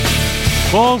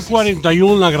Con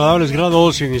 41 agradables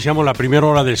grados iniciamos la primera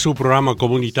hora de su programa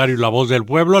comunitario La Voz del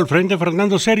Pueblo. Al frente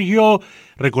Fernando Sergio,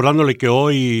 recordándole que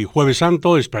hoy, Jueves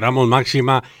Santo, esperamos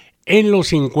máxima en los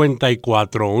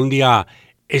 54. Un día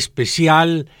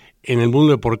especial en el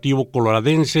mundo deportivo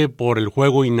coloradense por el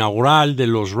juego inaugural de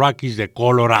los Rockies de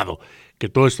Colorado, que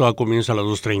todo esto comienza a las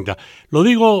 2:30. Lo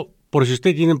digo por si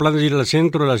usted tiene planes de ir al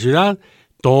centro de la ciudad,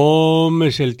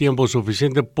 tómese el tiempo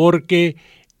suficiente porque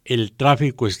el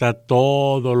tráfico está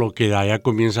todo lo que da. Ya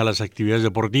comienzan las actividades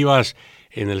deportivas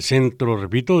en el centro,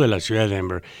 repito, de la ciudad de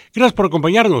Denver. Gracias por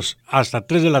acompañarnos hasta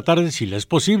 3 de la tarde, si le es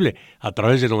posible, a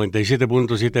través de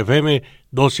 97.7 FM,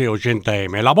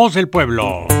 1280M. La Voz del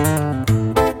Pueblo.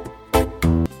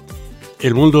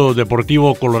 El mundo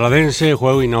deportivo coloradense,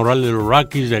 juego inaugural de los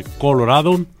Rockies de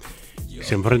Colorado.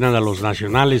 Se enfrentan a los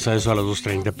nacionales a eso a las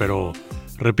 2:30, pero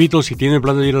repito, si tiene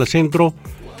plan de ir al centro,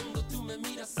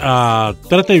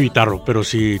 trata de evitarlo, pero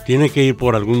si tiene que ir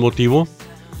por algún motivo,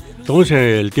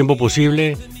 tómese el tiempo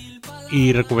posible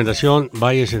y recomendación,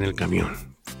 váyase en el camión.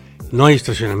 No hay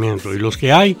estacionamiento y los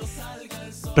que hay,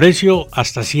 precio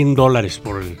hasta $100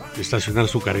 por estacionar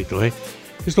su carrito.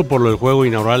 Esto por lo del juego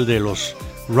inaugural de los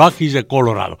Rockies de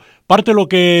Colorado. Parte de lo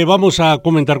que vamos a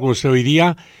comentar con usted hoy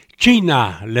día,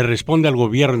 China le responde al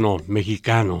gobierno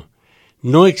mexicano.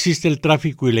 No existe el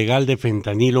tráfico ilegal de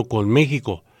fentanilo con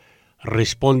México,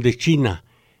 responde China.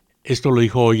 Esto lo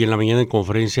dijo hoy en la mañana en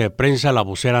conferencia de prensa la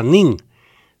vocera Ning,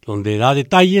 donde da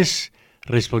detalles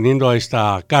respondiendo a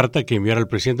esta carta que enviara el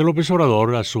presidente López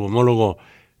Obrador a su homólogo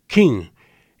King,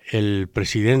 el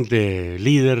presidente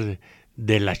líder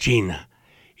de la China.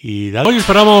 Y hoy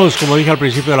esperamos, como dije al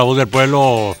principio de La Voz del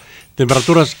Pueblo,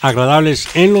 temperaturas agradables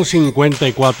en los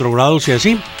 54 grados y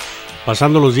así,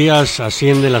 pasando los días,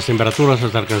 ascienden las temperaturas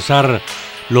hasta alcanzar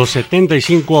los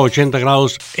 75 a 80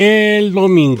 grados el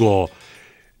domingo.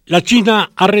 La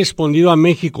China ha respondido a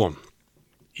México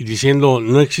y diciendo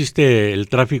no existe el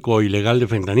tráfico ilegal de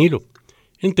fentanilo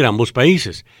entre ambos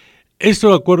países. Esto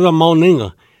de acuerdo a Mao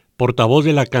Ning, portavoz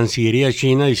de la Cancillería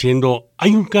china, diciendo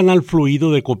hay un canal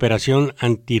fluido de cooperación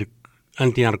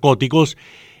antinarcóticos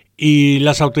y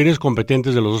las autoridades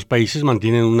competentes de los dos países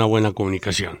mantienen una buena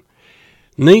comunicación.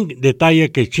 Ning detalla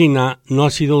que China no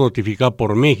ha sido notificada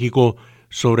por México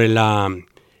sobre la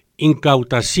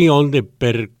incautación de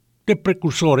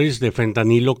precursores de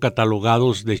fentanilo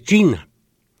catalogados de China.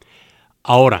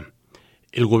 Ahora,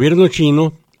 el gobierno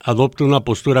chino adopta una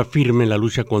postura firme en la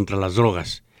lucha contra las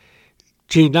drogas.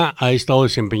 China ha estado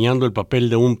desempeñando el papel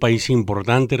de un país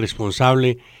importante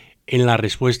responsable en la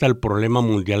respuesta al problema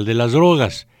mundial de las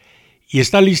drogas y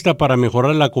está lista para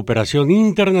mejorar la cooperación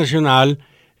internacional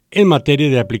en materia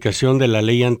de aplicación de la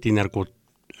ley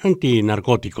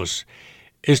antinarcóticos.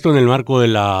 Esto en el marco de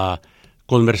las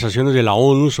conversaciones de la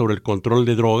ONU sobre el control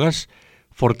de drogas,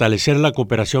 fortalecer la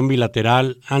cooperación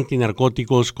bilateral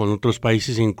antinarcóticos con otros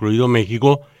países, incluido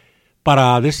México,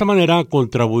 para de esta manera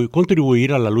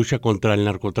contribuir a la lucha contra el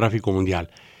narcotráfico mundial,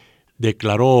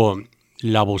 declaró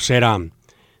la vocera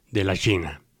de la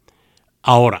China.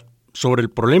 Ahora, sobre el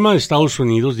problema de Estados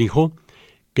Unidos, dijo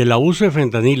que el abuso de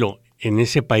fentanilo en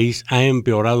ese país ha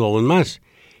empeorado aún más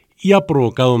y ha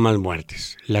provocado más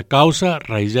muertes. La causa,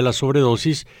 raíz de la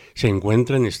sobredosis, se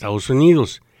encuentra en Estados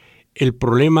Unidos. El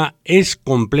problema es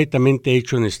completamente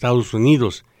hecho en Estados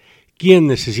Unidos, quien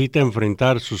necesita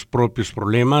enfrentar sus propios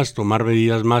problemas, tomar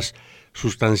medidas más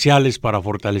sustanciales para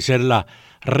fortalecer la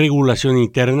regulación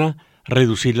interna,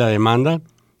 reducir la demanda.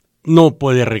 No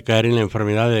puede recaer en la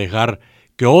enfermedad de dejar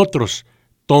que otros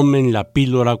tomen la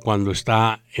píldora cuando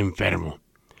está enfermo.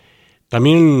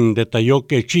 También detalló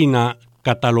que China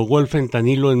catalogó el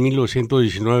fentanilo en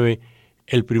 1919,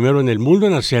 el primero en el mundo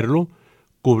en hacerlo,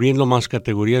 cubriendo más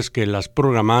categorías que las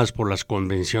programadas por las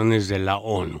convenciones de la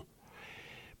ONU.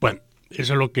 Bueno,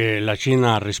 eso es lo que la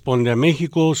China responde a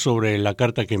México sobre la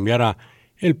carta que enviara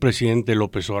el presidente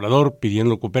López Obrador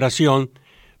pidiendo cooperación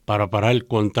para parar el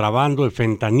contrabando de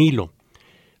fentanilo,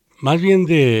 más bien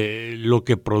de lo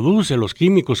que produce, los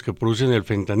químicos que producen el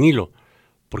fentanilo,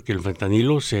 porque el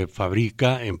fentanilo se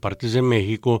fabrica en partes de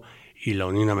México y la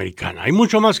Unión Americana. Hay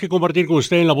mucho más que compartir con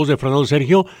usted en la voz de Fernando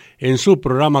Sergio, en su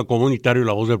programa comunitario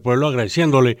La Voz del Pueblo,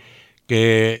 agradeciéndole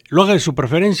que lo haga de su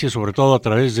preferencia, sobre todo a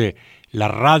través de la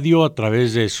radio, a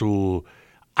través de su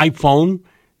iPhone,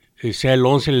 sea el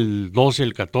 11, el 12,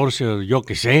 el 14, yo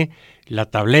que sé, la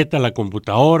tableta, la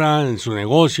computadora, en su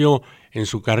negocio, en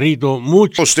su carrito.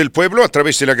 Muchos. Voz del Pueblo a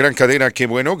través de la gran cadena. Qué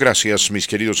bueno, gracias mis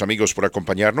queridos amigos por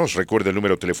acompañarnos. Recuerda el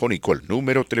número telefónico a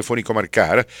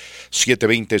marcar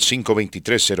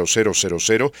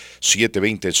 720-523-0000,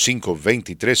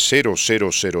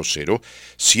 720-523-0000,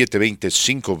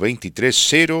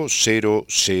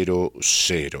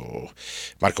 720-523-0000.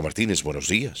 Marco Martínez, buenos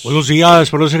días. Buenos días,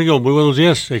 Sergio, muy buenos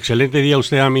días. Excelente día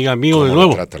usted, amiga, amigo, de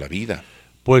nuevo. ¿Cómo trata la vida?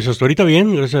 Pues hasta ahorita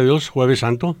bien, gracias a Dios, Jueves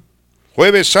Santo.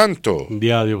 Jueves Santo. Un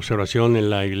día de observación en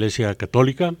la Iglesia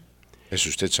Católica. ¿Es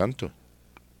usted santo?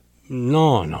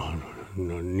 No,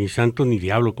 ni santo ni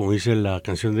diablo, como dice la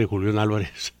canción de Julián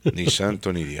Álvarez. Ni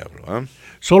santo ni diablo, ¿ah?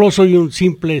 Solo soy un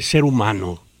simple ser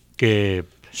humano que...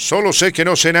 Solo sé que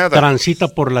no sé nada. Transita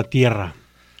por la tierra,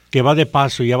 que va de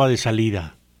paso y ya va de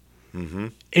salida.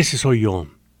 Uh-huh. Ese soy yo.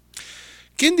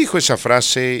 ¿Quién dijo esa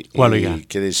frase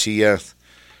que decía,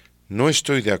 no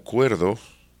estoy de acuerdo,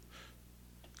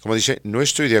 como dice, no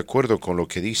estoy de acuerdo con lo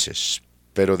que dices,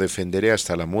 pero defenderé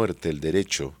hasta la muerte el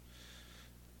derecho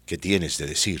que tienes de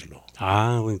decirlo?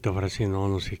 Bonita frase,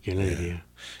 no sé quién le diría.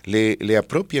 Le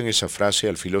apropian esa frase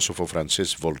al filósofo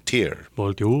francés Voltaire.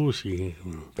 Voltaire, sí.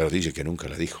 Pero dice que nunca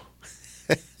la dijo.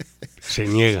 Se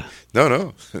niega.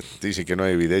 No, dice que no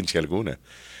hay evidencia alguna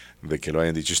de que lo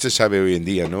hayan dicho. Usted sabe hoy en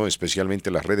día, ¿no? Especialmente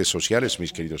en las redes sociales,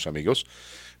 mis queridos amigos,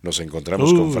 nos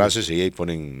encontramos con frases y ahí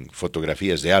ponen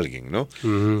fotografías de alguien, ¿no?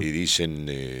 Uh-huh. Y dicen,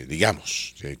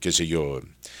 digamos, qué sé yo,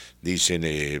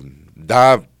 dicen,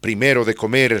 da primero de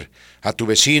comer a tu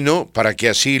vecino para que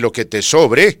así lo que te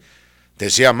sobre te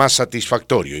sea más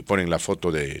satisfactorio. Y ponen la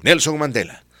foto de Nelson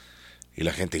Mandela. Y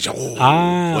la gente dice, fue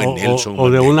Nelson Mandela. O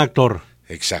de un actor.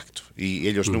 Exacto. Y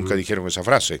ellos nunca dijeron esa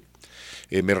frase.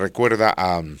 Me recuerda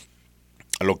a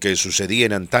lo que sucedía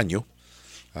en antaño,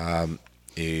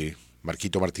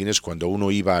 Marquito Martínez, cuando uno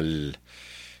iba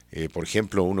por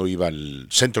ejemplo, uno iba al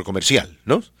centro comercial,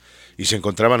 ¿no? Y se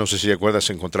encontraba, no sé si te acuerdas,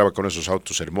 se encontraba con esos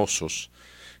autos hermosos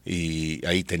y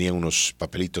ahí tenían unos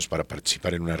papelitos para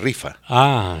participar en una rifa.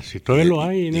 Sí, todavía lo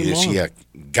hay. Y decía,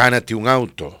 gánate un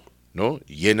auto, ¿no?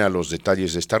 Llena los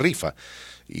detalles de esta rifa.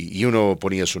 Y uno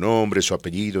ponía su nombre, su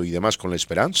apellido y demás con la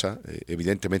esperanza,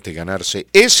 evidentemente, ganarse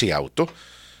ese auto.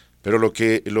 Pero lo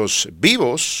que los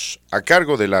vivos a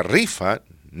cargo de la rifa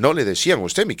no le decían a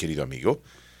usted, mi querido amigo,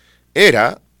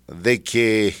 era de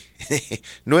que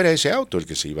no era ese auto el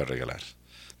que se iba a regalar.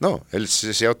 No,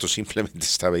 ese auto simplemente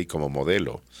estaba ahí como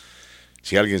modelo.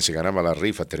 Si alguien se ganaba la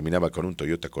rifa, terminaba con un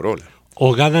Toyota Corolla.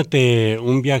 O gánate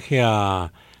un viaje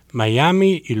a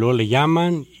Miami y luego le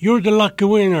llaman, you're the lucky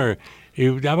winner.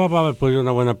 Y ya va después de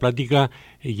una buena plática,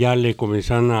 ya le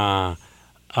comienzan a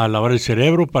lavar el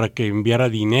cerebro para que enviara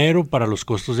dinero para los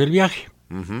costos del viaje.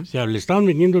 Uh-huh. O sea, le estaban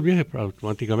vendiendo el viaje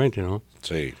automáticamente, ¿no?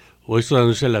 Sí. O estos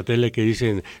anuncios en la tele que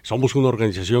dicen, somos una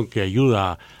organización que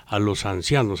ayuda a los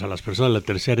ancianos, a las personas de la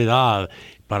tercera edad,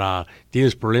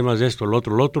 tienes problemas de esto, lo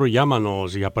otro,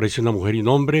 llámanos, y aparece una mujer y un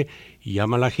hombre, y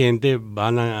llama a la gente,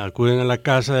 acuden a la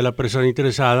casa de la persona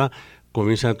interesada,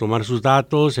 comienzan a tomar sus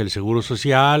datos, el seguro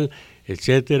social,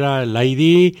 etcétera, el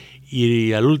ID,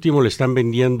 y al último le están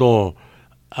vendiendo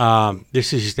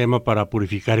ese sistema para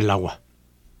purificar el agua.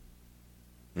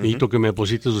 Uh-huh. Necesito que me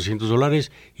deposites $200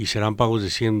 y serán pagos de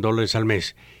 $100 al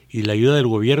mes. Y la ayuda del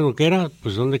gobierno, ¿qué era?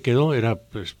 Pues ¿dónde quedó? Era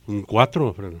pues un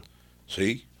 4.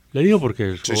 Sí. Le digo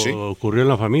porque ocurrió en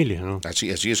la familia, ¿no? Así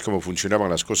es como funcionaban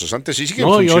las cosas antes y siguen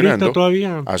funcionando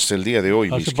todavía, hasta el día de hoy,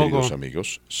 mis queridos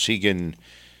amigos. Siguen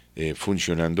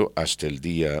funcionando hasta el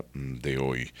día de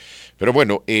hoy. Pero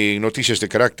bueno, noticias de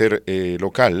carácter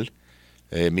local,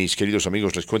 mis queridos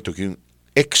amigos, les cuento que un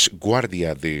ex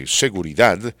guardia de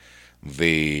seguridad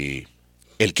de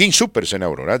el King Supers en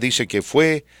Aurora dice que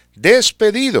fue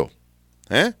despedido.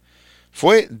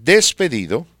 Fue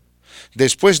despedido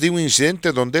después de un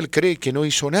incidente donde él cree que no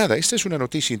hizo nada. Esta es una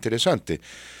noticia interesante.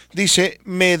 Dice,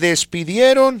 me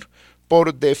despidieron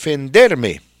por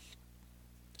defenderme.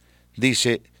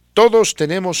 Dice, todos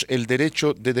tenemos el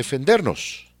derecho de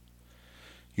defendernos.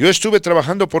 Yo estuve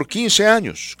trabajando por 15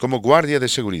 años como guardia de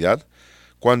seguridad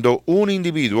cuando un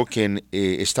individuo quien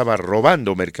estaba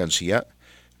robando mercancía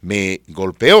me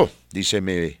golpeó, dice,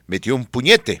 me metió un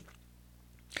puñete.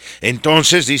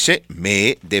 Entonces, dice,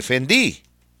 me defendí.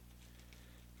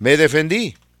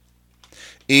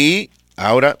 Y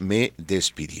ahora me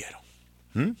despidieron.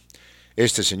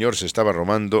 Este señor se estaba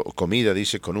robando comida,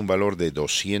 dice, con un valor de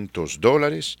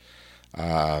 $200.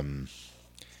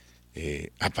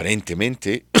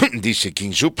 Aparentemente, dice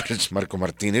King Supers, Marco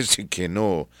Martínez, que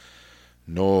no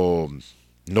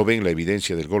ven la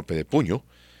evidencia del golpe de puño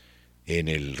en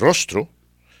el rostro,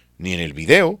 ni en el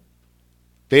video,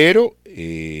 pero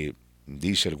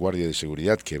dice el guardia de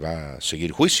seguridad que va a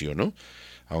seguir juicio, ¿no?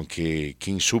 aunque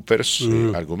King Supers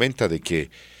argumenta de que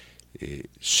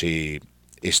se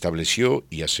estableció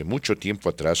y hace mucho tiempo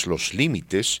atrás los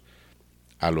límites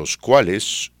a los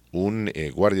cuales un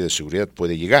guardia de seguridad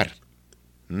puede llegar.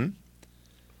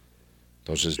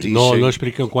 Entonces dicen, no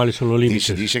explican cuáles son los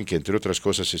límites. Dicen que entre otras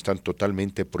cosas están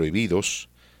totalmente prohibidos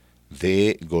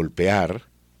de golpear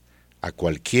a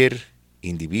cualquier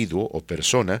individuo o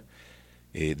persona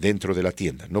dentro de la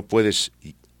tienda. No puedes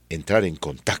entrar en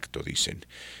contacto, dicen.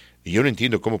 Y yo no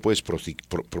entiendo cómo puedes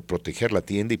proteger la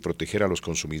tienda y proteger a los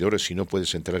consumidores si no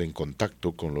puedes entrar en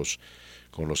contacto con los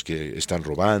que están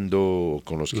robando o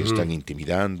con los que están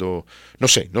intimidando. No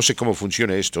sé cómo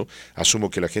funciona esto. Asumo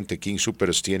que la gente King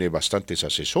Supers tiene bastantes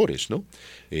asesores, ¿no?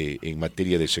 En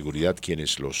materia de seguridad,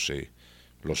 quienes los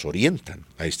orientan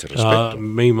a este respecto.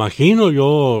 Me imagino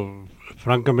yo,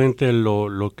 francamente,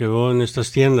 lo que veo en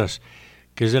estas tiendas,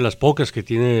 que es de las pocas que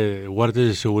tiene guardias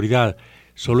de seguridad,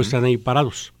 solo están ahí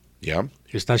parados. ¿Ya?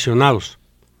 Estacionados.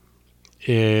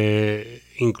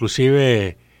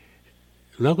 Inclusive,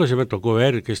 una cosa me tocó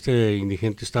ver, que este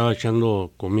indigente estaba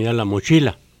echando comida en la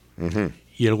mochila,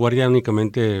 y el guardia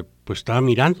únicamente pues estaba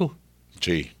mirando.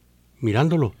 Sí.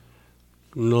 Mirándolo.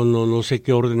 No sé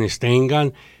qué órdenes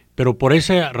tengan, pero por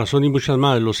esa razón y muchas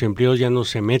más, los empleados ya no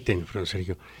se meten, Fran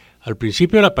Sergio. Al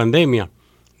principio de la pandemia,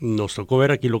 nos tocó ver,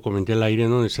 aquí lo comenté al aire,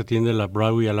 ¿no?, en esta tienda de la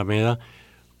Broadway Alameda,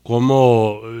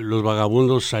 cómo los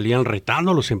vagabundos salían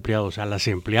retando a los empleados, a las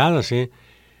empleadas,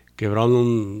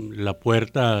 quebraron la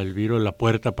puerta, el vidrio de la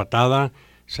puerta, patada,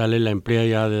 sale la empleada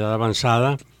ya de edad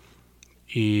avanzada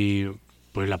y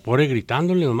pues la pobre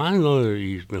gritándole nomás, ¿no?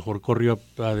 Y mejor corrió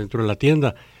adentro de la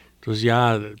tienda. Entonces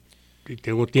ya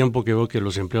tengo tiempo que veo que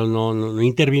los empleados no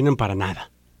intervienen para nada,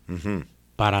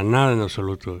 para nada en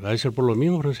absoluto. Debe ser por lo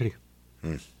mismo, Fran Sergio,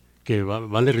 que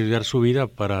van a arriesgar su vida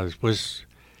para después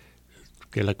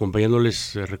que la compañía no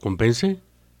les recompense.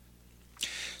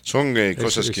 Son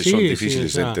cosas que son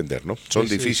difíciles de entender, ¿no? Son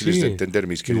difíciles de entender,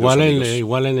 mis queridos amigos.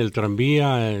 Igual en el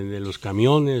tranvía, en los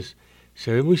camiones,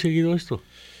 se ve muy seguido esto,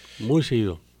 muy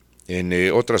seguido. En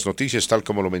otras noticias, tal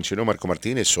como lo mencionó Marco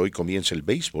Martínez, hoy comienza el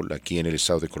béisbol aquí en el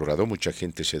estado de Colorado. Mucha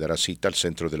gente se dará cita al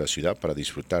centro de la ciudad para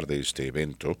disfrutar de este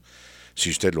evento.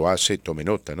 Si usted lo hace, tome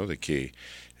nota, ¿no?, de que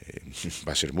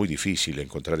va a ser muy difícil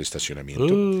encontrar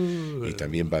estacionamiento y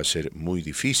también va a ser muy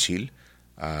difícil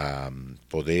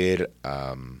poder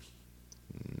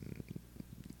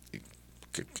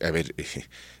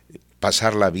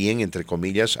pasarla bien, entre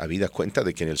comillas, habida cuenta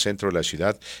de que en el centro de la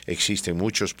ciudad existen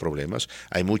muchos problemas,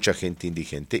 hay mucha gente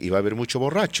indigente y va a haber mucho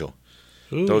borracho.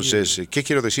 Entonces, ¿qué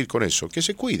quiero decir con eso? Que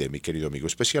se cuide, mi querido amigo,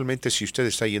 especialmente si usted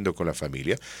está yendo con la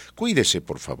familia. Cuídese,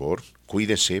 por favor,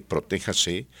 cuídese,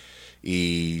 protéjase,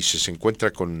 y si se encuentra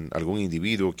con algún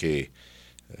individuo que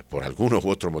por alguno u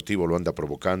otro motivo lo anda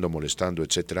provocando, molestando,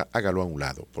 etcétera, hágalo a un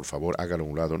lado, por favor, hágalo a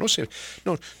un lado.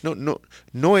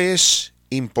 No es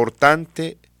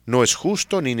importante, no es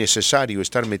justo ni necesario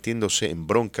estar metiéndose en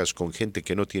broncas con gente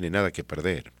que no tiene nada que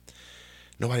perder.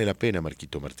 No vale la pena,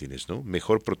 Marquito Martínez, ¿no?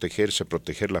 Mejor protegerse,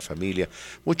 proteger la familia,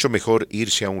 mucho mejor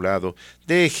irse a un lado.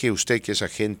 Deje usted que esa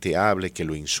gente hable, que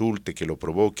lo insulte, que lo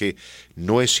provoque.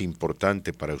 No es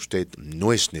importante para usted,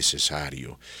 no es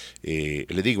necesario.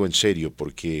 Le digo en serio,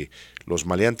 porque los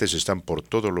maleantes están por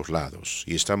todos los lados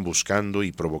y están buscando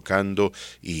y provocando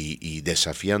y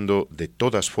desafiando de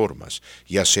todas formas,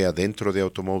 ya sea dentro de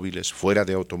automóviles, fuera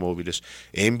de automóviles,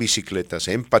 en bicicletas,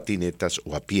 en patinetas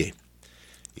o a pie.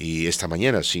 Y esta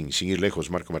mañana, sin ir lejos,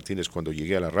 Marco Martínez, cuando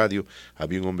llegué a la radio,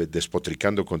 había un hombre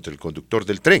despotricando contra el conductor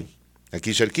del tren,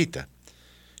 aquí cerquita,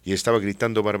 y estaba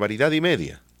gritando barbaridad y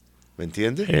media. ¿Me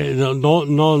entiende?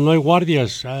 No hay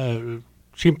guardias,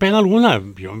 sin pena alguna.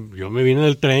 Yo me vine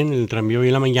del tren, el tranvía hoy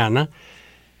en la mañana,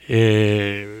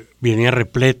 venía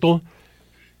repleto,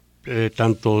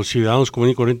 tanto ciudadanos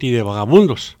comunes y corrientes y de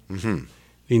vagabundos.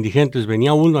 Indigentes,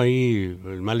 venía uno ahí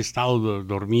en mal estado,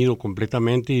 dormido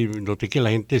completamente, y noté que la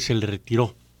gente se le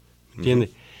retiró,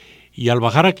 ¿entiende? Y al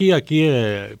bajar aquí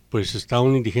pues está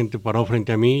un indigente parado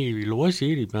frente a mí, y lo voy a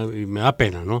decir, y me da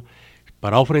pena, ¿no?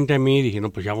 Parado frente a mí, dije, no,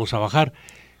 pues ya vamos a bajar,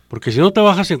 porque si no te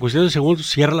bajas en cuestión de segundos,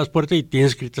 cierra las puertas y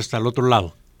tienes que irte hasta el otro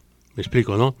lado. Me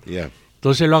explico, ¿no? Yeah.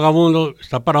 Entonces el vagabundo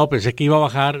está parado, pensé que iba a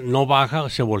bajar, no baja,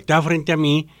 se voltea frente a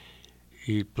mí,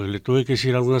 y pues le tuve que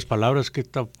decir algunas palabras, que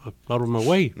está out of my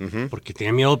way, porque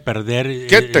tenía miedo de perder.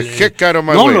 ¿Qué out of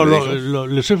my way?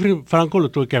 Le soy franco, lo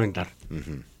tuve que aventar.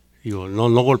 Digo, no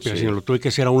golpear, sino lo tuve que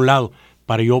hacer a un lado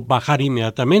para yo bajar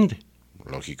inmediatamente.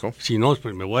 Lógico. Si no,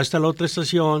 pues me voy hasta la otra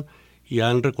estación y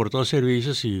han recortado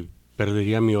servicios y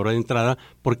perdería mi hora de entrada,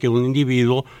 porque un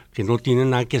individuo que no tiene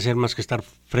nada que hacer más que estar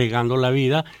fregando la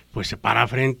vida, pues se para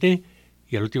frente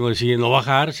y al último decide no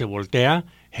bajar, se voltea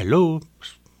hello,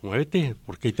 pues, muévete,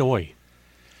 porque ahí te voy.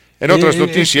 En otras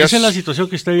noticias... Esa es la situación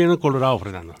que está viviendo en Colorado,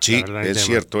 Fernando. Sí, es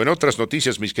cierto. En otras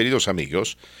noticias, mis queridos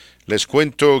amigos, les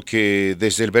cuento que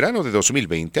desde el verano de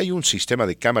 2020 hay un sistema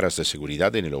de cámaras de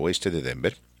seguridad en el oeste de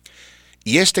Denver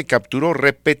y este capturó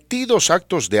repetidos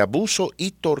actos de abuso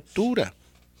y tortura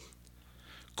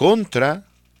contra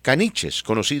caniches,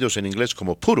 conocidos en inglés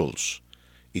como poodles,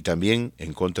 y también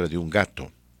en contra de un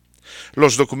gato.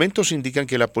 Los documentos indican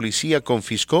que la policía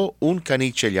confiscó un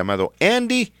caniche llamado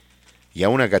Andy y a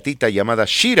una gatita llamada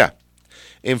Shira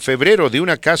en febrero de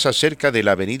una casa cerca de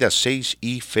la avenida 6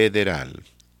 y Federal.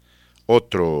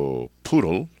 Otro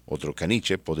poodle, otro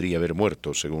caniche, podría haber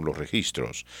muerto según los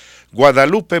registros.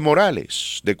 Guadalupe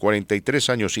Morales, de 43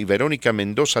 años, y Verónica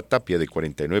Mendoza Tapia, de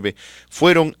 49,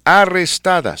 fueron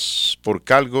arrestadas por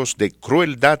cargos de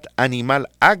crueldad animal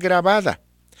agravada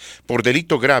por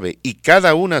delito grave y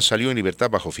cada una salió en libertad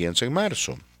bajo fianza en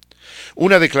marzo.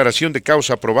 Una declaración de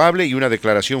causa probable y una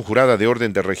declaración jurada de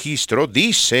orden de registro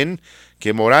dicen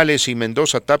que Morales y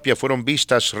Mendoza Tapia fueron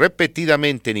vistas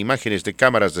repetidamente en imágenes de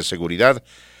cámaras de seguridad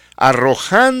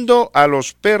arrojando a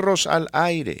los perros al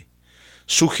aire,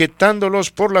 sujetándolos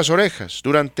por las orejas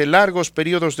durante largos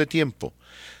periodos de tiempo,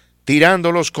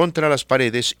 tirándolos contra las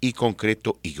paredes y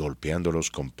concreto y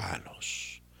golpeándolos con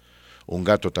palos. Un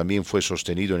gato también fue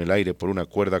sostenido en el aire por una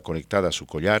cuerda conectada a su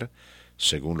collar,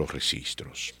 según los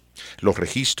registros. Los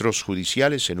registros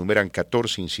judiciales enumeran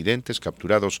 14 incidentes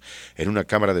capturados en una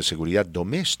cámara de seguridad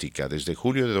doméstica desde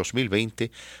julio de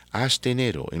 2020 hasta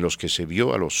enero, en los que se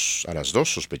vio a las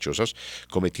dos sospechosas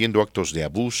cometiendo actos de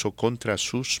abuso contra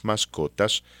sus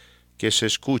mascotas que se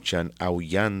escuchan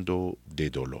aullando de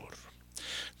dolor.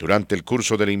 Durante el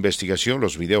curso de la investigación,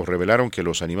 los videos revelaron que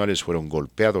los animales fueron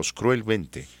golpeados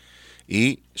cruelmente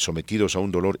y sometidos a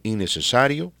un dolor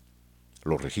innecesario.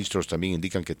 Los registros también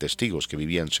indican que testigos que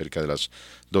vivían cerca de las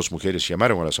dos mujeres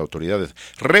llamaron a las autoridades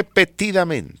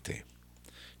repetidamente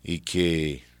y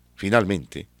que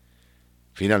finalmente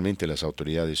las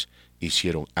autoridades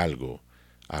hicieron algo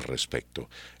al respecto.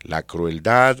 La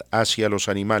crueldad hacia los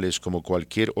animales, como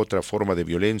cualquier otra forma de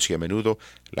violencia, a menudo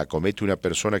la comete una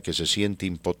persona que se siente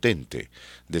impotente,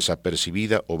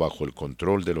 desapercibida o bajo el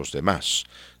control de los demás,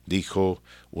 dijo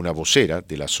una vocera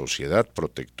de la Sociedad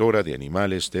Protectora de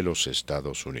Animales de los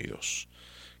Estados Unidos.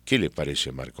 ¿Qué le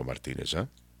parece, Marco Martínez?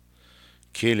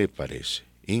 ¿Qué le parece?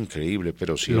 Increíble,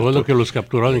 pero cierto. Luego lo que los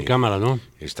capturaron en cámara, ¿no?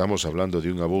 Estamos hablando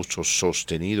de un abuso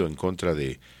sostenido en contra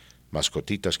de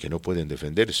mascotitas que no pueden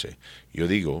defenderse. Yo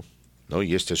digo, ¿no?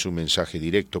 Y este es un mensaje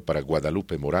directo para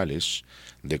Guadalupe Morales,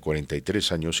 de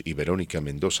 43 años, y Verónica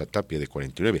Mendoza Tapia, de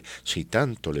 49. Si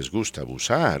tanto les gusta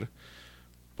abusar,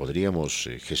 podríamos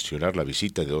gestionar la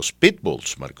visita de 2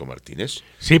 pitbulls, Marco Martínez.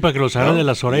 Sí, para que los hagan de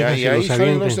las orejas. Y ahí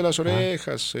jálenlos de las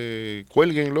orejas,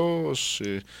 cuélguenlos,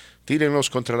 tírenlos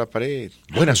contra la pared.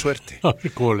 Buena suerte.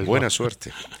 Buena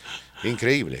suerte.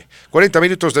 Increíble. 40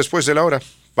 minutos después de la hora.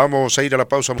 Vamos a ir a la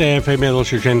pausa. TFM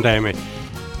 280M.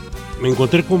 Me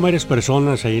encontré con varias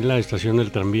personas ahí en la estación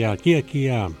del tranvía, aquí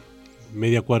a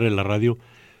media cuadra de la radio,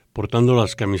 portando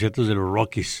las camisetas de los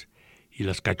Rockies y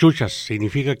las cachuchas.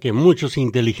 Significa que muchos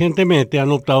inteligentemente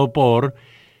han optado por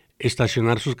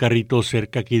estacionar sus carritos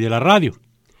cerca aquí de la radio.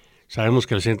 Sabemos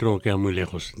que el centro no queda muy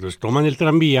lejos. Entonces toman el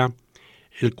tranvía,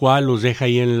 el cual los deja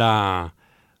ahí en la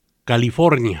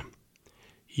California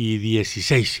y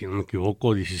 16, si no me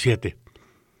equivoco, 17.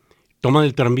 Toman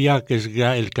el tranvía, que es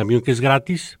el camión que es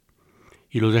gratis,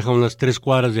 y los dejan unas 3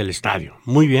 cuadras del estadio.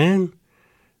 Muy bien.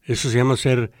 Eso se llama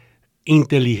ser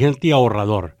inteligente y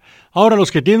ahorrador. Ahora,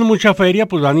 los que tienen mucha feria,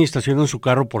 pues van y estacionan su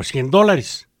carro por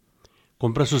 $100.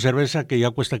 Compra su cerveza, que ya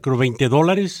cuesta creo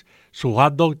 $20, su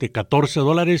hot dog de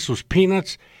 $14, sus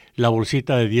peanuts, la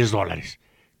bolsita de $10.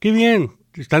 ¡Qué bien!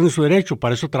 Están en su derecho,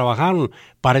 para eso trabajaron,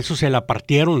 para eso se la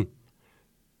partieron,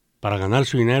 para ganar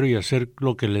su dinero y hacer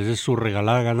lo que les dé su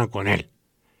regalada gana con él.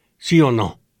 ¿Sí o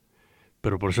no?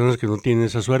 Pero personas que no tienen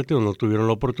esa suerte o no tuvieron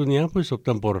la oportunidad, pues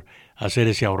optan por hacer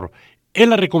ese ahorro. Es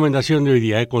la recomendación de hoy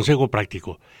día, consejo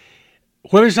práctico.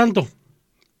 Jueves Santo,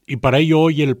 y para ello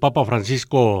hoy el Papa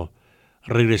Francisco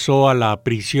regresó a la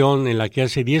prisión en la que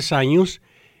hace 10 años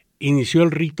inició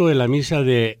el rito de la misa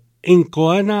de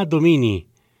Encoana Domini,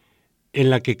 en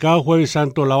la que cada Jueves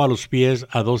Santo lava los pies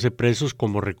a 12 presos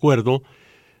como recuerdo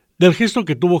del gesto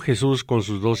que tuvo Jesús con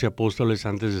sus 12 apóstoles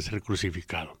antes de ser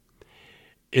crucificado.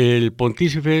 El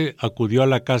pontífice acudió a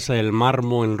la Casa del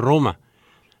Marmo en Roma,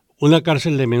 una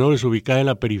cárcel de menores ubicada en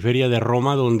la periferia de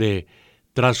Roma, donde,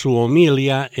 tras su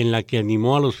homilia en la que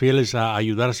animó a los fieles a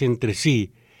ayudarse entre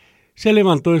sí, se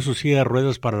levantó de su silla de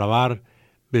ruedas para lavar,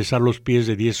 besar los pies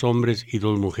de 10 hombres y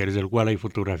 2 mujeres, del cual hay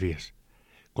fotografías,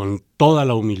 con toda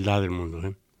la humildad del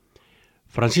mundo.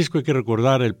 Francisco, hay que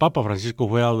recordar, el Papa Francisco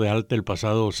fue dado de alta el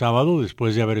pasado sábado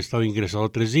después de haber estado ingresado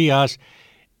 3 días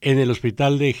en el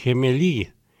hospital de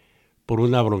Gemelli por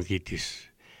una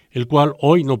bronquitis, el cual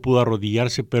hoy no pudo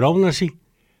arrodillarse, pero aún así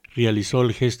realizó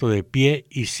el gesto de pie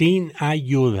y sin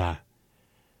ayuda,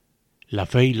 la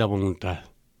fe y la voluntad.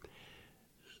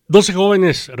 12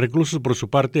 jóvenes reclusos por su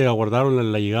parte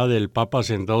aguardaron la llegada del Papa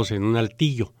sentados en un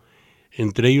altillo,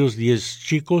 entre ellos 10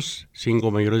 chicos,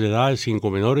 5 mayores de edad,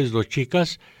 5 menores, 2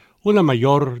 chicas, una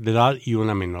mayor de edad y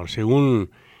una menor.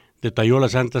 Según detalló la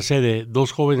Santa Sede,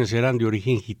 2 jóvenes eran de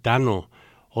origen gitano,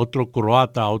 otro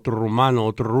croata, otro rumano,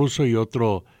 otro ruso y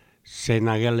otro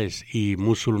senegalés y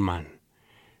musulmán,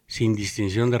 sin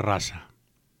distinción de raza.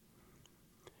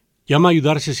 Llama a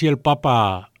ayudarse así el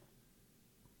Papa,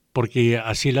 porque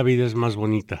así la vida es más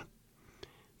bonita,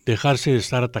 dejarse de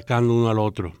estar atacando uno al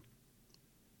otro.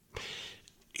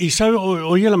 Y sabe,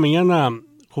 hoy en la mañana,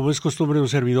 como es costumbre de un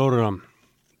servidor,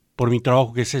 por mi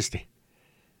trabajo que es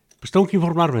pues tengo que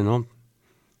informarme, ¿no?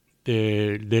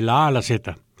 De la A a la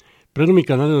Z. Prendo mi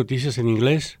canal de noticias en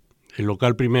inglés, el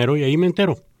local primero, y ahí me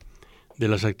entero de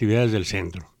las actividades del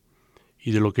centro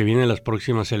y de lo que viene en las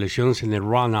próximas elecciones en el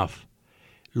runoff.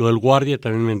 Lo del guardia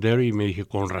también me entero y me dije,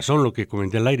 con razón, lo que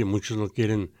comenté al aire, muchos no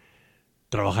quieren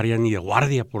trabajar ya ni de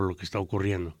guardia por lo que está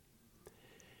ocurriendo.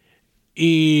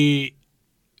 Y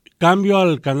cambio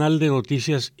al canal de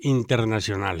noticias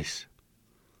internacionales.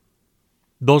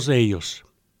 2 de ellos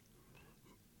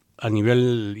a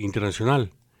nivel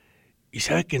internacional. Y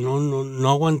sabe que no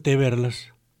aguanté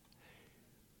verlas,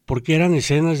 porque eran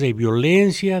escenas de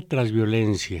violencia tras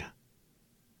violencia.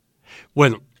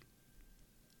 Bueno,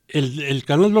 el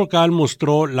canal local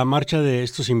mostró la marcha de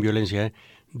esto sin violencia,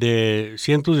 de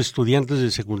cientos de estudiantes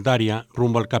de secundaria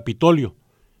rumbo al Capitolio.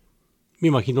 Me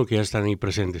imagino que ya están ahí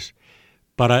presentes,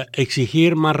 para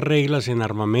exigir más reglas en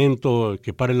armamento,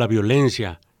 que pare la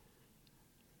violencia.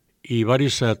 Y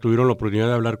varios tuvieron la oportunidad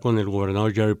de hablar con el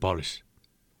gobernador Jerry Pauls.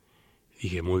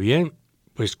 Dije, muy bien,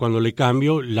 pues cuando le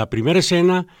cambio, la primera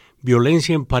escena,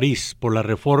 violencia en París por la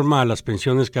reforma a las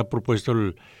pensiones que ha propuesto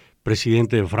el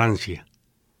presidente de Francia.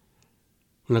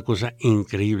 Una cosa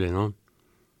increíble, ¿no?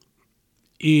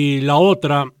 Y la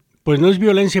otra, pues no es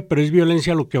violencia, pero es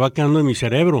violencia lo que va quedando en mi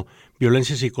cerebro,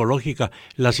 violencia psicológica.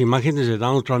 Las imágenes de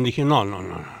Donald Trump, dije, no,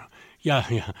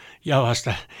 ya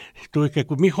basta. Tuve que,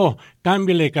 mijo,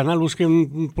 cámbiale de canal, busque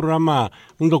un programa,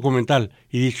 un documental.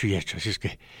 Y dicho y hecho, así es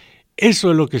que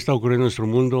eso es lo que está ocurriendo en nuestro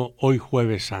mundo hoy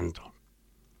Jueves Santo.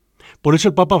 Por eso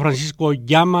el Papa Francisco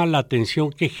llama la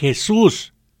atención que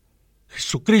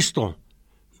Jesucristo,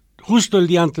 justo el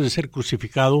día antes de ser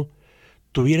crucificado,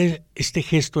 tuviera este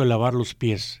gesto de lavar los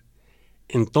pies.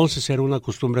 Entonces era una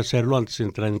costumbre hacerlo antes de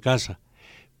entrar en casa,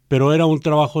 pero era un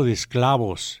trabajo de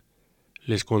esclavos.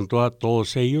 Les contó a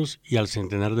todos ellos y al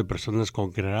centenar de personas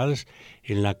congregadas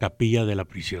en la capilla de la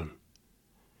prisión.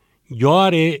 Yo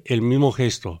haré el mismo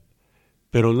gesto,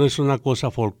 pero no es una cosa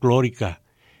folclórica,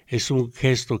 es un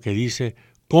gesto que dice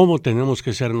cómo tenemos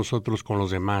que ser nosotros con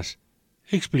los demás.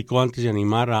 Explicó antes de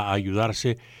animar a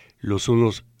ayudarse los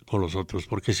unos con los otros,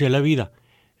 porque si la vida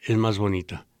es más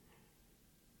bonita.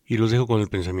 Y los dejo con el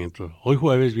pensamiento. Hoy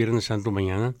jueves, Viernes Santo,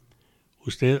 mañana,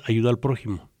 usted ayuda al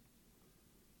prójimo.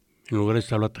 En lugar de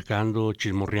estarlo atacando,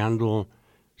 chismorreando,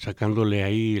 sacándole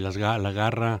ahí la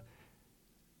garra,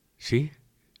 ¿sí?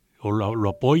 O lo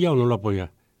apoya o no lo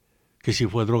apoya. Que si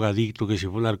fue drogadicto, que si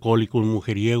fue un alcohólico, un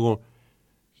mujeriego,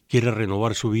 quiere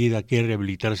renovar su vida, quiere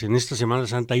rehabilitarse. ¿En esta Semana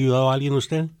Santa ha ayudado a alguien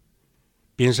usted?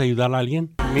 ¿Piensa ayudar a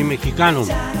alguien? Mi mexicano.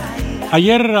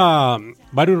 Ayer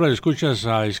varios radioescuchas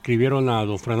escribieron a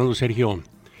don Fernando Sergio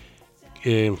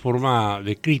en forma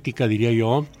de crítica, diría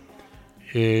yo,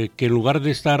 que en lugar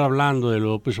de estar hablando de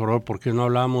López Obrador, ¿por qué no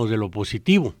hablamos de lo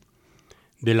positivo?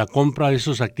 De la compra de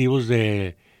esos activos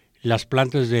de las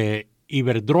plantas de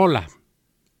Iberdrola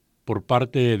por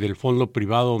parte del Fondo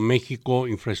Privado México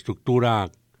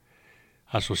Infraestructura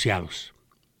Asociados.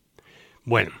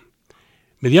 Bueno,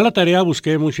 me di a la tarea,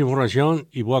 busqué mucha información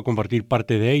y voy a compartir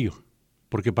parte de ello,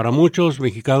 porque para muchos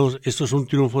mexicanos esto es un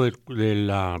triunfo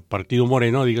del partido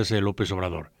Moreno, dígase de López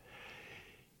Obrador.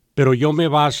 Pero yo me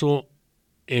baso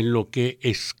en lo que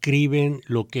escriben,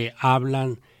 lo que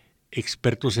hablan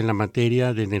expertos en la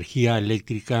materia de energía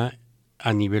eléctrica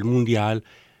a nivel mundial,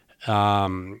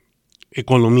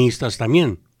 economistas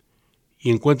también,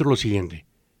 y encuentro lo siguiente: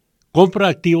 compra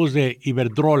activos de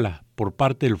Iberdrola por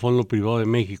parte del Fondo Privado de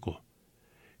México,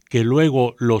 que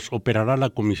luego los operará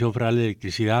la Comisión Federal de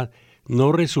Electricidad,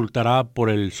 no resultará por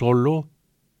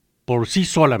sí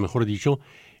sola, mejor dicho,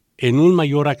 en un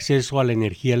mayor acceso a la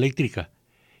energía eléctrica.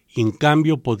 En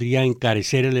cambio, podría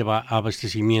encarecer el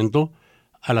abastecimiento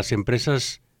a las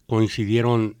empresas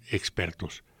coincidieron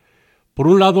expertos. Por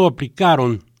un lado,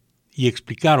 aplicaron y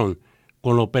explicaron,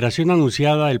 con la operación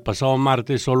anunciada el pasado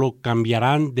martes solo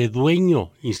cambiarán de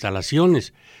dueño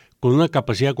instalaciones con una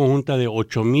capacidad conjunta de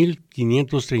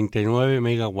 8.539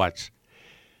 megawatts.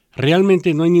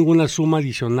 Realmente no hay ninguna suma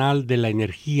adicional de la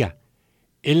energía,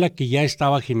 es la que ya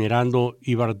estaba generando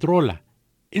Iberdrola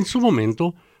en su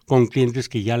momento con clientes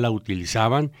que ya la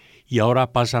utilizaban y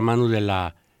ahora pasa a manos de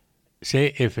la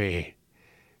CFE.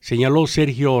 Señaló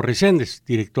Sergio Reséndez,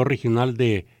 director regional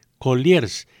de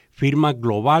Colliers, firma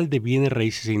global de bienes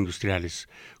raíces e industriales.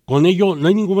 Con ello no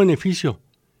hay ningún beneficio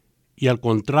y al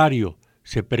contrario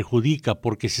se perjudica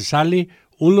porque se sale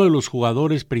uno de los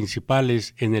jugadores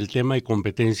principales en el tema de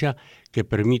competencia que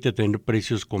permite tener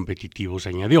precios competitivos,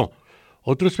 añadió.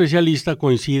 Otro especialista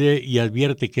coincide y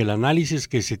advierte que el análisis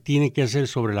que se tiene que hacer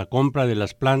sobre la compra de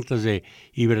las plantas de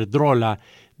Iberdrola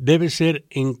debe ser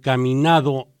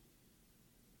encaminado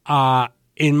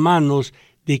en manos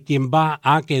de quien va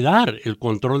a quedar el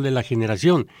control de la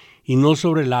generación y no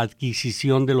sobre la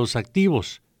adquisición de los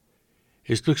activos.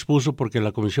 Esto expuso porque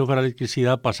la Comisión Federal de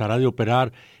Electricidad pasará de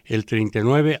operar el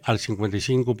 39 al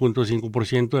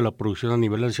 55.5% de la producción a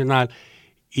nivel nacional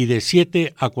y de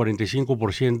 7 a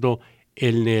 45%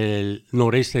 en el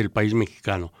noreste del país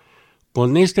mexicano.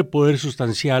 Con este poder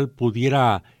sustancial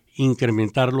pudiera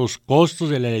incrementar los costos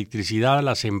de la electricidad a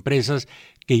las empresas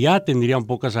que ya tendrían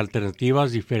pocas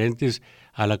alternativas diferentes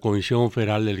a la Comisión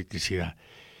Federal de Electricidad.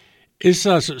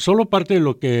 Esa es solo parte de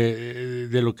lo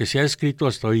que se ha escrito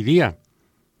hasta hoy día.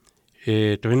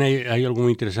 También hay algo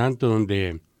muy interesante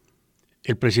donde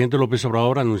el presidente López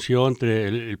Obrador anunció entre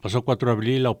el pasado 4 de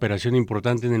abril la operación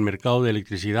importante en el mercado de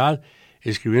electricidad.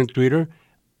 Escribió en Twitter: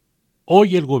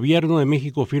 hoy el gobierno de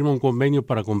México firma un convenio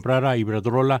para comprar a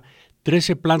Iberdrola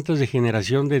 13 plantas de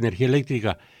generación de energía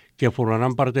eléctrica que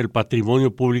formarán parte del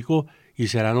patrimonio público y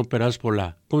serán operadas por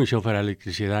la Comisión Federal de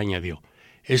Electricidad, añadió.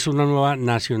 Es una nueva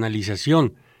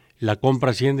nacionalización. La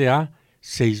compra asciende a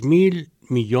 $6,000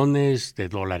 millones.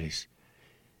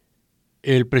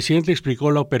 El presidente explicó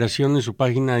la operación en su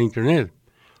página de internet.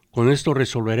 Con esto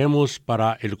resolveremos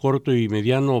para el corto y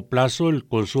mediano plazo el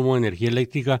consumo de energía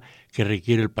eléctrica que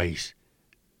requiere el país.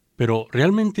 Pero,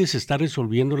 ¿realmente se está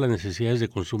resolviendo las necesidades de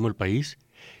consumo del país?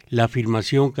 La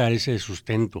afirmación carece de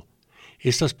sustento.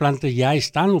 Estas plantas ya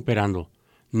están operando.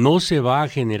 No se va a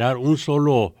generar un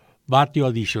solo vatio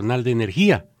adicional de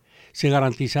energía. ¿Se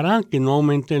garantizará que no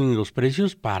aumenten los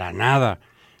precios? Para nada.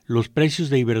 Los precios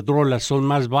de Iberdrola son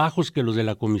más bajos que los de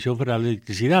la Comisión Federal de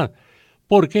Electricidad,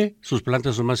 porque sus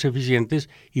plantas son más eficientes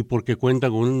y porque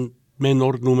cuentan con un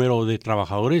menor número de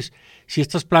trabajadores. Si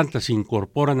estas plantas se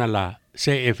incorporan a la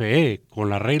CFE con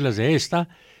las reglas de esta,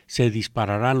 se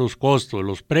dispararán los costos,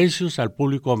 los precios al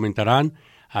público aumentarán,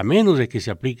 a menos de que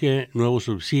se apliquen nuevos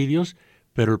subsidios,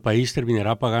 pero el país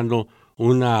terminará pagando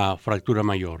una fractura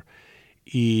mayor.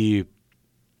 Y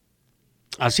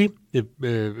así,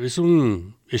 es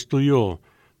un estudio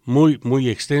muy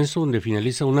extenso, donde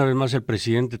finaliza una vez más el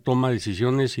presidente toma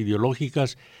decisiones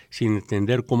ideológicas sin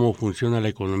entender cómo funciona la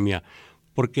economía.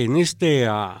 Porque en este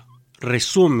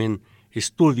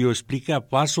estudio explica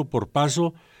paso por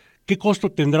paso qué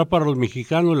costo tendrá para los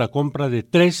mexicanos la compra de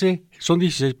 13, son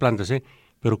 16 plantas,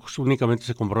 pero únicamente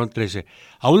se compraron 13,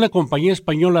 a una compañía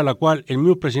española a la cual el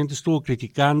mismo presidente estuvo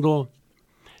criticando,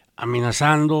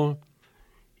 amenazando,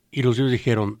 y los ellos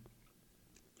dijeron: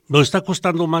 nos está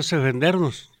costando más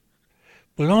vendernos,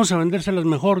 pues vamos a vendérselas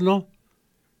mejor, ¿no?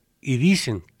 Y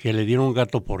dicen que le dieron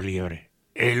gato por liebre.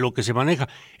 Es lo que se maneja.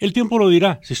 El tiempo lo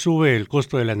dirá si sube el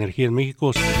costo de la energía en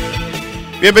México.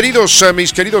 Bienvenidos,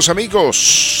 mis queridos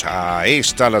amigos, a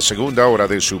la segunda hora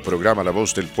de su programa La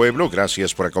Voz del Pueblo.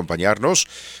 Gracias por acompañarnos,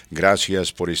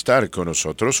 gracias por estar con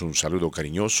nosotros. Un saludo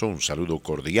cariñoso, un saludo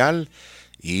cordial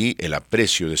y el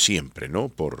aprecio de siempre, ¿no?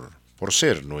 Por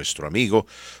ser nuestro amigo,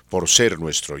 por ser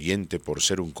nuestro oyente, por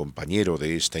ser un compañero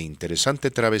de esta interesante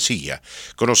travesía,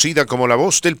 conocida como La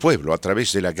Voz del Pueblo, a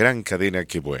través de la gran cadena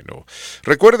Qué Bueno.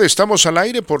 Recuerde, estamos al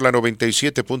aire por la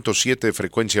 97.7 de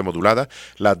frecuencia modulada,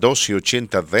 la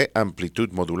 1280 de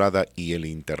amplitud modulada y el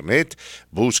internet.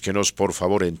 Búsquenos por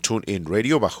favor en TuneIn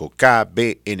Radio bajo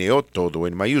KBNO, todo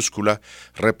en mayúscula.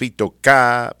 Repito,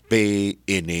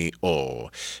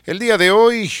 KBNO. El día de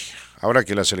hoy, ahora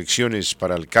que las elecciones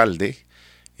para alcalde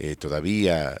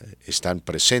todavía están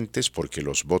presentes porque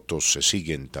los votos se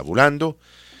siguen tabulando,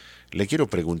 le quiero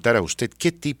preguntar a usted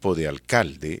qué tipo de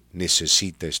alcalde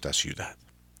necesita esta ciudad.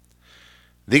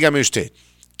 Dígame usted,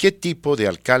 ¿qué tipo de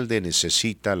alcalde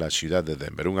necesita la ciudad de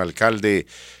Denver? ¿Un alcalde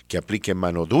que aplique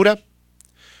mano dura?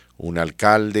 ¿Un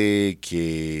alcalde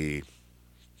que,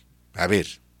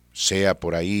 sea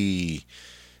por ahí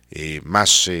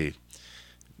más,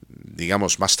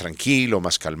 digamos, más tranquilo,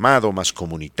 más calmado, más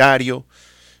comunitario,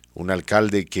 un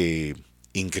alcalde que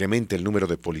incremente el número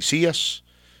de policías,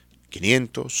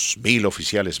 500, 1000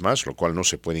 oficiales más, lo cual no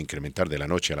se puede incrementar de la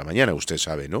noche a la mañana, usted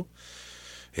sabe, ¿no?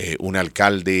 Un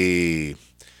alcalde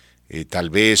tal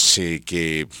vez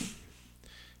que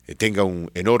tenga un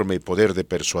enorme poder de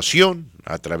persuasión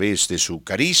a través de su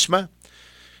carisma,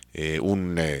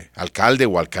 un alcalde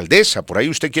o alcaldesa, por ahí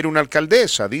usted quiere una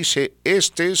alcaldesa, dice,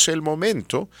 este es el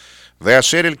momento de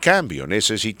hacer el cambio,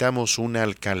 necesitamos una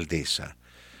alcaldesa.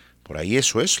 Por ahí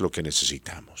eso es lo que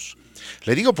necesitamos.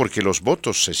 Le digo porque los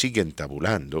votos se siguen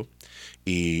tabulando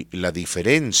y la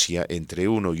diferencia entre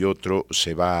uno y otro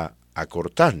se va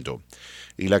acortando.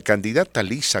 Y la candidata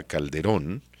Lisa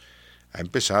Calderón ha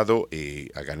empezado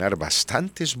a ganar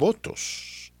bastantes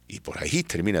votos y por ahí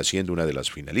termina siendo una de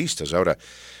las finalistas. Ahora,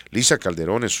 Lisa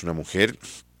Calderón es una mujer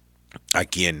a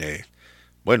quien,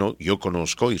 bueno, yo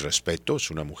conozco y respeto,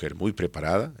 es una mujer muy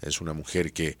preparada, es una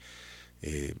mujer que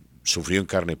sufrió en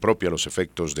carne propia los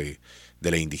efectos de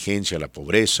la indigencia, la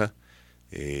pobreza,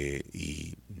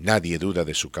 y nadie duda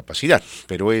de su capacidad,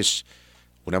 pero es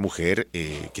una mujer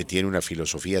que tiene una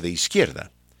filosofía de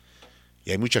izquierda. Y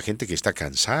hay mucha gente que está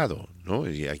cansado, ¿no?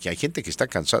 Y hay gente que está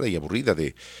cansada y aburrida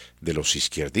de los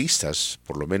izquierdistas,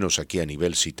 por lo menos aquí a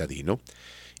nivel citadino,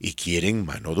 y quieren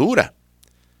mano dura.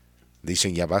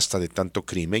 Dicen, ya basta de tanto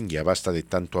crimen, ya basta de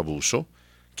tanto abuso,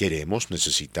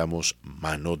 necesitamos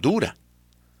mano dura.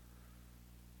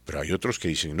 Pero hay otros que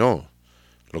dicen, no,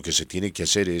 lo que se tiene que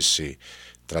hacer es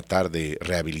tratar de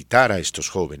rehabilitar a estos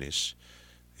jóvenes,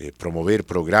 promover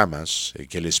programas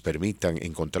que les permitan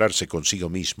encontrarse consigo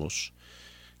mismos,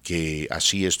 que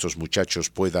así estos muchachos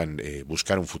puedan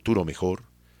buscar un futuro mejor.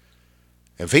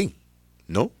 En fin,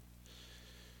 ¿no?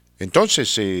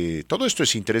 Entonces, todo esto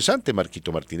es interesante,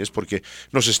 Marquito Martínez, porque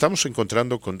nos estamos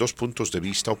encontrando con dos puntos de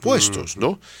vista opuestos,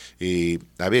 ¿no?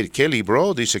 A ver, Kelly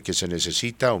Bro dice que se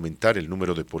necesita aumentar el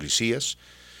número de policías.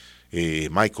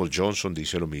 Michael Johnson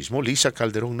dice lo mismo. Lisa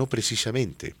Calderón no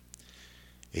precisamente.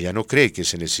 Ella no cree que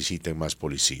se necesiten más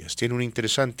policías. Tiene una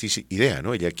interesante idea,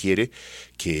 ¿no? Ella quiere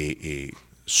que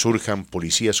surjan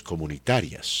policías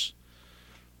comunitarias,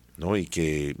 ¿no? Y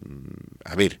que,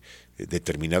 a ver,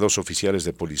 determinados oficiales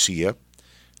de policía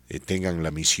tengan la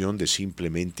misión de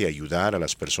simplemente ayudar a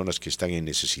las personas que están en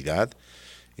necesidad,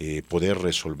 poder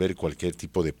resolver cualquier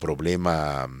tipo de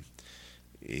problema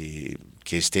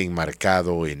que esté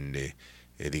enmarcado en,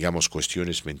 digamos,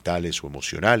 cuestiones mentales o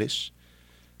emocionales.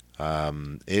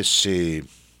 Es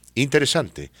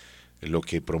interesante lo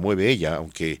que promueve ella,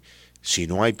 aunque si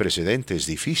no hay precedentes es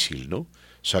difícil, ¿no?,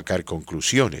 sacar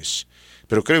conclusiones.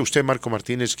 Pero ¿cree usted, Marco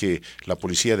Martínez, que la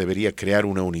policía debería crear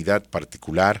una unidad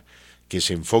particular que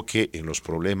se enfoque en los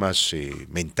problemas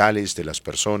mentales de las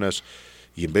personas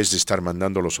y en vez de estar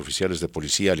mandando a los oficiales de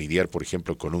policía a lidiar, por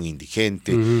ejemplo, con un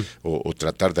indigente o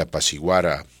tratar de apaciguar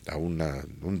a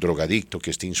un drogadicto que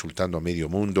esté insultando a medio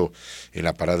mundo en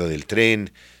la parada del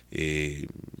tren,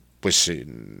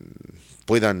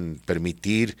 puedan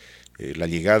permitir la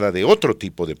llegada de otro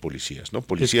tipo de policías, ¿no?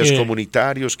 Policías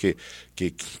comunitarios que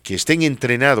estén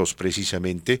entrenados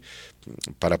precisamente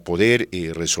para poder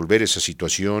resolver esa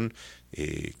situación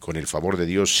con el favor de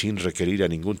Dios sin requerir a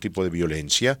ningún tipo de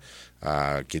violencia,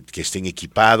 que estén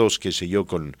equipados, qué sé yo,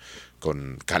 con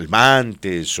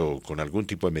calmantes o con algún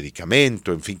tipo de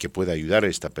medicamento, en fin, que pueda ayudar a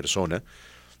esta persona.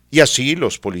 Y así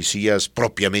los policías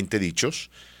propiamente dichos,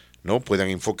 ¿no?, puedan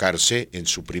enfocarse en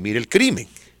suprimir el crimen.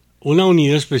 Una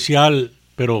unidad especial,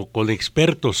 pero con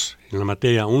expertos en la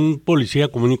materia. Un policía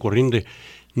común y corriente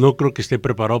no creo que esté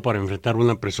preparado para enfrentar a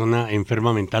una persona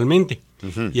enferma mentalmente.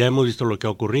 Ya hemos visto lo que ha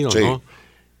ocurrido, sí, ¿no?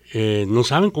 No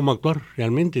saben cómo actuar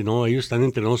realmente, ¿no? Ellos están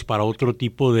entrenados para otro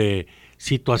tipo de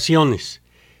situaciones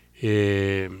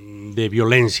de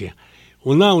violencia.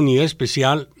 Una unidad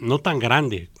especial, no tan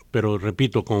grande, pero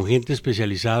repito, con gente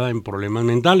especializada en problemas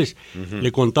mentales.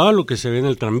 Le contaba lo que se ve en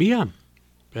el tranvía.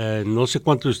 No sé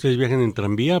cuántos de ustedes viajan en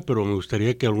tranvía, pero me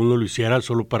gustaría que alguno lo hiciera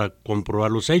solo para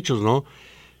comprobar los hechos, ¿no?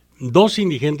 2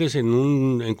 indigentes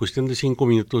en cuestión de 5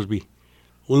 minutos vi.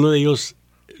 Uno de ellos,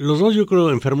 los dos yo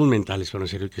creo enfermos mentales, para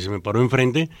decir, el que se me paró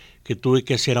enfrente, que tuve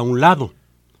que hacer a un lado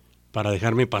para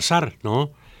dejarme pasar,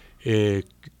 ¿no?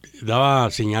 Daba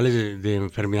señales de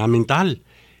enfermedad mental.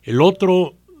 El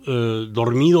otro,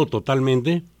 dormido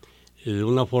totalmente, de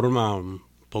una forma un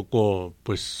poco,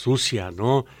 pues, sucia,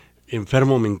 ¿no?,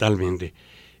 enfermo mentalmente.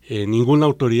 Ninguna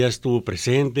autoridad estuvo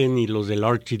presente, ni los del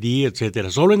RTD, etcétera.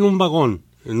 Solo en un vagón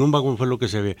fue lo que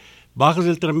se ve. Bajas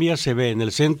del tranvía se ve, en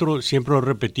el centro, siempre lo he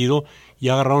repetido, y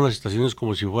agarraron las estaciones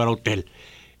como si fuera hotel.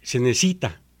 Se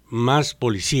necesita más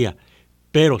policía,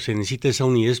 pero se necesita esa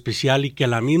unidad especial y que a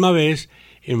la misma vez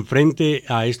enfrente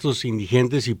a estos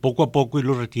indigentes y poco a poco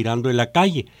irlos retirando de la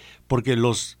calle, porque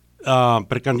los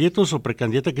precandidatos o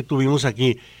precandidata que tuvimos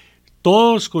aquí,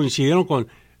 todos coincidieron con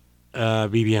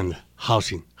vivienda,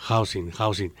 housing.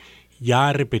 Ya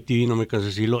he repetido y no me canso de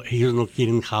decirlo, ellos no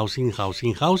quieren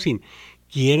housing.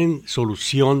 Quieren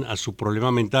solución a su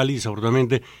problema mental y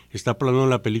desafortunadamente está planeando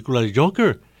la película de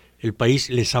Joker. El país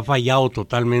les ha fallado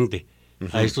totalmente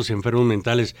a estos enfermos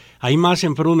mentales. Hay más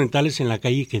enfermos mentales en la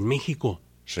calle que en México.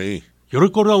 Sí. Yo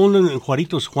recuerdo a uno en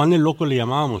Juaritos, Juan el Loco le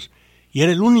llamábamos, y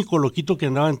era el único loquito que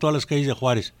andaba en todas las calles de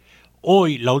Juárez.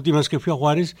 Hoy, la última vez que fui a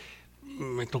Juárez,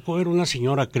 me tocó ver una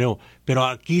señora, creo, pero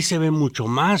aquí se ve mucho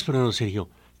más, Fernando Sergio,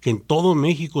 que en todo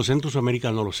México,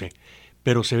 Centroamérica, no lo sé,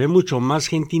 pero se ve mucho más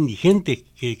gente indigente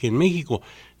que en México.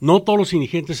 No todos los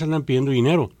indigentes andan pidiendo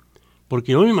dinero,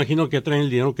 porque yo me imagino que traen el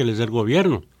dinero que les da el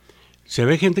gobierno. Se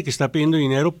ve gente que está pidiendo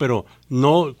dinero, pero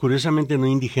no, curiosamente no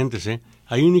indigentes,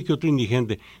 Hay uno y que otro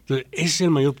indigente. Entonces, ese es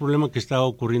el mayor problema que está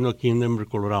ocurriendo aquí en Denver,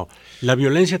 Colorado. La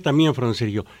violencia también, Fernando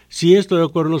Sergio. Sí estoy de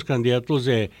acuerdo en los candidatos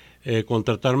de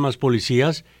contratar más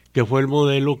policías, que fue el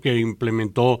modelo que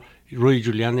implementó Rudy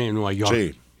Giuliani en Nueva York.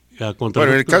 Sí.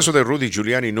 Bueno, en el caso de Rudy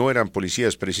Giuliani no eran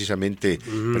policías precisamente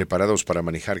preparados para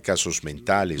manejar casos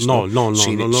mentales. No.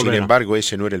 Sin embargo,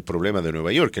 ese no era el problema de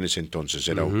Nueva York en ese entonces.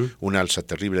 Era una alza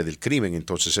terrible del crimen.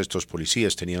 Entonces estos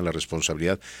policías tenían la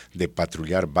responsabilidad de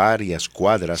patrullar varias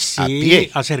cuadras a pie.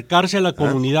 Acercarse a la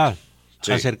comunidad.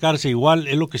 Sí. Acercarse, igual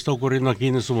es lo que está ocurriendo aquí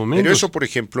en estos momentos. Pero eso, por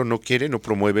ejemplo, no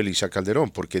promueve Elisa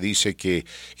Calderón, porque dice que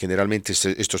generalmente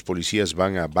estos policías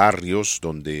van a barrios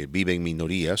donde viven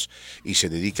minorías y se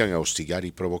dedican a hostigar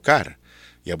y provocar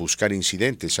y a buscar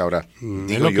incidentes. Ahora,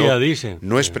 digo yo,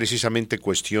 no es precisamente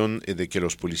cuestión de que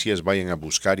los policías vayan a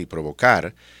buscar y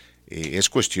provocar,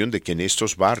 es cuestión de que en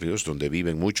estos barrios donde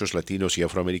viven muchos latinos y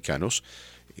afroamericanos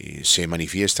se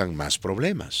manifiestan más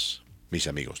problemas. Mis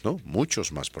amigos, ¿no?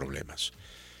 Muchos más problemas.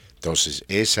 Entonces,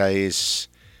 ese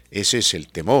es el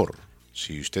temor,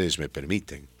 si ustedes me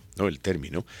permiten, ¿no? El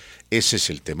término, ese es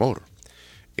el temor.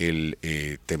 El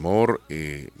temor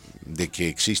de que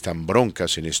existan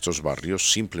broncas en estos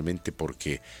barrios simplemente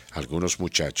porque algunos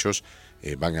muchachos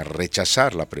van a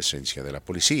rechazar la presencia de la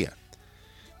policía.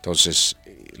 Entonces,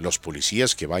 los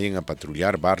policías que vayan a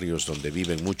patrullar barrios donde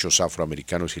viven muchos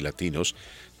afroamericanos y latinos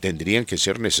tendrían que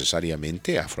ser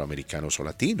necesariamente afroamericanos o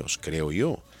latinos, creo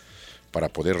yo, para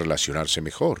poder relacionarse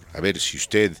mejor. A ver, si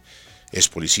usted es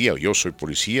policía o yo soy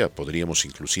policía, podríamos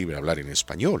inclusive hablar en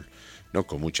español, ¿no?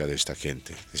 Con mucha de esta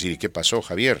gente. Es decir, ¿qué pasó,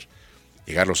 Javier?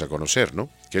 Llegarlos a conocer, ¿no?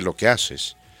 ¿Qué es lo que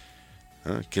haces?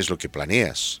 ¿Ah? ¿Qué es lo que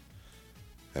planeas?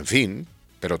 En fin,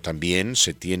 pero también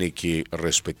se tiene que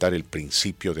respetar el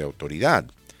principio de autoridad.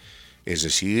 Es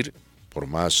decir, por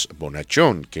más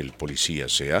bonachón que el policía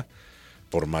sea,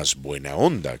 por más buena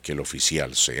onda que el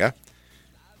oficial sea,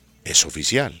 es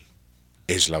oficial,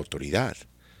 es la autoridad.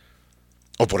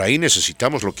 O por ahí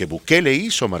necesitamos lo que Bukele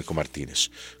hizo, Marco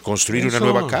Martínez, construir una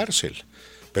nueva cárcel.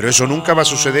 Pero eso nunca va a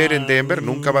suceder en Denver,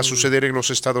 nunca va a suceder en los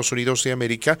Estados Unidos de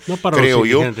América, no, creo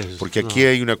yo, porque aquí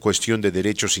hay una cuestión de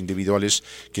derechos individuales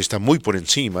que está muy por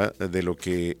encima de lo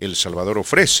que El Salvador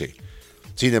ofrece.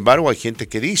 Sin embargo, hay gente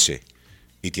que dice,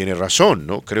 y tiene razón,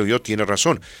 ¿no? Creo yo, tiene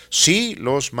razón. Si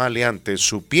los maleantes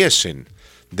supiesen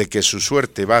de que su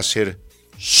suerte va a ser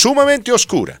sumamente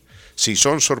oscura, si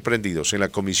son sorprendidos en la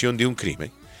comisión de un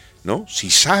crimen, ¿no? Si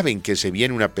saben que se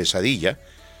viene una pesadilla,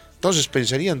 entonces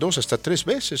pensarían 2 hasta 3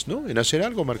 veces, ¿no? En hacer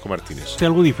algo, Marco Martínez. ¿Hay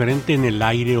algo diferente en el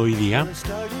aire hoy día?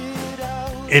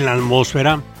 En la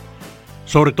atmósfera,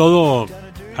 sobre todo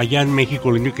allá en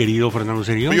México, lindo y querido, Fernando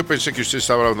Sergio. Yo pensé que usted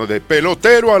estaba hablando de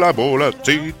pelotero a la bola.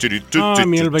 A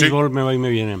mí el béisbol me va y me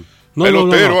viene. No,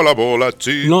 pelotero a la bola.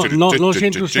 No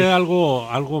siente usted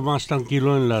algo más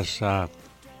tranquilo en las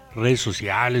redes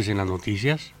sociales, en las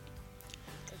noticias.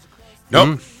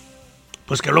 No.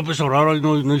 Pues que López Obrador hoy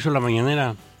no hizo la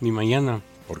mañanera, ni mañana.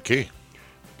 ¿Por qué?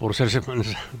 Por ser Semana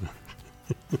Santa.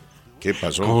 ¿Qué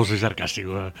pasó? ¿Cómo soy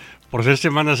sarcástico? Por ser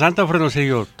Semana Santa, Fernando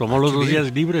Sergio, tomó los 2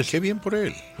 días libres. Qué bien por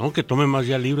él. No, que tome más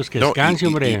días libres, que descanse,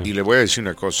 hombre. Y le voy a decir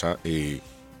una cosa,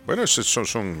 bueno, esos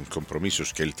son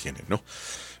compromisos que él tiene, ¿no?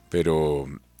 Pero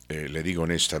le digo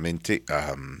honestamente,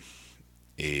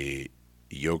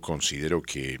 yo considero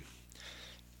que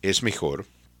es mejor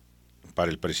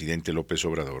para el presidente López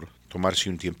Obrador tomarse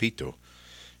un tiempito,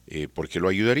 porque lo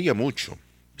ayudaría mucho.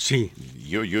 Sí.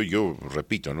 Yo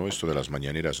repito, ¿no? Esto de las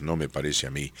mañaneras no me parece a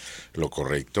mí lo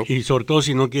correcto. Y sobre todo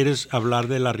si no quieres hablar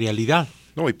de la realidad.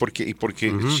 No, y porque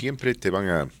siempre te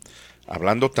van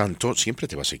hablando tanto, siempre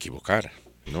te vas a equivocar.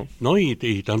 No,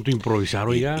 y tanto improvisar,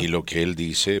 oiga. Y lo que él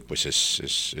dice, pues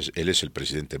él es el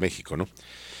presidente de México, ¿no?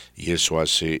 Y eso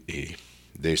hace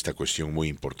de esta cuestión muy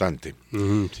importante.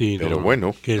 Sí, pero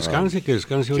bueno. Que descanse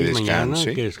hoy y mañana,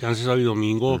 que descanse sábado y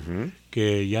domingo,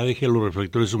 que ya deje los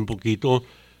reflectores un poquito.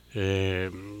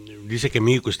 Dice que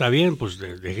México está bien, pues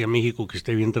deje a México que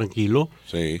esté bien tranquilo.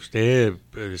 Sí. Usted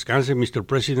descanse, Mr.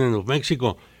 President of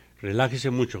Mexico. Relájese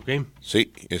mucho, ¿ok?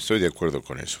 Sí, estoy de acuerdo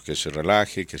con eso. Que se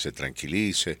relaje, que se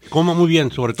tranquilice. Coma muy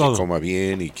bien, sobre todo. Que coma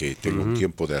bien y que tenga un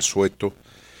tiempo de asueto.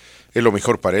 Es lo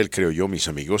mejor para él, creo yo, mis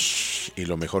amigos, y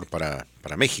lo mejor para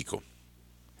México.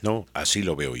 No, así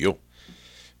lo veo yo.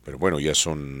 Pero bueno, ya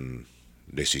son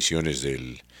decisiones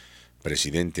del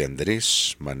presidente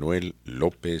Andrés Manuel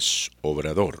López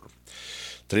Obrador.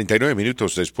 39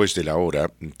 minutos después de la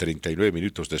hora,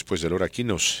 aquí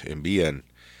nos envían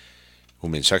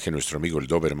un mensaje. Nuestro amigo el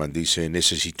Doberman dice: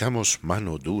 necesitamos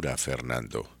mano dura,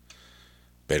 Fernando,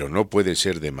 pero no puede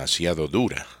ser demasiado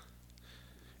dura.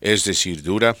 Es decir,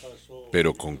 dura,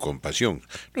 pero con compasión.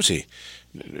 No sé,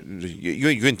 yo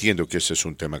entiendo que ese es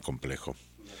un tema complejo,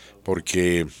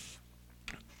 porque,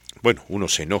 bueno, uno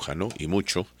se enoja, ¿no? Y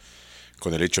mucho,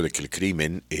 con el hecho de que el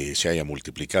crimen se haya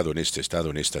multiplicado en este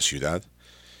estado, en esta ciudad,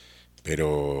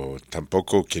 pero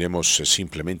tampoco queremos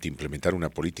simplemente implementar una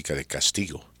política de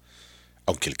castigo,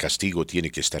 aunque el castigo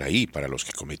tiene que estar ahí para los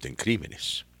que cometen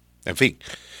crímenes. En fin,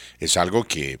 es algo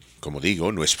que, como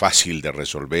digo, no es fácil de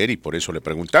resolver, y por eso le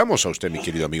preguntamos a usted, mi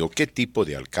querido amigo, ¿qué tipo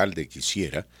de alcalde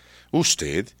quisiera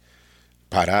usted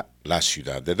para la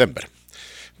ciudad de Denver?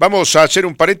 Vamos a hacer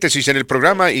un paréntesis en el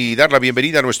programa y dar la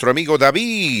bienvenida a nuestro amigo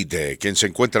David, quien se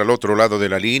encuentra al otro lado de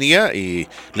la línea, y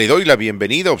le doy la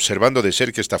bienvenida observando de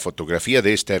cerca esta fotografía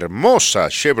de esta hermosa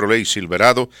Chevrolet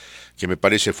Silverado que me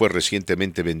parece fue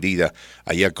recientemente vendida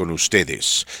allá con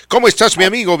ustedes. ¿Cómo estás, mi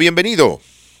amigo? Bienvenido.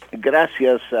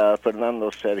 Gracias,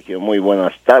 Fernando, Sergio. Muy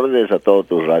buenas tardes a todos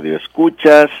tus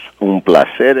radioescuchas. Un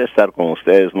placer estar con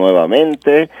ustedes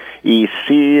nuevamente. Y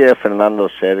sí, Fernando,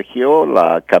 Sergio,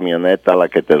 la camioneta a la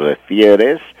que te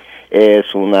refieres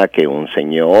es una que un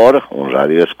señor, un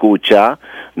radioescucha,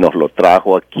 nos lo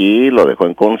trajo aquí, lo dejó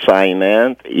en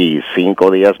consignment y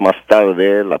 5 días más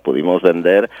tarde la pudimos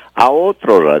vender a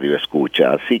otro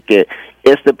radioescucha. Así que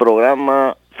este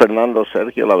programa, Fernando,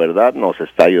 Sergio, la verdad nos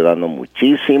está ayudando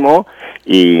muchísimo,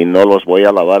 y no los voy a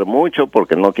alabar mucho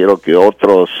porque no quiero que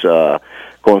otros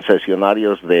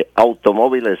concesionarios de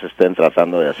automóviles estén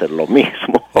tratando de hacer lo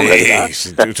mismo, ¿verdad?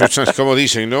 Como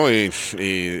dicen, ¿no?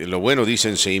 Lo bueno,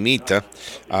 dicen, se imita.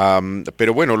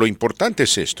 Pero bueno, lo importante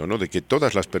es esto, ¿no? De que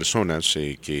todas las personas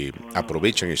que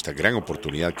aprovechan esta gran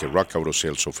oportunidad que Rock Auto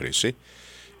Sales ofrece,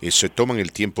 se toman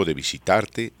el tiempo de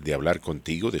visitarte, de hablar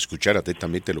contigo, de escuchar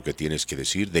atentamente lo que tienes que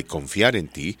decir, de confiar en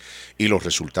ti, y los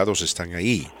resultados están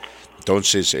ahí.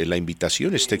 Entonces, la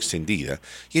invitación está extendida,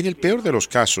 y en el peor de los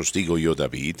casos, digo yo,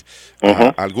 David,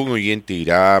 algún oyente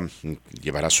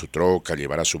llevará su troca,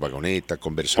 llevará su vagoneta,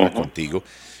 conversará contigo,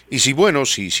 y si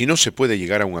no se puede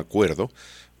llegar a un acuerdo,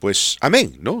 pues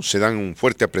amén, ¿no? Se dan un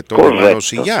fuerte apretón de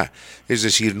manos y ya. Es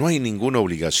decir, no hay ninguna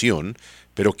obligación.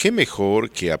 Pero qué mejor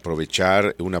que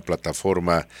aprovechar una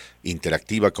plataforma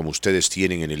interactiva como ustedes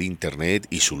tienen en el Internet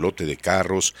y su lote de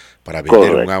carros para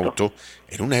vender un auto,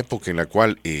 en una época en la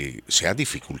cual se ha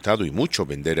dificultado y mucho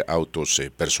vender autos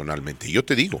personalmente. Yo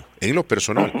te digo, en lo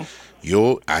personal,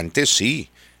 yo antes sí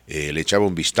le echaba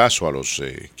un vistazo a los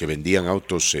que vendían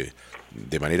autos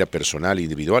de manera personal,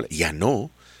 individual, ya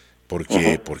no.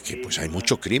 Porque pues hay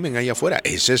mucho crimen ahí afuera.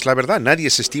 Esa es la verdad. Nadie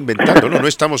se está inventando. No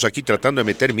estamos aquí tratando de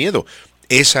meter miedo.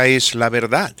 Esa es la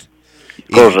verdad.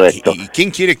 Correcto. ¿Y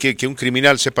quién quiere que un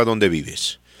criminal sepa dónde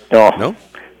vives? ¿No?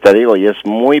 Te digo, y es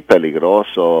muy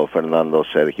peligroso, Fernando,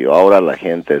 Sergio. Ahora la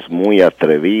gente es muy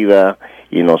atrevida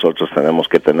y nosotros tenemos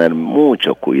que tener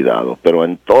mucho cuidado. Pero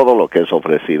en todo lo que es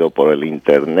ofrecido por el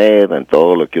Internet, en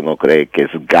todo lo que uno cree que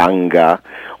es ganga,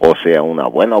 o sea, una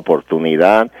buena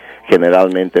oportunidad,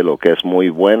 generalmente lo que es muy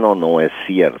bueno no es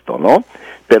cierto, ¿no?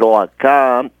 Pero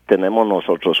acá tenemos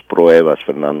nosotros pruebas,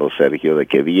 Fernando, Sergio, de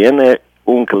que viene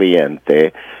un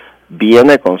cliente,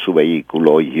 viene con su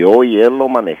vehículo, yo y él lo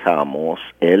manejamos,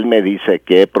 él me dice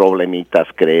qué problemitas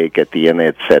cree que tiene,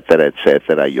 etcétera,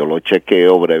 etcétera. Yo lo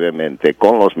chequeo brevemente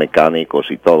con los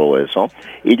mecánicos y todo eso,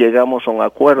 y llegamos a un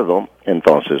acuerdo.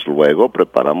 Entonces luego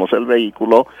preparamos el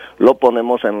vehículo, lo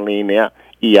ponemos en línea,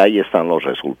 y ahí están los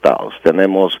resultados.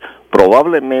 Tenemos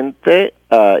probablemente,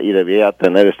 y debía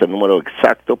tener este número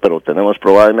exacto, pero tenemos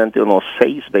probablemente unos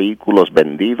 6 vehículos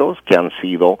vendidos que han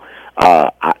sido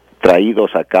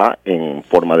traídos acá en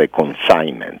forma de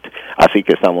consignment. Así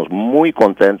que estamos muy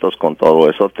contentos con todo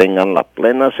eso. Tengan la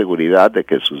plena seguridad de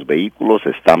que sus vehículos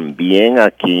están bien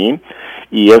aquí,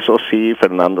 Y eso sí,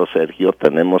 Fernando, Sergio,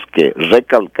 tenemos que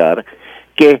recalcar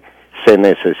que se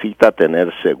necesita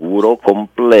tener seguro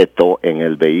completo en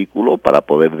el vehículo para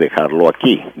poder dejarlo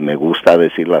aquí. Me gusta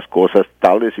decir las cosas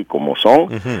tales y como son,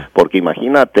 porque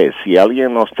imagínate, si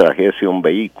alguien nos trajese un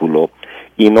vehículo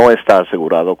y no está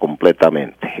asegurado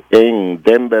completamente. En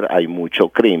Denver hay mucho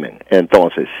crimen.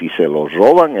 Entonces, si se lo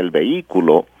roban el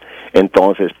vehículo,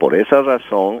 entonces por esa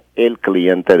razón el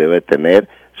cliente debe tener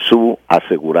su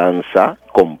aseguranza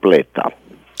completa.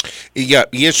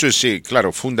 Y eso es,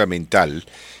 claro, fundamental.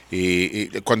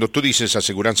 Cuando tú dices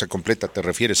aseguranza completa te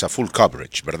refieres a full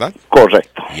coverage, ¿verdad?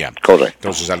 Correcto, correcto.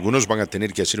 Entonces algunos van a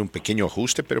tener que hacer un pequeño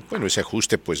ajuste, pero bueno, ese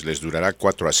ajuste pues les durará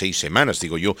 4 a 6 semanas,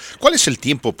 digo yo. ¿Cuál es el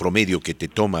tiempo promedio que te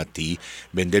toma a ti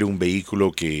vender un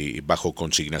vehículo que bajo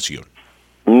consignación?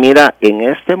 Mira, en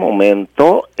este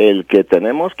momento el que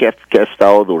tenemos que ha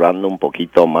estado durando un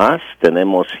poquito más,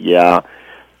 tenemos ya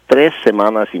 3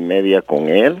 semanas y media con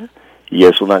él. Y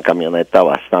es una camioneta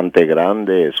bastante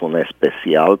grande, es una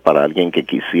especial para alguien que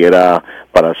quisiera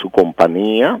para su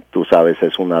compañía. Tú sabes,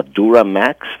 es una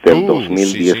Duramax del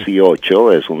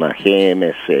 2018, sí. Es una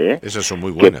GMC. Esas son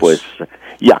muy buenas. Que pues,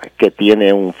 que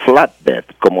tiene un flatbed,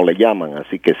 como le llaman.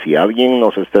 Así que si alguien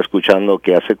nos está escuchando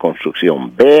que hace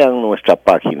construcción, vean nuestra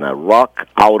página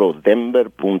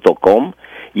rockautodenver.com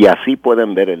y así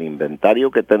pueden ver el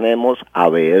inventario que tenemos, a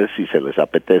ver si se les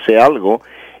apetece algo.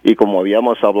 Y como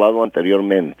habíamos hablado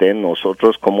anteriormente,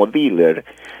 nosotros como dealer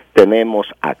tenemos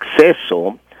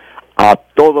acceso a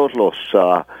todos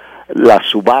las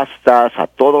subastas, a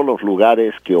todos los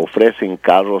lugares que ofrecen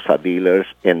carros a dealers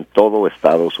en todo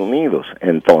Estados Unidos.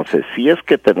 Entonces, si es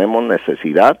que tenemos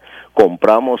necesidad,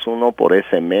 compramos uno por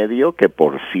ese medio, que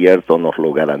por cierto nos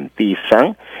lo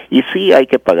garantizan, y sí hay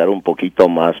que pagar un poquito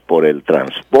más por el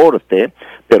transporte,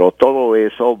 pero todo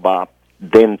eso va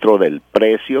dentro del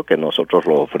precio que nosotros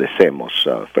lo ofrecemos,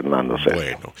 Fernando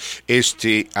Sergio. Bueno,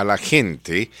 a la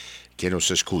gente que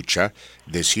nos escucha,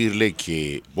 decirle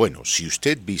que, bueno, si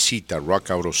usted visita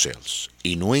Rock Auto Sales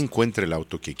y no encuentra el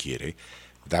auto que quiere,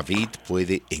 David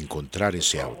puede encontrar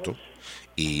ese auto.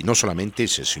 Y no solamente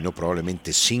ese, sino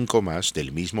probablemente 5 más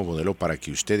del mismo modelo para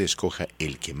que usted escoja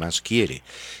el que más quiere.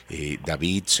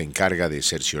 David se encarga de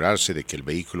cerciorarse de que el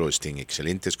vehículo esté en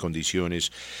excelentes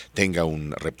condiciones, tenga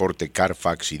un reporte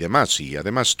Carfax y demás. Y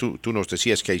además tú nos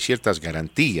decías que hay ciertas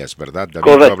garantías, ¿verdad? David,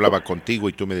 Correcto. Yo hablaba contigo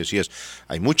y tú me decías,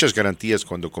 hay muchas garantías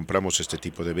cuando compramos este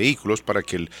tipo de vehículos para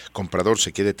que el comprador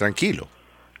se quede tranquilo.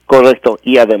 Correcto,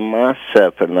 y además,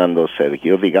 Fernando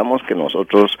Sergio, digamos que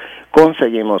nosotros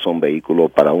conseguimos un vehículo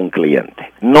para un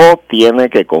cliente. No tiene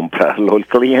que comprarlo el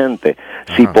cliente.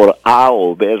 Ajá. Si por A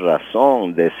o B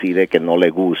razón decide que no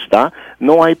le gusta,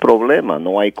 no hay problema,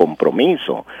 no hay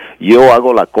compromiso. Yo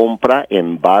hago la compra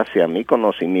en base a mi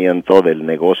conocimiento del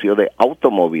negocio de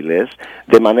automóviles,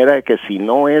 de manera que si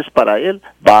no es para él,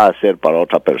 va a ser para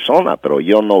otra persona, pero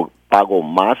yo no pago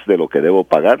más de lo que debo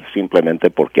pagar simplemente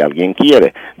porque alguien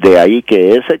quiere. De ahí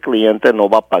que ese cliente no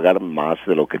va a pagar más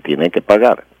de lo que tiene que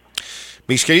pagar.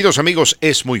 Mis queridos amigos,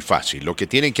 es muy fácil. Lo que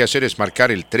tienen que hacer es marcar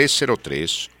el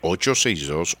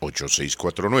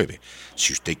 303-862-8649.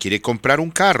 Si usted quiere comprar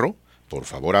un carro, por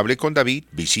favor hable con David,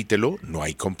 visítelo, no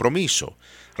hay compromiso.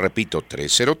 Repito,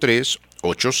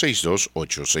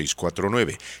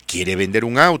 303-862-8649. ¿Quiere vender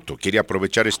un auto? ¿Quiere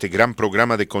aprovechar este gran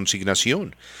programa de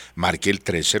consignación? Marque el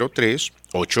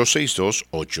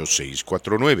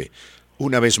 303-862-8649.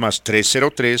 Una vez más,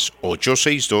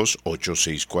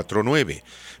 303-862-8649.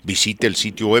 Visite el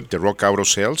sitio web de Rock Auto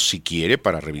Sales si quiere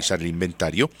para revisar el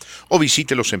inventario, o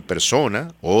visítelos en persona,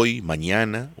 hoy,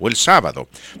 mañana o el sábado.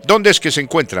 ¿Dónde es que se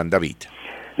encuentran, David?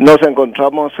 Nos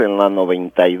encontramos en la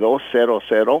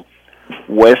 9200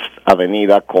 West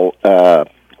Avenida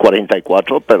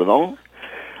 44,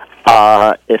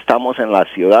 estamos en la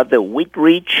ciudad de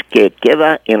Wheat-Ridge, que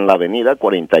queda en la avenida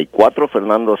 44,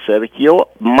 Fernando Sergio,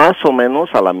 más o menos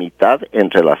a la mitad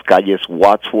entre las calles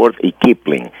Wadsworth y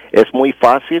Kipling. Es muy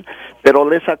fácil, pero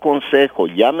les aconsejo,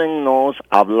 llámenos,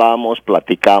 hablamos,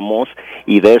 platicamos,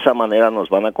 y de esa manera nos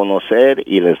van a conocer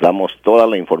y les damos toda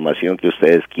la información que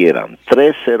ustedes quieran.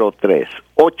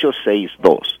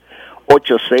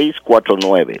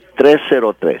 303-862-8649,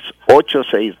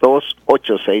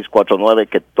 303-862-8649.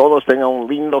 Que todos tengan un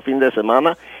lindo fin de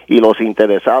semana, y los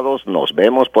interesados nos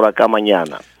vemos por acá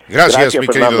mañana. Gracias, mi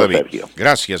querido David. Sergio.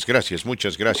 Gracias,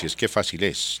 muchas gracias. Qué fácil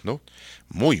es, ¿no?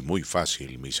 Muy, muy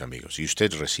fácil, mis amigos. Y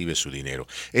usted recibe su dinero.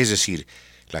 Es decir,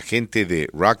 la gente de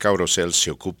Rock Auto Sales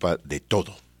se ocupa de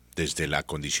todo. desde el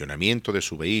acondicionamiento de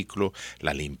su vehículo,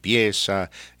 la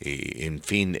limpieza, en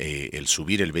fin, el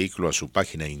subir el vehículo a su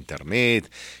página de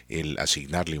internet, el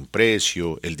asignarle un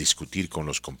precio, el discutir con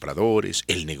los compradores,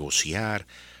 el negociar.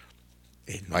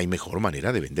 No hay mejor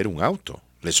manera de vender un auto,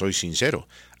 le soy sincero.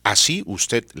 Así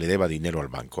usted le deba dinero al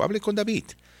banco. Hable con David,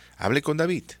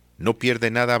 no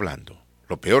pierde nada hablando.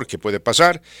 Lo peor que puede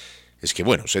pasar es que,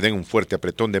 bueno, se den un fuerte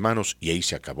apretón de manos y ahí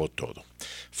se acabó todo.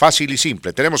 Fácil y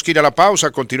simple. Tenemos que ir a la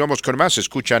pausa. Continuamos con más.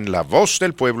 Escuchan La Voz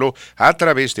del Pueblo a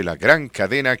través de la gran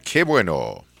cadena Qué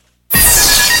Bueno.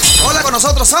 Hola, con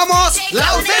nosotros somos La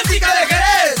Auténtica de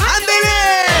Jerez.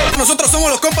 ¡Ándele! Nosotros somos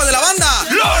los compas de la banda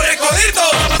Los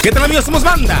Recoditos. ¿Qué tal, amigos? Somos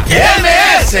banda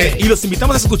MS. y los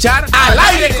invitamos a escuchar Al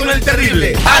Aire con el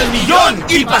Terrible, al millón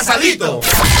y pasadito.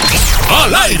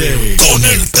 Al aire con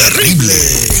el Terrible.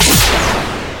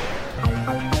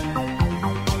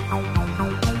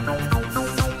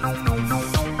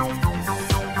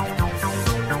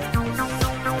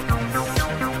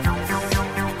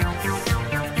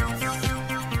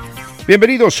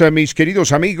 Bienvenidos a mis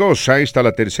queridos amigos a esta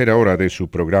la tercera hora de su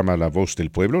programa La Voz del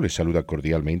Pueblo. Les saluda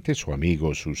cordialmente su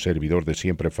amigo, su servidor de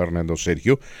siempre, Fernando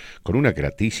Sergio, con una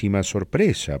gratísima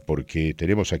sorpresa, porque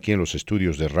tenemos aquí en los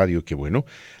estudios de Radio Qué Bueno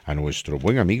a nuestro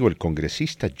buen amigo, el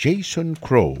congresista Jason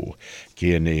Crow,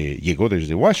 quien llegó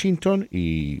desde Washington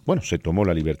y, bueno, se tomó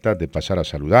la libertad de pasar a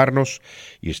saludarnos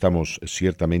y estamos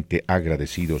ciertamente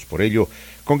agradecidos por ello.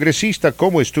 Congresista,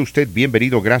 ¿cómo está usted?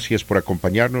 Bienvenido, gracias por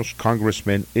acompañarnos.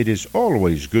 Congressman, it is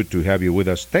always good to have you with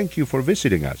us. Thank you for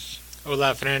visiting us.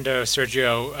 Hola, Fernando,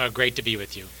 Sergio, great to be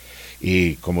with you.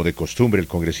 Y como de costumbre, el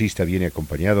congresista viene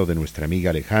acompañado de nuestra amiga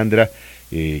Alejandra,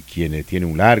 quien tiene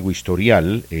un largo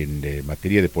historial en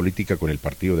materia de política con el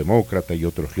Partido Demócrata y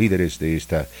otros líderes de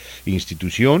esta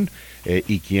institución,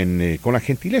 y quien, con la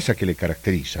gentileza que le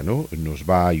caracteriza, ¿no?, nos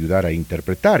va a ayudar a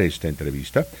interpretar esta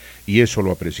entrevista, y eso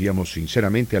lo apreciamos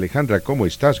sinceramente. Alejandra, ¿cómo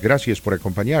estás? Gracias por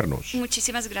acompañarnos.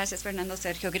 Muchísimas gracias, Fernando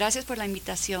Sergio. Gracias por la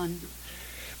invitación.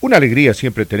 Una alegría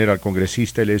siempre tener al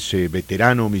congresista. Él es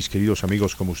veterano, mis queridos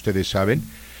amigos, como ustedes saben.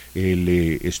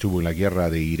 Él estuvo en la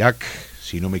guerra de Irak,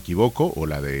 si no me equivoco, o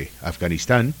la de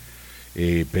Afganistán,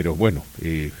 pero bueno,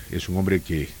 es un hombre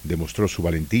que demostró su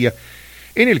valentía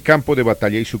en el campo de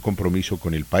batalla y su compromiso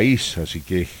con el país, así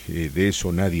que de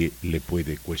eso nadie le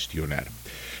puede cuestionar.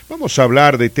 Vamos a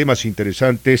hablar de temas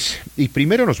interesantes y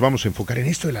primero nos vamos a enfocar en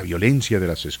esto de la violencia de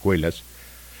las escuelas,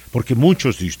 porque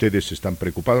muchos de ustedes están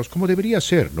preocupados, como debería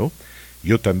ser, ¿no?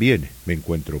 Yo también me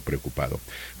encuentro preocupado.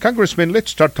 Congressman,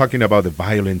 let's start talking about the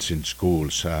violence in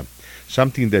schools,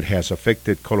 something that has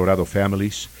affected Colorado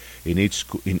families in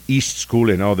East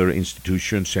School and other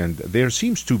institutions, and there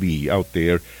seems to be out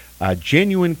there a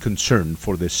genuine concern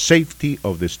for the safety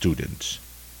of the students.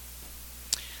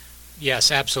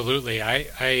 Yes, absolutely.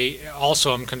 I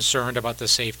also am concerned about the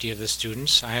safety of the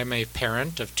students. I am a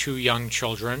parent of two young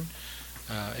children,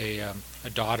 a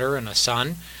daughter and a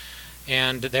son,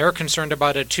 and they're concerned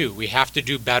about it too. We have to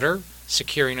do better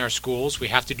securing our schools. We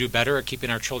have to do better at keeping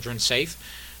our children safe,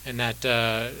 and that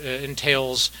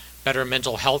entails better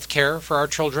mental health care for our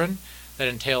children. That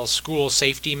entails school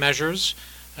safety measures,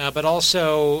 but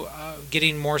also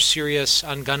getting more serious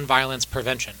on gun violence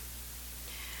prevention.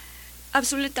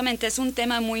 Absolutamente, es un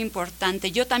tema muy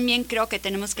importante. Yo también creo que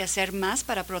tenemos que hacer más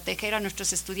para proteger a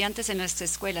nuestros estudiantes en las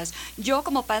escuelas. Yo,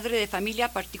 como padre de familia,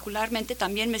 particularmente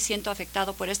también me siento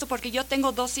afectado por esto, porque yo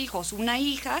tengo dos hijos, una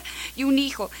hija y un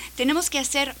hijo. Tenemos que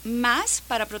hacer más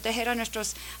para proteger a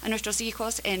nuestros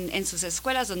hijos en sus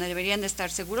escuelas, donde deberían de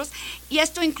estar seguros. Y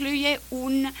esto incluye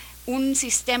un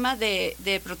sistema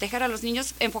de proteger a los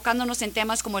niños, enfocándonos en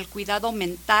temas como el cuidado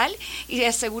mental y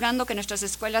asegurando que nuestras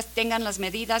escuelas tengan las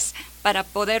medidas para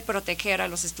poder proteger a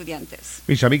los estudiantes.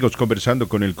 Mis amigos, conversando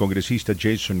con el congresista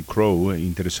Jason Crow,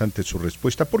 interesante su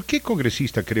respuesta. ¿Por qué,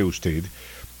 congresista, cree usted,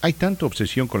 hay tanta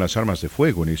obsesión con las armas de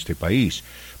fuego en este país?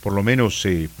 Por lo menos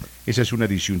esa es una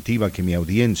disyuntiva que mi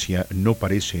audiencia no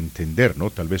parece entender,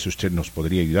 ¿no? Tal vez usted nos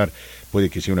podría ayudar.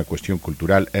 Puede que sea una cuestión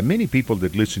cultural. Many people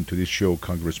that listen to this show,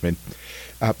 Congressman,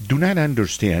 do not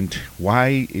understand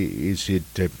why is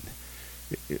it...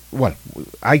 well,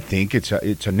 I think it's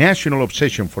a national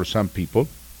obsession for some people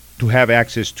to have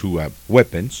access to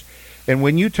weapons. And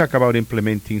when you talk about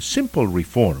implementing simple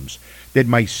reforms that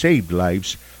might save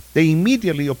lives, they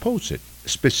immediately oppose it,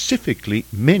 specifically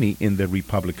many in the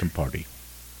Republican Party.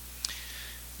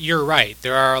 You're right.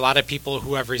 There are a lot of people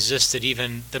who have resisted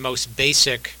even the most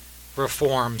basic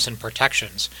reforms and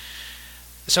protections.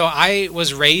 So I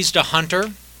was raised a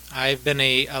hunter. I've been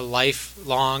a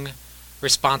lifelong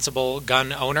responsible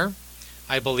gun owner.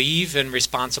 I believe in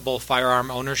responsible firearm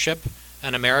ownership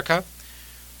in America.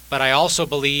 But I also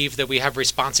believe that we have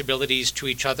responsibilities to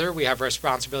each other, we have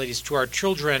responsibilities to our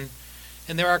children,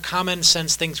 and there are common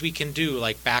sense things we can do,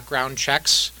 like background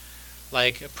checks,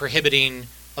 like prohibiting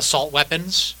assault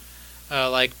weapons,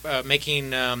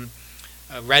 making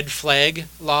red flag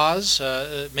laws,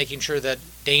 making sure that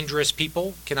dangerous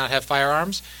people cannot have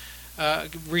firearms.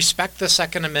 Respect the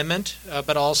Second Amendment,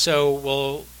 but also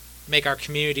will make our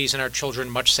communities and our children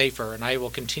much safer, and I will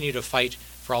continue to fight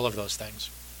for all of those things.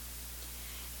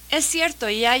 Es cierto,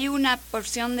 y hay una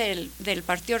porción del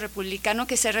Partido Republicano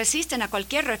que se resisten a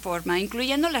cualquier reforma,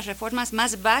 incluyendo las reformas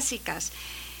más básicas.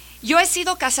 Yo he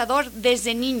sido cazador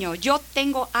desde niño, yo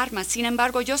tengo armas, sin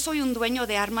embargo, yo soy un dueño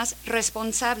de armas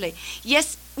responsable, y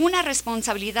es una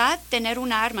responsabilidad tener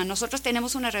una arma. Nosotros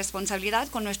tenemos una responsabilidad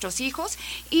con nuestros hijos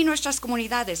y nuestras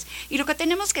comunidades, y lo que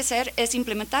tenemos que hacer es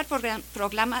implementar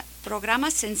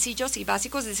programas sencillos y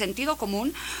básicos de sentido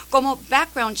común, como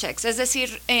background checks, es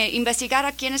decir, investigar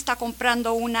a quién está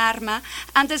comprando un arma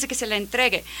antes de que se le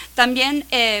entregue. También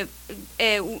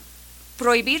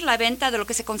prohibir la venta de lo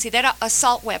que se considera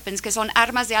assault weapons, que son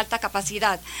armas de alta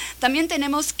capacidad. También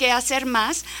tenemos que hacer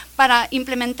más para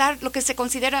implementar lo que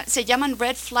se llaman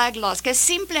red flag laws, que es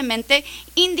simplemente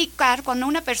indicar cuando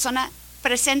una persona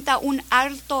presenta un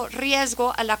alto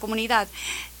riesgo a la comunidad.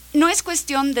 No es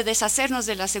cuestión de deshacernos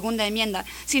de la segunda enmienda,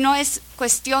 sino es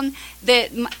cuestión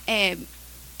de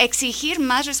exigir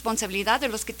más responsabilidad de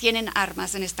los que tienen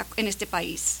armas en este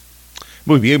país.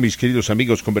 Muy bien, mis queridos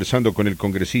amigos, conversando con el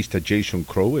congresista Jason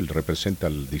Crow, él representa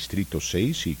al Distrito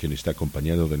 6 y quien está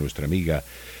acompañado de nuestra amiga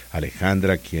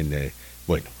Alejandra, quien,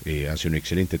 hace un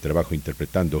excelente trabajo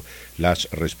interpretando las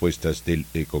respuestas del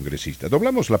congresista.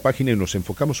 Doblamos la página y nos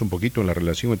enfocamos un poquito en la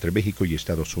relación entre México y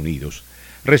Estados Unidos.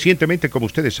 Recientemente, como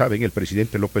ustedes saben, el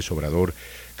presidente López Obrador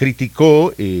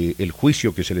criticó el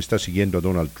juicio que se le está siguiendo a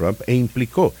Donald Trump e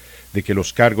implicó de que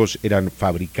los cargos eran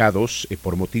fabricados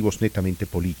por motivos netamente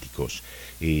políticos.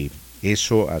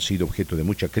 Eso ha sido objeto de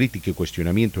mucha crítica y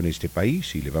cuestionamiento en este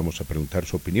país, y le vamos a preguntar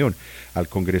su opinión al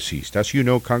congresista. As you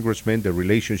know, Congressman, the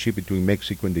relationship between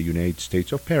Mexico and the United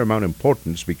States of paramount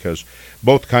importance because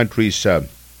both countries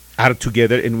are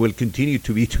together and will continue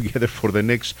to be together for the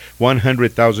next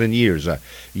 100,000 years.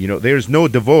 There's no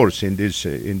divorce in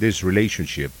this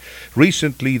relationship.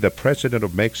 Recently, the president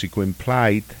of Mexico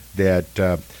implied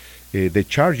that the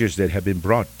charges that have been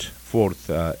brought forth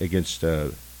against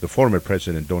the former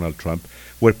president Donald Trump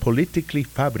were politically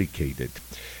fabricated.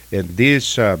 And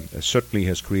this certainly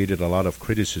has created a lot of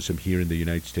criticism here in the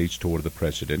United States toward the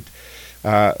president.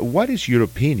 What is your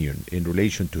opinion in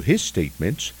relation to his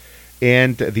statements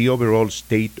and the overall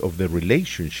state of the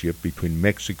relationship between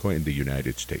Mexico and the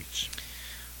United States?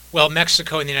 Well,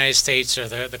 Mexico and the United States are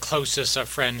the closest of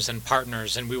friends and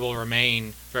partners, and we will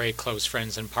remain very close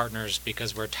friends and partners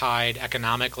because we're tied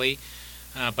economically,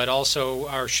 but also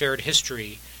our shared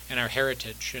history and our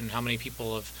heritage, and how many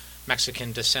people of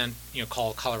Mexican descent,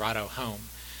 call Colorado home.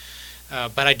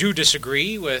 But I do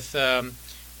disagree with the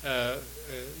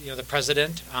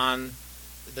president on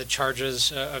the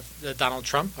charges of Donald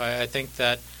Trump. I think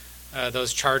that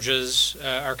those charges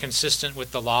are consistent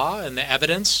with the law and the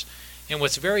evidence. And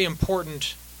what's very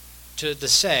important to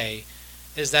say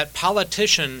is that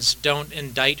politicians don't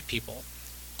indict people.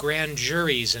 Grand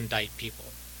juries indict people.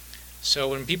 So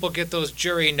when people get those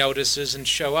jury notices and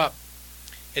show up,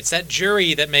 it's that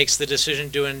jury that makes the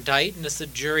decision to indict, and it's the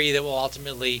jury that will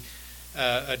ultimately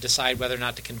decide whether or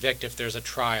not to convict if there's a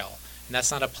trial. And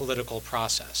that's not a political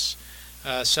process.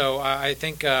 So I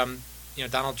think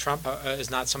Donald Trump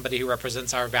is not somebody who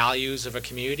represents our values of a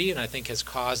community, and I think has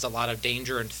caused a lot of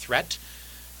danger and threat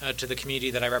to the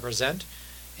community that I represent,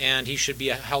 and he should be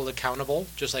held accountable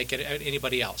just like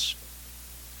anybody else.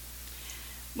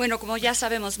 Bueno, como ya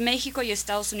sabemos, México y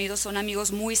Estados Unidos son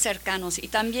amigos muy cercanos y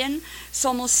también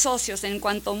somos socios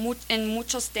en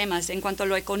muchos temas, en cuanto a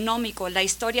lo económico, la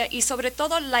historia y sobre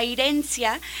todo la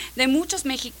herencia de muchos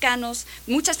mexicanos,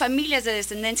 muchas familias de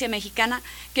descendencia mexicana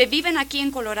que viven aquí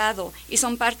en Colorado y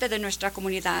son parte de nuestra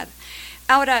comunidad.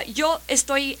 Ahora, yo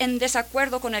estoy en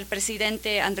desacuerdo con el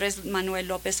presidente Andrés Manuel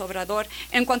López Obrador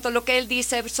en cuanto a lo que él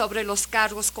dice sobre los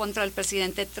cargos contra el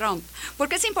presidente Trump,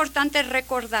 porque es importante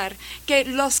recordar que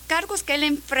los cargos que él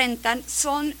enfrenta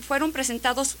fueron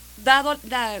presentados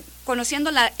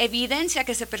conociendo la evidencia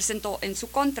que se presentó en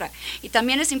su contra. Y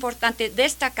también es importante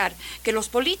destacar que los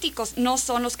políticos no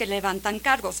son los que levantan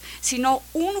cargos, sino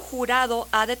un jurado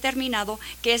ha determinado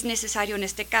que es necesario en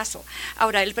este caso.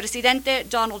 Ahora, el presidente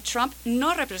Donald Trump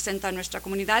no representa a nuestra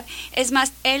comunidad, es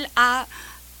más, él ha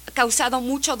causado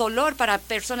mucho dolor para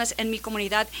personas en mi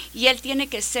comunidad y él tiene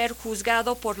que ser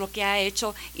juzgado por lo que ha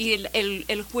hecho y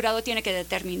el jurado tiene que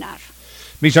determinar.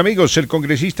 Mis amigos, el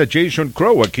congresista Jason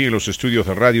Crow aquí en los estudios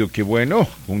de Radio Qué Bueno,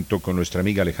 junto con nuestra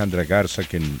amiga Alejandra Garza,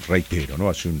 que reitero, ¿no?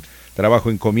 Hace un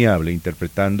trabajo encomiable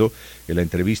interpretando la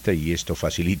entrevista y esto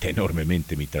facilita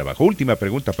enormemente mi trabajo. Última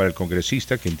pregunta para el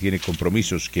congresista, quien tiene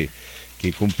compromisos que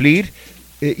cumplir.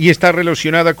 Y está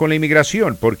relacionada con la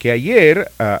inmigración, porque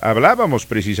ayer hablábamos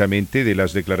precisamente de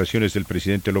las declaraciones del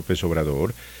presidente López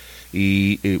Obrador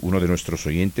y uno de nuestros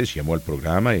oyentes llamó al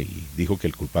programa y dijo que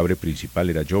el culpable principal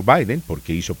era Joe Biden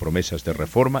porque hizo promesas de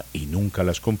reforma y nunca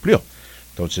las cumplió.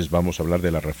 Entonces vamos a hablar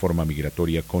de la reforma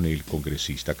migratoria con el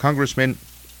congresista. Congressman,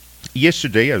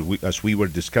 yesterday, as we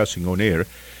were discussing on air,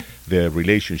 the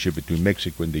relationship between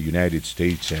Mexico and the United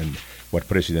States and what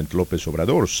President López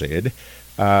Obrador said,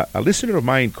 a listener of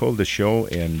mine called the show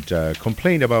and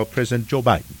complained about President Joe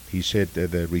Biden. He said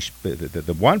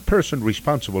the one person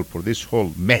responsible for this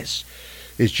whole mess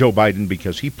is Joe Biden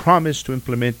because he promised to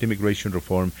implement immigration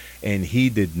reform and he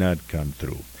did not come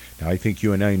through. Now, I think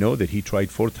you and I know that he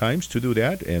tried 4 times to do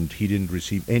that and he didn't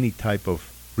receive any type of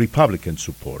Republican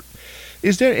support.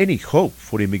 Is there any hope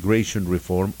for immigration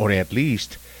reform, or at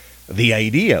least the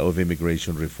idea of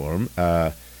immigration reform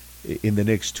in the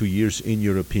next 2 years, in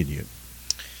your opinion?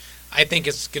 I think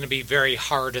it's going to be very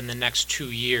hard in the next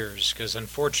 2 years because,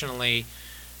 unfortunately,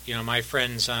 my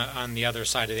friends on the other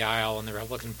side of the aisle in the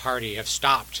Republican Party have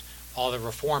stopped all the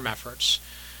reform efforts.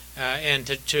 And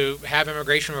to have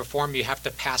immigration reform, you have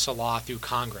to pass a law through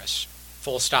Congress.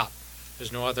 Full stop.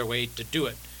 There's no other way to do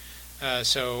it.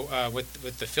 So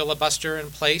with the filibuster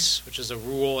in place, which is a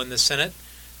rule in the Senate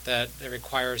that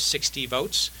requires 60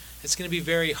 votes, it's going to be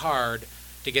very hard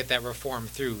to get that reform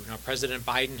through. Now, President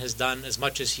Biden has done as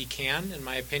much as he can, in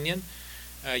my opinion,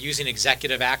 using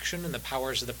executive action and the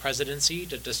powers of the presidency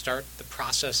to start the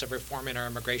process of reforming our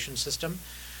immigration system.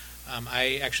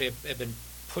 I actually have been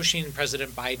pushing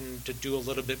President Biden to do a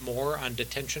little bit more on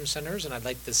detention centers, and I'd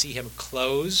like to see him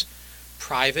close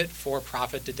private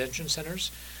for-profit detention centers,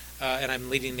 and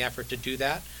I'm leading the effort to do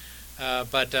that.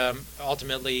 But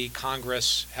ultimately,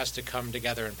 Congress has to come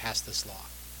together and pass this law.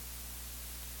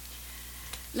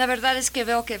 La verdad es que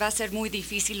veo que va a ser muy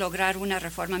difícil lograr una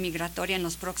reforma migratoria en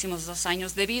los próximos 2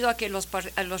 años debido a que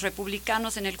los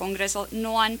republicanos en el Congreso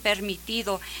no han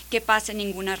permitido que pase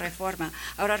ninguna reforma.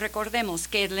 Ahora recordemos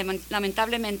que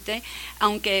lamentablemente,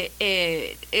 aunque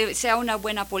sea una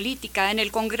buena política, en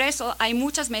el Congreso hay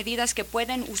muchas medidas que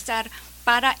pueden usar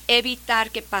para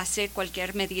evitar que pase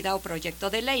cualquier medida o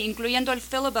proyecto de ley, incluyendo el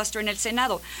filibuster en el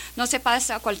Senado. No se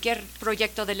pasa cualquier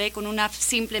proyecto de ley con una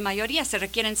simple mayoría, se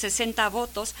requieren 60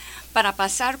 votos para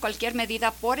pasar cualquier medida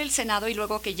por el Senado y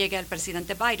luego que llegue al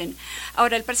presidente Biden.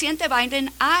 Ahora, el presidente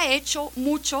Biden ha hecho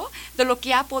mucho de lo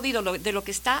que ha podido, de lo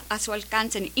que está a su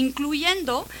alcance,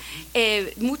 incluyendo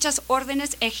muchas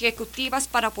órdenes ejecutivas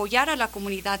para apoyar a la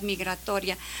comunidad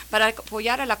migratoria, para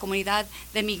apoyar a la comunidad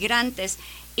de migrantes.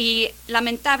 Y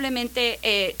lamentablemente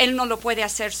él no lo puede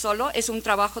hacer solo, es un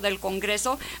trabajo del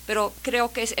Congreso, pero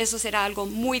creo que eso será algo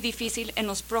muy difícil en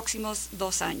los próximos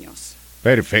 2 años.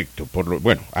 Perfecto.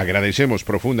 Bueno, agradecemos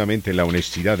profundamente la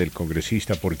honestidad del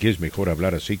congresista porque es mejor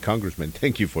hablar así. Congressman,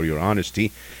 thank you for your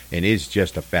honesty. And it's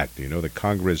just a fact, the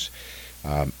Congress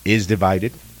is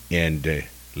divided. And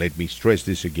let me stress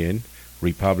this again.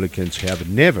 Republicans have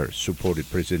never supported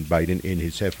President Biden in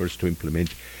his efforts to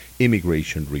implement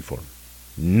immigration reform.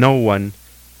 No one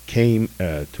came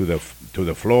to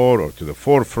the floor or to the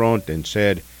forefront and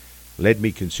said, let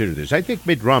me consider this. I think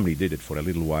Mitt Romney did it for a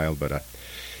little while, but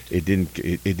it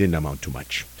didn't amount to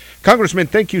much. Congressman,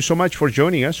 thank you so much for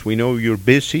joining us. We know you're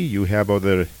busy. You have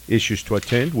other issues to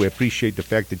attend. We appreciate the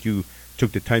fact that you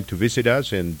took the time to visit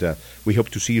us, and we hope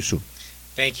to see you soon.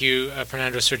 Thank you,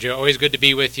 Fernando Sergio. Always good to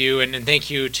be with you, and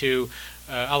thank you to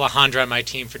Alejandra and my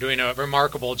team for doing a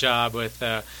remarkable job with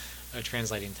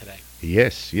translating today.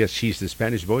 Yes, she's the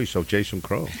Spanish voice of Jason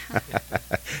Crow.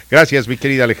 Gracias, mi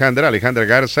querida Alejandra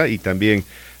Garza, y también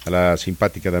a la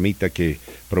simpática damita que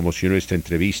promocionó esta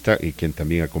entrevista y quien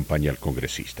también acompaña al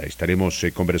congresista. Estaremos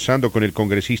conversando con el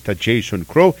congresista Jason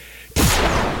Crow.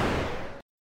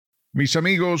 Mis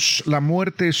amigos, la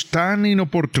muerte es tan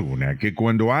inoportuna que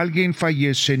cuando alguien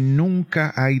fallece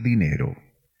nunca hay dinero.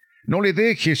 No le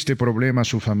deje este problema a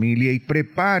su familia y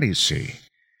prepárese.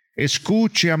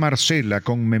 Escuche a Marcela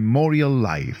con Memorial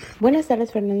Life. Buenas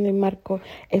tardes, Fernando y Marco.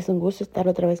 Es un gusto estar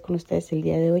otra vez con ustedes el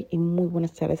día de hoy y muy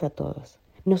buenas tardes a todos.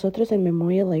 Nosotros en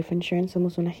Memorial Life Insurance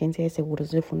somos una agencia de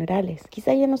seguros de funerales.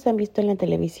 Quizá ya nos han visto en la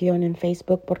televisión, en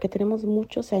Facebook, porque tenemos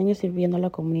muchos años sirviendo a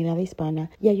la comunidad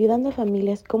hispana y ayudando a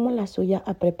familias como la suya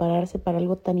a prepararse para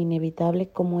algo tan inevitable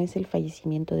como es el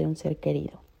fallecimiento de un ser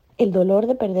querido. El dolor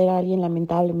de perder a alguien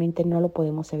lamentablemente no lo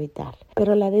podemos evitar,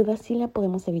 pero la deuda sí la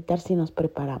podemos evitar si nos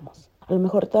preparamos. A lo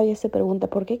mejor todavía se pregunta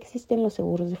por qué existen los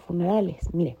seguros de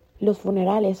funerales. Mire, los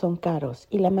funerales son caros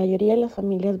y la mayoría de las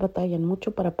familias batallan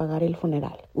mucho para pagar el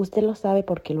funeral. Usted lo sabe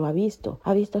porque lo ha visto.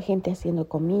 Ha visto gente haciendo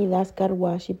comidas, car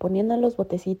wash y poniendo en los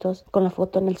botecitos con la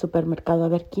foto en el supermercado a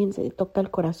ver quién se toca el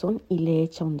corazón y le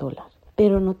echa $1.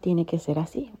 Pero no tiene que ser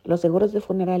así. Los seguros de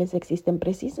funerales existen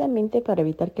precisamente para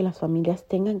evitar que las familias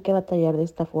tengan que batallar de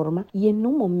esta forma y en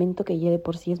un momento que ya de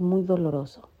por sí es muy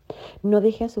doloroso. No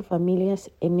deje a sus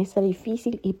familias en esa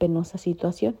difícil y penosa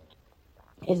situación.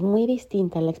 Es muy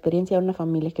distinta la experiencia de una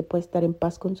familia que puede estar en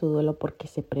paz con su duelo porque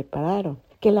se prepararon,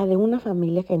 que la de una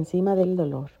familia que encima del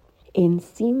dolor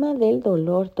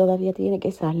todavía tiene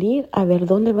que salir a ver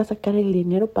dónde va a sacar el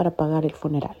dinero para pagar el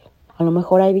funeral. A lo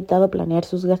mejor ha evitado planear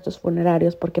sus gastos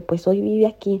funerarios porque pues hoy vive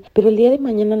aquí, pero el día de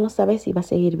mañana no sabe si va a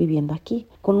seguir viviendo aquí.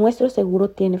 Con nuestro seguro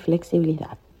tiene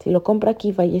flexibilidad. Si lo compra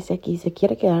aquí, fallece aquí. Si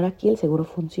quiere quedar aquí, el seguro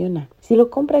funciona. Si lo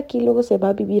compra aquí, luego se va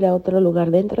a vivir a otro lugar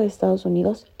dentro de Estados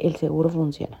Unidos, el seguro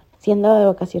funciona. Si andaba de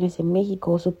vacaciones en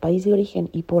México o su país de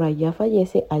origen y por allá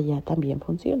fallece, allá también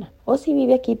funciona. O si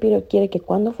vive aquí pero quiere que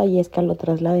cuando fallezca lo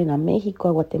trasladen a México,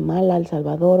 a Guatemala, a El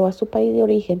Salvador o a su país de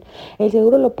origen, el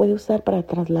seguro lo puede usar para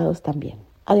traslados también.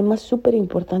 Además, súper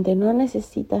importante, no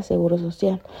necesita seguro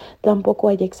social, tampoco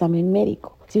hay examen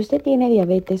médico. Si usted tiene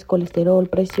diabetes, colesterol,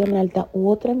 presión alta u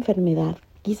otra enfermedad,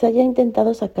 quizá haya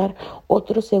intentado sacar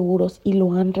otros seguros y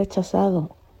lo han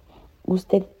rechazado.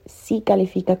 Usted sí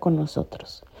califica con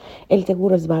nosotros. El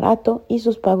seguro es barato y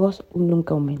sus pagos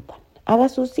nunca aumentan. Haga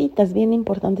sus citas, bien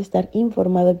importante estar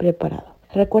informado y preparado.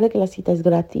 Recuerde que la cita es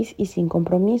gratis y sin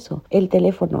compromiso. El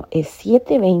teléfono es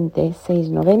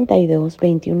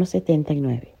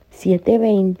 720-692-2179.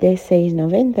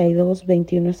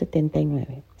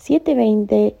 720-692-2179.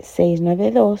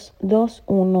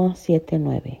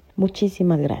 720-692-2179.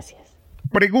 Muchísimas gracias.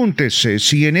 Pregúntese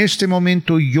si en este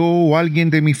momento yo o alguien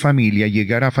de mi familia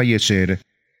llegara a fallecer,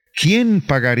 ¿quién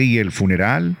pagaría el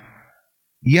funeral?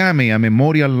 Llame a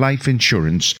Memorial Life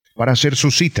Insurance para hacer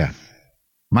su cita.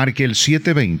 Marque el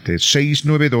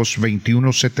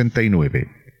 720-692-2179.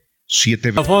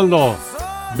 A fondo,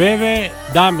 bebe,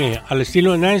 dame, al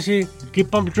estilo de Nancy,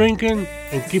 keep on drinking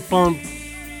and keep on...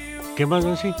 ¿Qué más,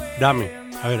 Nancy? Dame.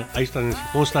 A ver, ahí está, Nancy.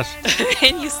 ¿Cómo estás?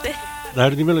 Bien, ¿y usted? A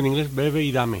ver, dímelo en inglés, bebe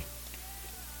y dame.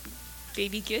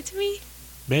 Baby, give it to me?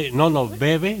 No,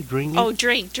 bebe, drink. Oh,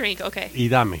 drink, okay. Y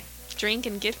dame. Drink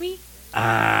and give me?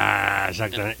 Ah,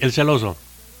 exactamente. El celoso.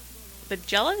 The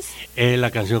jealous? La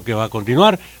canción que va a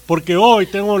continuar, porque hoy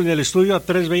tengo en el estudio a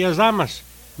 3 bellas damas.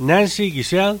 Nancy,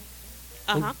 Giselle,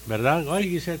 Ajá. ¿verdad? Ay,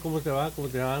 Giselle, ¿cómo te va?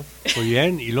 Muy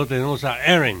bien. Y luego tenemos a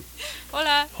Erin.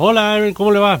 Hola. Hola, Erin,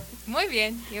 ¿cómo le va? Muy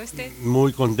bien, ¿y usted?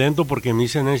 Muy contento porque me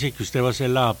dice Nancy que usted va a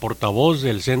ser la portavoz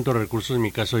del Centro de Recursos de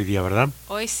mi casa hoy día, ¿verdad?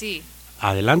 Hoy sí.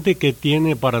 Adelante, ¿qué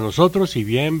tiene para nosotros? Y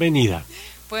bienvenida.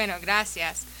 Bueno,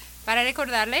 gracias. Para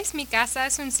recordarles, mi casa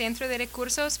es un centro de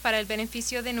recursos para el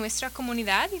beneficio de nuestra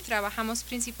comunidad y trabajamos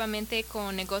principalmente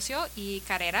con negocio y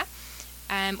carrera.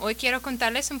 Hoy quiero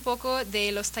contarles un poco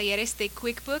de los talleres de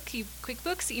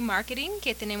QuickBooks y Marketing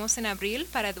que tenemos en abril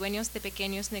para dueños de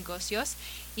pequeños negocios.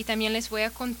 Y también les voy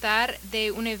a contar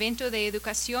de un evento de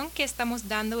educación que estamos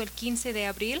dando el 15 de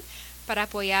abril para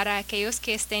apoyar a aquellos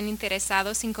que estén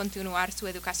interesados en continuar su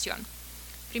educación.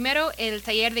 Primero, el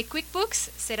taller de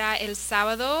QuickBooks será el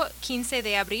sábado 15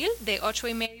 de abril de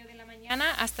 8:30 de la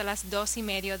mañana hasta las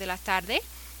 2:30 de la tarde.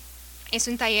 Es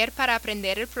un taller para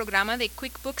aprender el programa de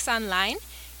QuickBooks Online,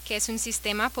 que es un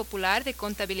sistema popular de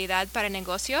contabilidad para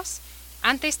negocios.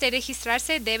 Antes de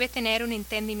registrarse debe tener un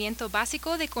entendimiento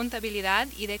básico de contabilidad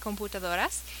y de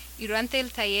computadoras, y durante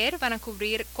el taller van a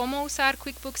cubrir cómo usar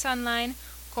QuickBooks Online,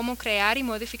 cómo crear y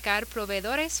modificar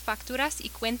proveedores, facturas y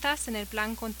cuentas en el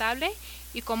plan contable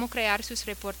y cómo crear sus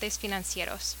reportes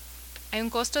financieros. Hay un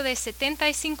costo de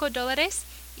 $75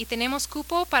 y tenemos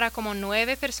cupo para como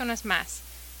 9 personas más.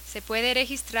 Se puede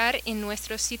registrar en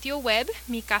nuestro sitio web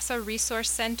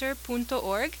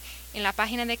micasaresourcecenter.org en la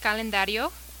página de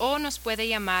calendario o nos puede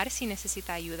llamar si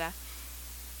necesita ayuda.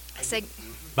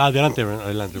 Adelante.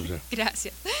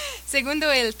 Gracias.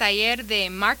 Segundo, el taller de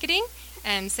marketing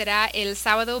será el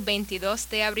sábado 22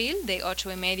 de abril de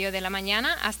 8:30 de la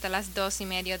mañana hasta las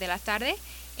 2:30 de la tarde.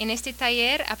 En este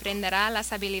taller aprenderá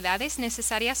las habilidades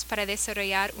necesarias para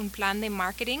desarrollar un plan de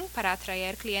marketing para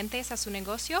atraer clientes a su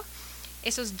negocio.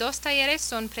 Esos 2 talleres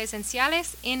son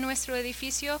presenciales en nuestro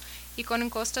edificio y con un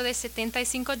costo de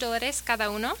 $75 cada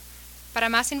uno. Para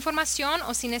más información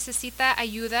o si necesita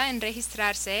ayuda en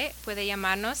registrarse, puede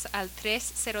llamarnos al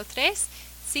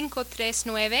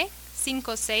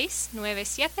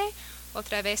 303-539-5697,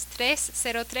 otra vez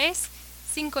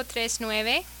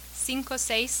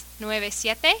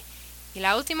 303-539-5697 Y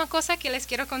la última cosa que les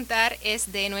quiero contar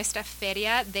es de nuestra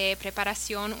feria de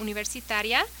preparación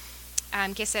universitaria,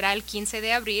 que será el 15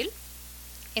 de abril.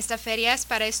 Esta feria es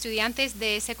para estudiantes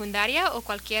de secundaria o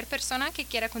cualquier persona que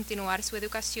quiera continuar su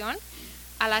educación.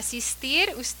 Al asistir,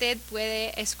 usted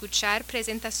puede escuchar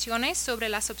presentaciones sobre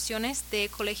las opciones de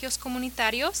colegios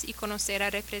comunitarios y conocer a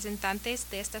representantes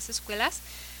de estas escuelas,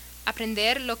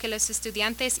 aprender lo que los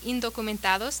estudiantes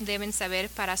indocumentados deben saber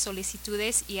para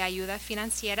solicitudes y ayuda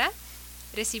financiera,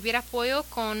 recibir apoyo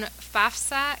con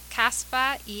FAFSA,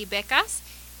 CASPA y becas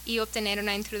y obtener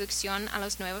una introducción a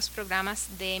los nuevos programas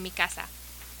de Mi Casa.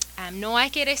 No hay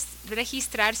que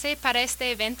registrarse para este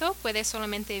evento, puede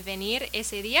solamente venir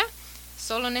ese día.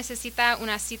 Solo necesita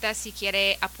una cita si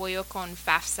quiere apoyo con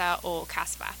FAFSA o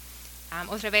CASPA.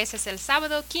 Otra vez es el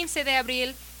sábado 15 de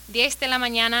abril, 10 de la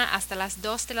mañana hasta las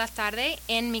 2 de la tarde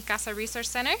en Mi Casa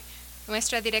Resource Center.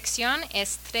 Nuestra dirección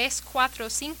es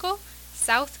 345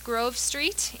 South Grove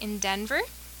Street en Denver.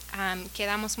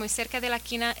 Quedamos muy cerca de la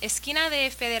esquina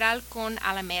de Federal con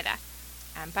Alameda.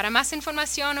 Para más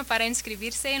información o para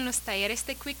inscribirse en los talleres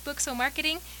de QuickBooks o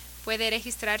Marketing, puede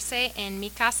registrarse en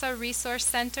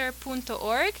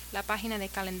micasaresourcecenter.org, la página de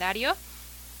calendario,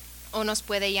 o nos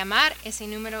puede llamar. Ese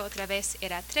número otra vez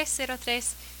era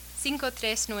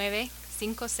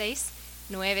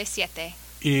 303-539-5697.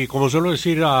 Y como suelo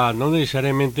decir, no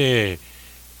necesariamente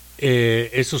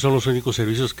estos son los únicos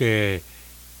servicios que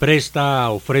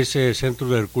ofrece Centro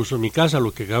de Recursos Mi Casa,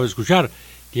 lo que acabo de escuchar.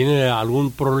 ¿Tiene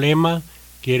algún problema?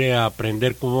 ¿Quiere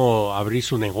aprender cómo abrir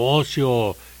su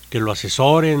negocio? Que lo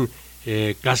asesoren,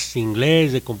 clases de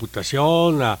inglés, de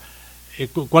computación,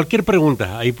 cualquier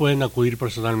pregunta, ahí pueden acudir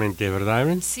personalmente, ¿verdad,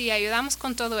 Evan? Sí, ayudamos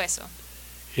con todo eso.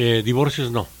 Divorcios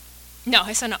no. No,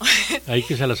 eso no. Ahí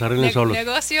que se las arreglen solos.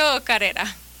 Negocio o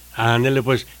carrera. Ándale,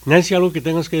 pues. Nancy, ¿algo que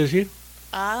tengas que decir?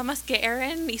 Más que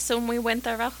Aaron hizo un muy buen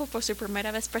trabajo por su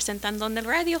primera vez presentando en el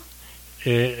radio.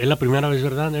 Es la primera vez,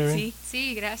 ¿verdad, Aaron?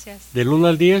 Sí, gracias. Del 1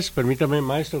 al 10, permítame,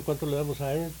 maestro, ¿cuánto le damos a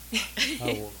Aaron?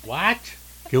 What?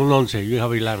 Que un 11, you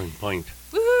have 11 point.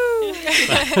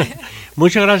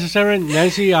 Muchas gracias, Aaron.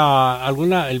 Nancy,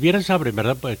 el viernes abren,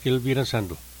 ¿verdad? Aquí el viernes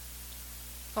santo.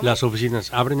 ¿Cómo? Las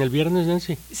oficinas abren el viernes,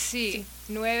 Nancy. Sí,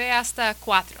 9 hasta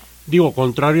 4. Digo,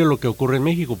 contrario a lo que ocurre en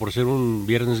México, por ser un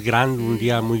viernes grande, un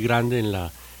día muy grande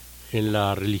en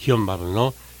la religión, vamos,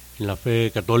 ¿no? En la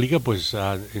fe católica, pues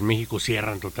en México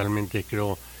cierran totalmente,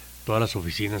 creo, todas las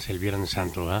oficinas el viernes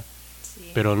santo, ¿verdad?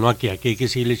 Sí. Pero no aquí hay que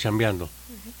seguirle chambeando.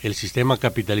 El sistema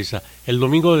capitaliza. El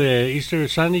domingo de Easter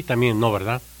Sunday también, ¿no,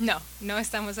 verdad? No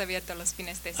estamos abiertos los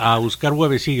fines de semana. A buscar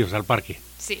huevecillos al parque.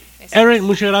 Sí. Aaron,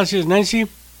 muchas gracias. Nancy,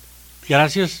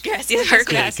 gracias.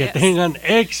 Gracias. Que tengan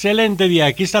excelente día.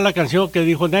 Aquí está la canción que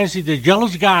dijo Nancy, The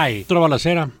Jealous Guy. Otra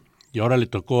balacera. Y ahora le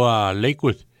tocó a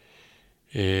Lakewood.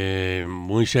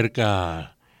 Muy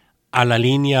cerca a la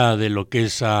línea de lo que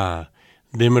es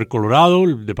Denver, Colorado.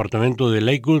 El departamento de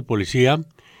Lakewood, policía,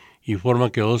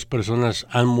 informa que 2 personas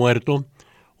han muerto.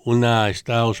 Una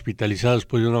está hospitalizada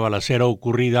después de una balacera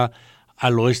ocurrida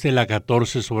al oeste de la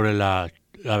 14 sobre la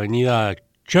avenida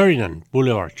Sheridan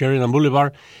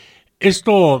Boulevard.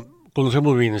 Esto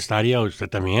conocemos bien esta área, usted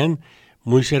también,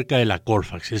 muy cerca de la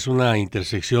Colfax. Es una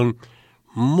intersección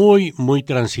muy, muy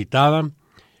transitada,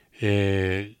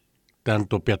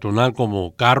 tanto peatonal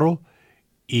como carro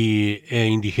e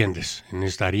indigentes en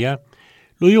esta área.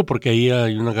 Lo digo porque ahí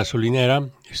hay una gasolinera,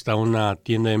 está una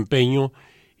tienda de empeño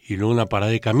y luego una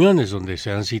parada de camiones donde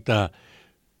se dan cita,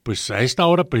 pues a esta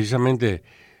hora precisamente,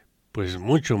 pues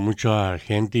mucha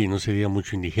gente y no se diga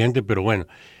mucho indigente, pero bueno,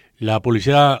 la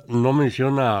policía no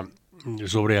menciona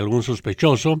sobre algún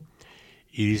sospechoso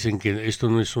y dicen que esto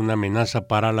no es una amenaza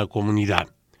para la comunidad.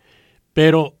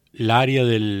 Pero el área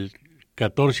del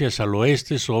 14 hacia el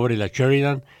oeste sobre la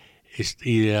Sheridan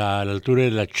y a la altura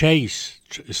de la Chase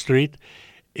Street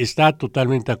está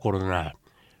totalmente acordonada.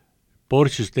 Por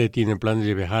si usted tiene planes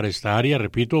de viajar a esta área,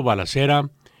 repito, balacera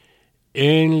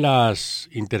en la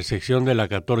intersección de la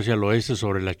 14 al oeste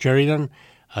sobre la Sheridan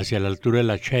hacia la altura de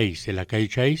la Chase, de la calle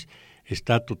Chase,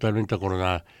 está totalmente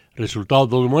acordonada. Resultado,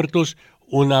 2 muertos,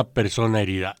 1 persona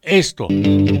herida. Esto.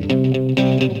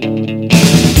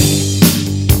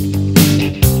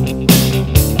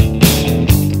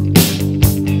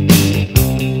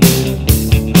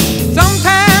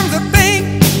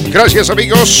 Gracias,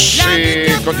 amigos.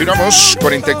 Continuamos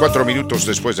 44 minutos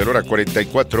después de la hora.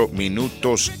 44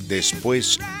 minutos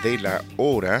después de la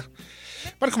hora.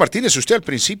 Marco Martínez, usted al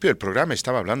principio del programa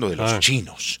estaba hablando de los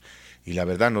chinos. y la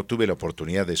verdad no tuve la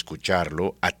oportunidad de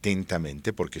escucharlo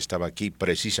atentamente porque estaba aquí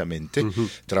precisamente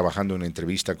trabajando en una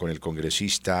entrevista con el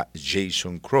congresista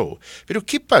Jason Crow. Pero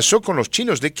 ¿qué pasó con los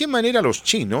chinos? ¿De qué manera los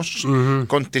chinos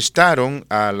contestaron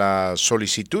a la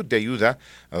solicitud de ayuda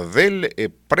del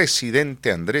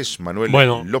presidente Andrés Manuel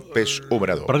López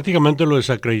Obrador? Prácticamente lo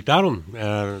desacreditaron,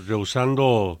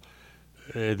 rehusando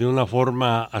de una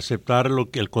forma aceptar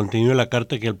el contenido de la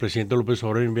carta que el presidente López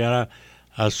Obrador enviara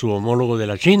a su homólogo de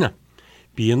la China,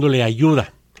 pidiéndole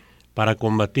ayuda para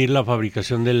combatir la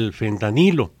fabricación del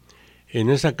fentanilo. En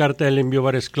esa carta él envió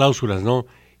varias cláusulas, ¿no?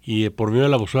 Y por medio de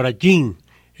la vocera Jin,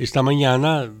 esta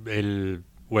mañana el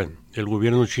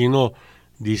gobierno chino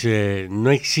dice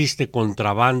no existe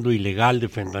contrabando ilegal de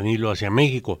fentanilo hacia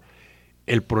México.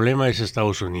 El problema es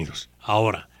Estados Unidos.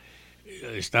 Ahora,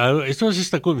 esto se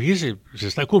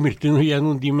está convirtiendo ya en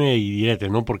un dime y direte,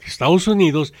 ¿no? Porque Estados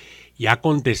Unidos ya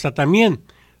contesta también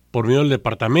por medio del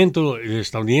Departamento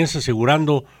estadounidense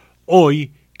asegurando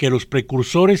hoy que los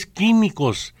precursores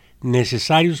químicos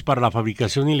necesarios para la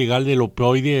fabricación ilegal del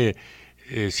opioide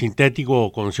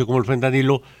sintético conocido como el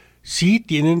fentanilo sí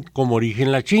tienen como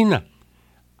origen la China.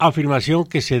 Afirmación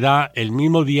que se da el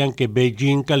mismo día en que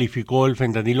Beijing calificó el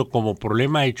fentanilo como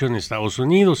problema hecho en Estados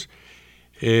Unidos.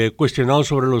 Cuestionado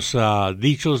sobre los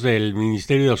dichos del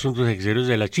Ministerio de Asuntos Exteriores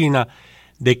de la China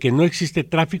de que no existe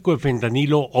tráfico de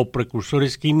fentanilo o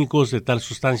precursores químicos de tal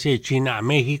sustancia de China a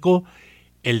México,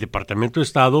 el Departamento de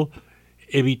Estado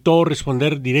evitó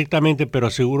responder directamente, pero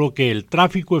aseguró que el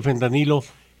tráfico de fentanilo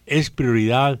es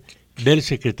prioridad del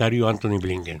secretario Anthony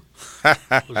Blinken.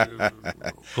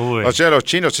 O sea, los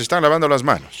chinos se están lavando las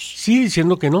manos. Sí,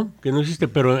 diciendo que no existe,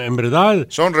 pero en verdad...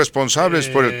 Son responsables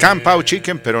por el Kung Pao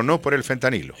Chicken, pero no por el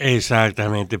fentanilo.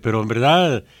 Exactamente, pero en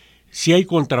verdad sí hay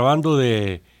contrabando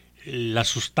de las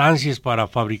sustancias para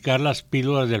fabricar las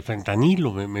píldoras del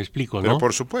fentanilo, me explico, ¿no? Pero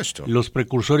por supuesto. Los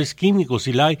precursores químicos,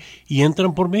 sí la hay, y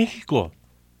entran por México.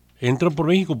 Entran por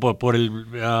México, por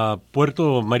el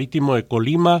puerto marítimo de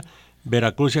Colima,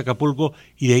 Veracruz y Acapulco,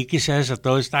 y de ahí que se ha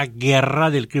desatado esta guerra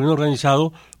del crimen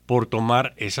organizado por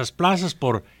tomar esas plazas,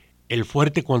 por el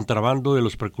fuerte contrabando de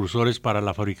los precursores para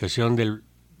la fabricación del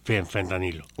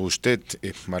fentanilo. Usted,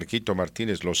 Marquito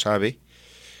Martínez, lo sabe,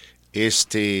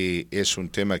 este es un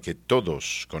tema que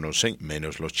todos conocen,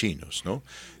 menos los chinos, ¿no?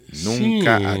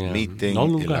 Nunca admiten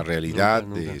la realidad,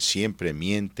 siempre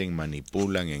mienten,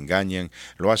 manipulan, engañan,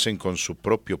 lo hacen con su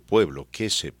propio pueblo. ¿Qué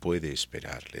se puede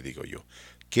esperar, le digo yo?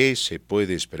 ¿Qué se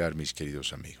puede esperar, mis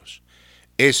queridos amigos?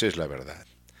 Esa es la verdad.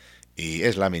 Y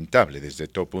es lamentable desde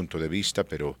todo punto de vista,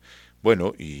 pero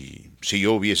bueno, y si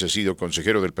yo hubiese sido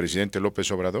consejero del presidente López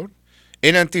Obrador,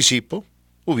 en anticipo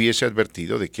hubiese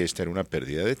advertido de que esta era una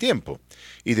pérdida de tiempo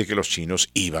y de que los chinos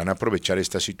iban a aprovechar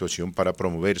esta situación para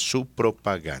promover su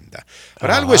propaganda.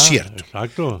 Pero algo es cierto.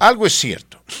 Exacto. Algo es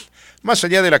cierto. Más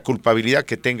allá de la culpabilidad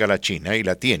que tenga la China, y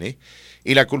la tiene,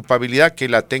 y la culpabilidad que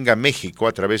la tenga México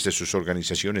a través de sus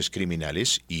organizaciones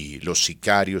criminales, y los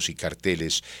sicarios y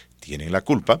carteles tienen la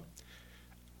culpa,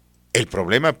 el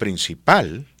problema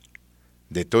principal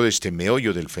de todo este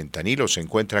meollo del fentanilo se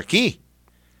encuentra aquí,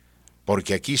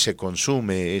 porque aquí se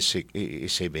consume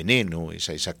ese veneno,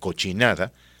 esa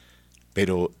cochinada,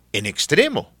 pero en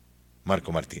extremo,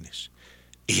 Marco Martínez.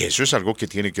 Y eso es algo que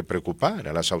tiene que preocupar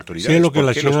a las autoridades. Sí, lo que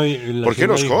 ¿Por qué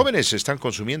los jóvenes están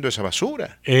consumiendo esa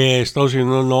basura? Estados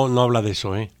Unidos no habla de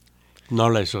eso, No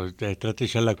habla de eso. Trata de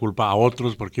echar la culpa a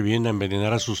otros porque vienen a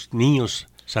envenenar a sus niños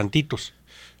santitos.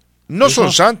 No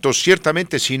son santos,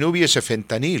 ciertamente si no hubiese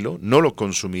fentanilo, no lo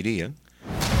consumirían.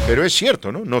 Pero es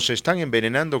cierto, ¿no? Nos están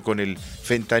envenenando con el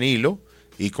fentanilo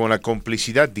y con la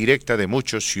complicidad directa de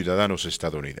muchos ciudadanos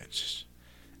estadounidenses.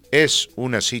 Es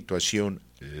una situación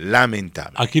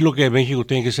lamentable. Aquí lo que México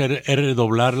tiene que hacer es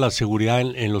redoblar la seguridad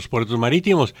en los puertos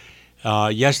marítimos.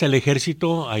 Ya está el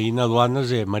ejército ahí en aduanas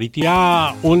de marítimas.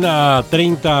 Ya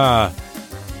 1:30,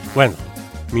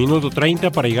 minuto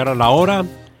 30 para llegar a la hora.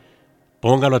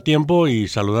 Póngalo a tiempo y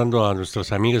saludando a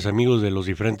nuestras amigas, amigos de los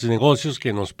diferentes negocios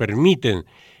que nos permiten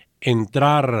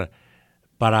entrar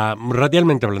para,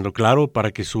 radialmente hablando, claro,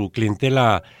 para que su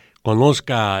clientela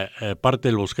conozca parte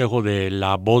del bosquejo de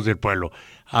la Voz del Pueblo.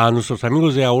 A nuestros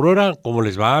amigos de Aurora, ¿cómo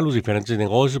les va? A los diferentes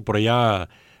negocios, por allá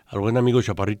al buen amigo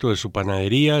Chaparrito de su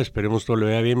panadería, esperemos todo le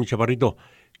vaya bien, mi Chaparrito,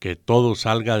 que todo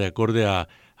salga de acorde a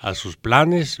sus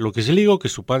planes. Lo que sí le digo, que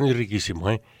su pan es riquísimo,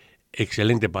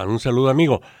 excelente pan. Un saludo,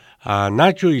 amigo. A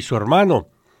Nacho y su hermano,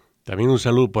 también un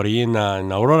saludo por ahí en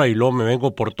Aurora, y luego me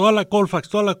vengo por toda la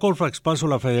Colfax, paso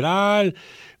la Federal,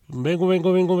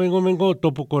 Vengo,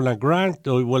 topo con la Grant,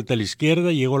 doy vuelta a la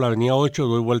izquierda, llego a la avenida 8,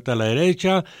 doy vuelta a la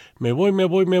derecha, me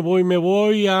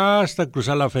voy hasta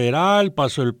cruzar la Federal,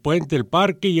 paso el puente, el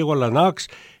parque, llego a la Knox,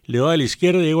 le doy a la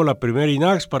izquierda, llego a la primera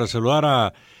Inax para saludar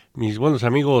a mis buenos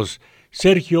amigos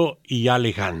Sergio y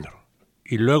Alejandro.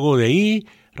 Y luego de ahí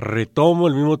retomo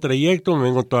el mismo trayecto, me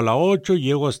vengo toda la 8,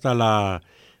 llego hasta la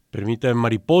Permita de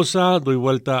Mariposa, doy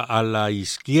vuelta a la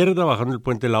izquierda, bajando el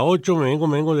puente de la 8, me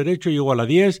vengo derecho, llego a la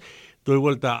 10, doy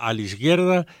vuelta a la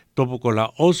izquierda, topo con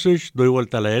la Osage, doy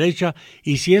vuelta a la derecha,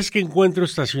 y si es que encuentro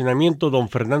estacionamiento Don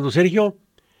Fernando Sergio,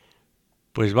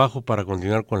 pues bajo para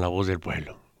continuar con la Voz del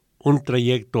Pueblo. Un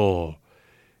trayecto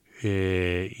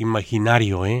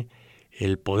imaginario,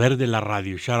 el poder de la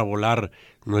radio, echar a volar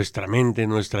nuestra mente,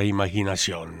 nuestra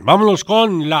imaginación. Vámonos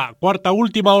con la cuarta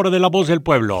última hora de la Voz del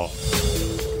Pueblo.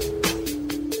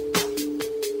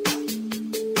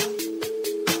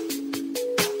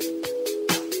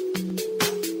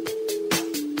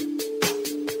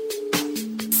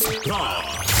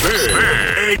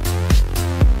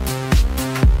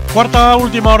 Cuarta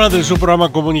última hora de su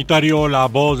programa comunitario La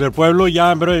Voz del Pueblo.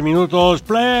 Ya en breves minutos,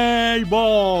 Play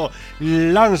Ball.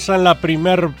 Lanzan la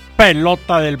primer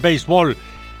pelota del béisbol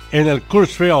en el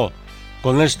Coors Field.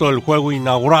 Con esto el juego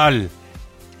inaugural.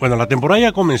 Bueno, la temporada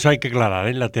ya comenzó, hay que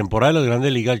aclarar, la temporada de las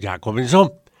Grandes Ligas ya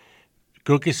comenzó.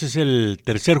 Creo que ese es el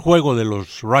tercer juego de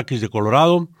los Rockies de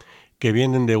Colorado, que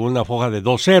vienen de una foja de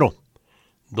 2-0.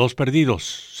 2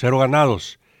 perdidos, 0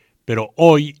 ganados. Pero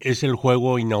hoy es el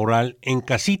juego inaugural en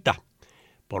casita.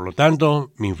 Por lo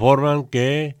tanto, me informan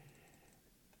que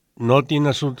no tiene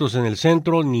asuntos en el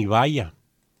centro ni vaya,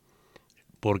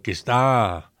 porque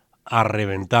está a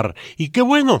reventar. Y qué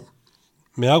bueno,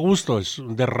 me da gusto, es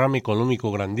un derrame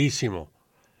económico grandísimo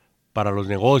para los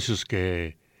negocios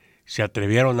que se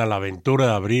atrevieron a la aventura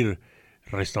de abrir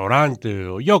restaurante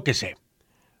o yo qué sé,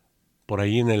 por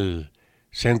ahí en el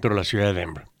centro de la ciudad de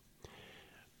Denver.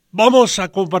 Vamos a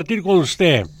compartir con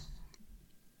usted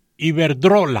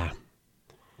Iberdrola.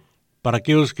 Para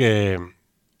aquellos que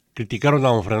criticaron a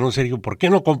don Fernando Sergio, ¿por qué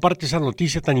no comparte esa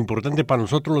noticia tan importante para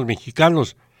nosotros los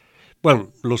mexicanos?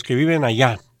 Bueno, los que viven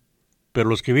allá, pero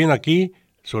los que viven aquí,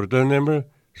 sobre todo en Denver,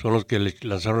 son los que le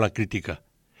lanzaron la crítica.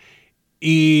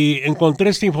 Y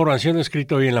encontré esta información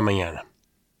escrita hoy en la mañana.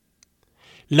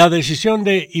 La decisión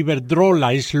de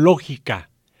Iberdrola es lógica.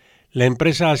 La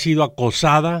empresa ha sido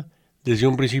acosada desde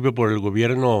un principio por el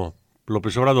gobierno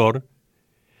López Obrador.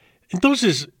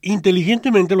 Entonces,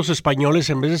 inteligentemente los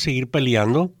españoles, en vez de seguir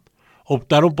peleando,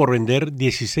 optaron por vender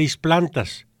 16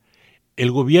 plantas. El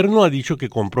gobierno ha dicho que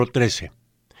compró 13.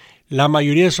 La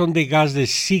mayoría son de gas de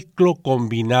ciclo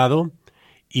combinado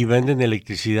y venden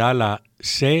electricidad a la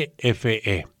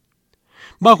CFE,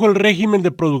 bajo el régimen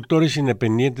de productores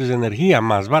independientes de energía,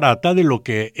 más barata de lo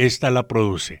que ésta la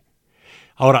produce.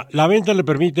 Ahora, la venta le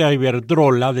permite a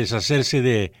Iberdrola deshacerse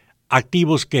de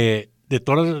activos que, de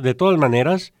todas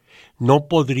maneras, no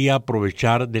podría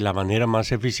aprovechar de la manera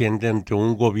más eficiente ante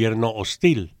un gobierno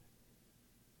hostil.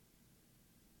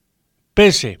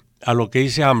 Pese a lo que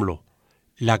dice AMLO,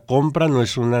 la compra no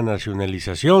es una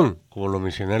nacionalización, como lo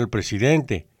mencionó el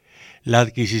presidente. La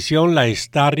adquisición la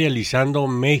está realizando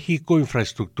México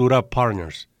Infraestructura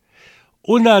Partners,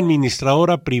 una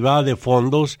administradora privada de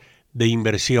fondos de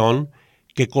inversión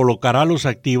que colocará los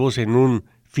activos en un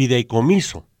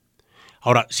fideicomiso.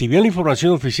 Ahora, si bien la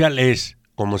información oficial es,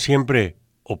 como siempre,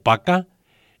 opaca,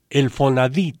 el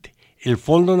FONADIT, el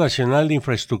Fondo Nacional de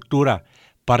Infraestructura,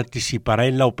 participará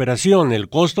en la operación. El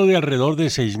costo de alrededor de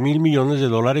 $6,000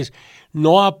 millones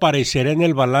no aparecerá en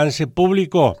el balance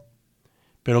público.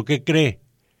 ¿Pero qué cree?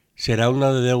 Será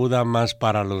una deuda más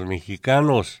para los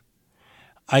mexicanos.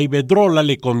 A Iberdrola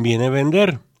le conviene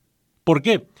vender. ¿Por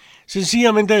qué?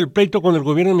 Sencillamente el pleito con el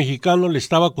gobierno mexicano le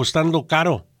estaba costando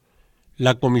caro.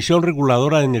 La Comisión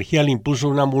Reguladora de Energía le impuso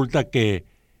una multa que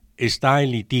está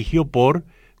en litigio por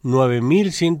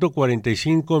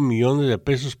 9,145 millones de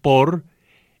pesos por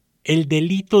el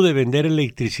delito de vender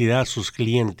electricidad a sus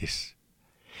clientes.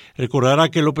 Recordará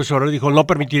que López Obrador dijo, no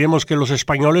permitiremos que los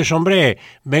españoles, hombre,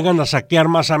 vengan a saquear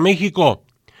más a México.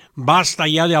 Basta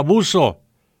ya de abuso.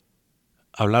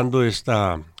 Hablando de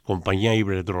esta compañía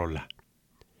Iberdrola.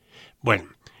 Bueno,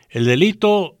 el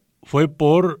delito fue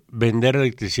por vender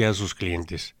electricidad a sus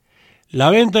clientes. La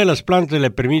venta de las plantas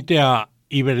le permite a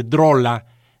Iberdrola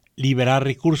liberar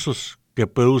recursos que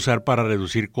puede usar para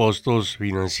reducir costos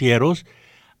financieros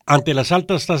ante las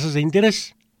altas tasas de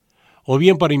interés, o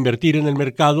bien para invertir en el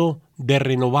mercado de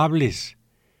renovables,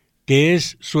 que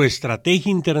es su estrategia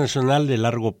internacional de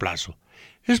largo plazo.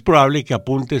 Es probable que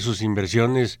apunte sus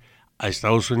inversiones a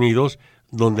Estados Unidos,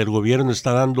 donde el gobierno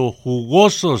está dando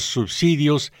jugosos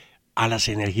subsidios a las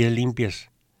energías limpias.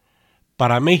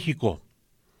 Para México,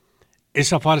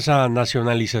 esa falsa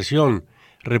nacionalización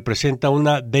representa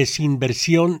una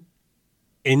desinversión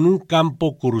en un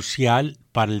campo crucial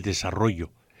para el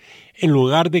desarrollo. En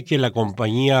lugar de que la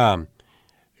Comisión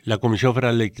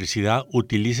Federal de Electricidad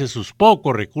utilice sus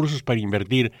pocos recursos para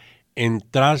invertir en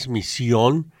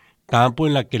transmisión, campo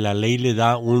en la que la ley le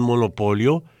da un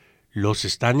monopolio, los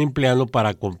están empleando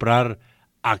para comprar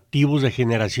activos de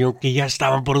generación que ya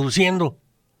estaban produciendo.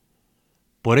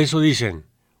 Por eso dicen,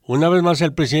 una vez más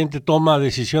el presidente toma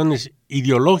decisiones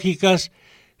ideológicas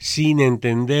sin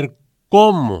entender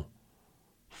cómo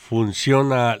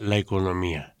funciona la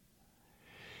economía.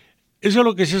 Eso es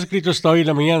lo que se ha escrito hasta hoy en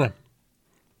la mañana.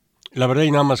 La verdad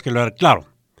y nada más que lo hará. Claro,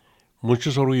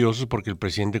 muchos orgullosos porque el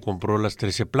presidente compró las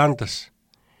 13 plantas.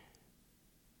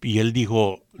 Y él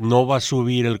dijo, no va a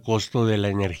subir el costo de la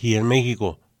energía en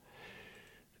México.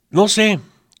 No sé,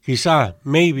 quizá,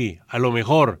 maybe, a lo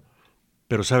mejor,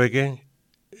 pero ¿sabe qué?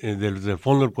 Desde el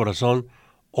fondo del corazón,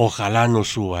 ojalá no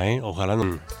suba, ojalá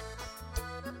no.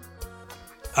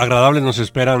 Agradables nos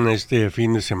esperan este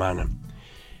fin de semana.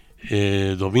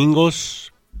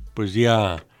 Domingos, pues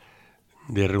día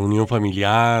de reunión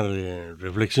familiar, de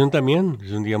reflexión también.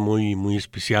 Es un día muy, muy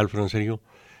especial, Fran Sergio.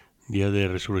 Día de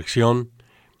resurrección.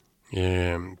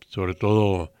 Sobre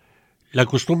todo, la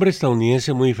costumbre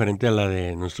estadounidense muy diferente a la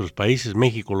de nuestros países,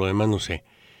 México, lo demás no sé.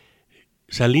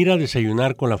 Salir a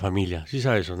desayunar con la familia, sí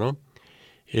sabe eso, ¿no?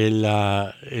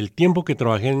 El tiempo que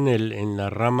trabajé en la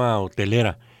rama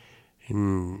hotelera,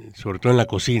 sobre todo en la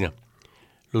cocina,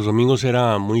 los domingos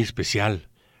era muy especial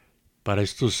para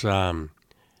estos,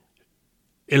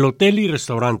 el hotel y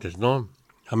restaurantes, ¿no?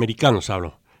 Americanos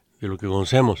hablo, de lo que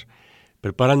conocemos.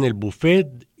 Preparan el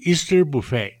buffet, Easter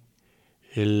Buffet.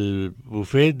 El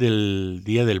buffet del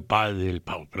día del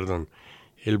pavo, perdón.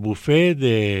 El buffet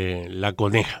de la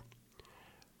coneja.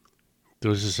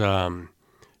 Entonces,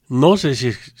 no sé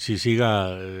si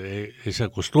siga esa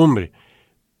costumbre,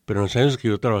 pero en los años que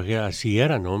yo trabajé así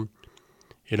era, ¿no?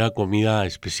 Era comida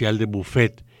especial de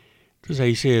buffet. Entonces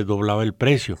ahí se doblaba el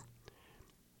precio.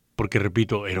 Porque,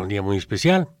 repito, era un día muy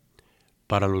especial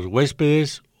para los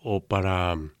huéspedes o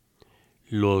para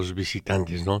los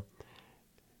visitantes, ¿no?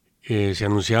 Se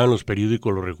anunciaba en los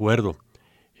periódicos, lo recuerdo.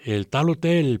 El tal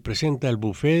hotel presenta el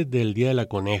buffet del Día de la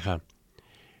Coneja.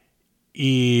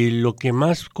 Y lo que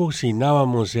más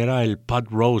cocinábamos era el pot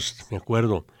roast, me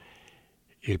acuerdo.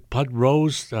 El pot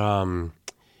roast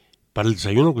para el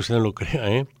desayuno, que usted no lo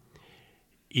crea,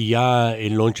 Y ya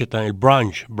el lonche, el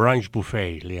brunch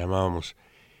buffet, le llamábamos.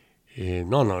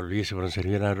 No, olvídese, para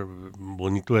servir, era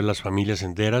bonito ver las familias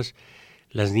enteras.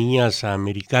 Las niñas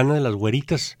americanas, las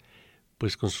güeritas,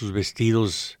 pues con sus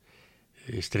vestidos,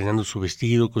 estrenando su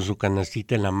vestido, con su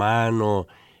canastita en la mano,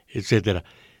 etcétera.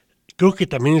 Creo que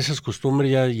también esas costumbres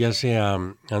ya se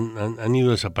han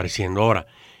ido desapareciendo. Ahora,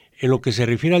 en lo que se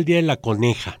refiere al Día de la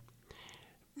Coneja,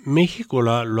 México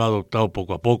lo ha adoptado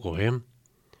poco a poco,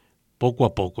 Poco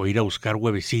a poco, ir a buscar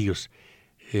huevecillos.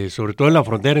 Sobre todo en la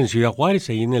frontera, en Ciudad Juárez,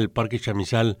 ahí en el Parque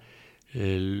Chamizal,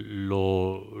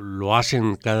 lo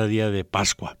hacen cada día de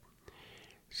Pascua.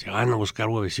 Se van a buscar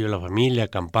huevecillos de la familia,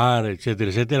 acampar,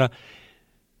 etcétera, etcétera.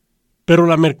 Pero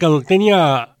la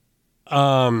mercadotecnia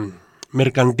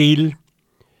mercantil,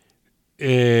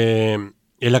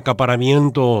 el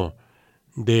acaparamiento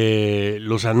de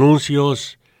los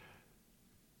anuncios,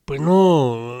 pues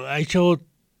no ha hecho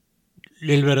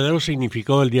el verdadero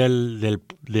significado del día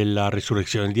de la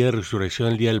resurrección, el día de resurrección,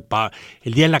 el día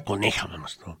de la coneja,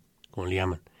 vamos, ¿no? Como le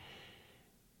llaman.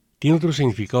 Tiene otro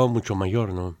significado mucho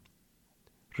mayor, ¿no?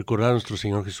 Recordar a nuestro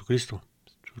Señor Jesucristo,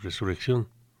 su resurrección.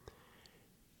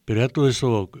 Pero ya todo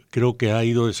eso creo que ha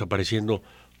ido desapareciendo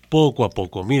poco a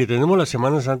poco. Mire, tenemos la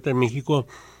Semana Santa en México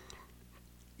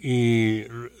y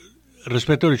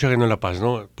respeto el hecho de la paz,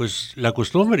 ¿no? Pues la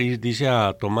costumbre dice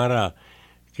a tomar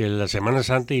que la Semana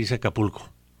Santa irse a Acapulco.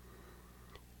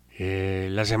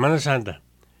 La Semana Santa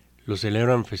lo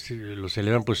celebran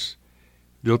pues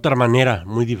de otra manera,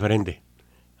 muy diferente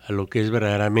a lo que es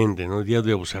verdaderamente, ¿no? Día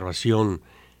de observación,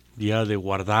 día de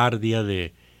guardar, día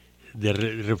de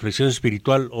reflexión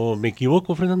espiritual. ¿O me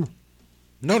equivoco, Fernando?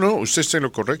 No, usted está en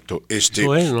lo correcto.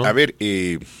 Eso es, ¿no? A ver,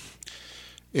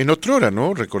 en otra hora,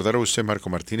 ¿no? Recordará usted, Marco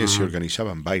Martínez, se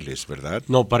organizaban bailes, ¿verdad?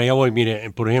 No, para allá voy. Mire,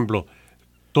 por ejemplo,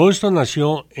 todo esto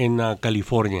nació en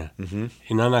California,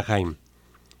 en Anaheim.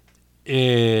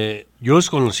 Yo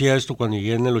desconocía esto cuando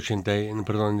llegué en el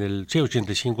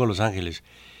 85 a Los Ángeles.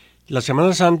 La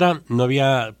Semana Santa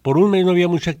por un mes no había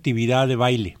mucha actividad de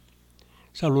baile,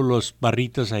 salvo los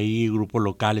barritas ahí, grupos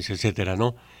locales, etcétera,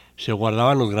 ¿no? se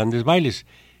guardaban los grandes bailes.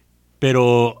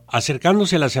 Pero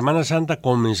acercándose a la Semana Santa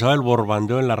comenzaba el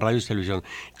borbandeo en la radio y televisión.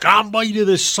 Gran baile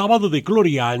de Sábado de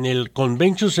Gloria en el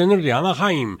Convention Center de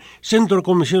Anaheim, Centro de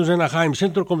Convenciones de Anaheim,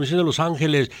 Centro de Convenciones de Los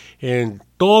Ángeles, en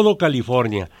todo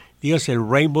California. Dígase el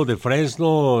Rainbow de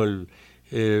Fresno,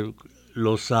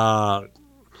 los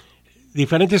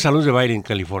diferentes salones de baile en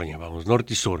California, vamos,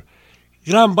 norte y sur.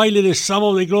 Gran baile de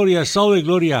Sábado de Gloria, Sábado de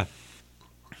Gloria.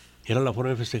 Era la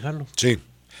forma de festejarlo. Sí,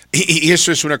 y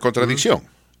eso es una contradicción.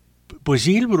 Pues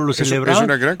sí, pero lo celebraban, es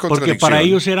una gran contradicción. porque para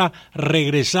ellos era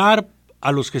regresar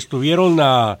a los que estuvieron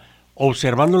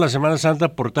observando la Semana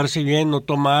Santa, portarse bien, no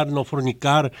tomar, no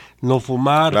fornicar, no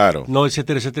fumar, claro, no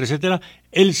etcétera, etcétera, etcétera.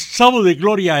 El Sábado de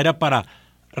Gloria era para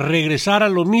regresar a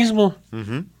lo mismo.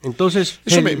 Uh-huh. Entonces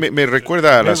eso me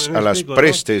recuerda a las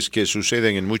prestes, ¿no?, que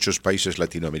suceden en muchos países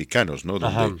latinoamericanos, ¿no?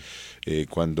 Donde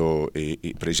cuando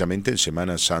precisamente en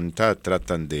Semana Santa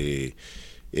tratan de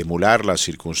emular las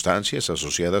circunstancias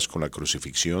asociadas con la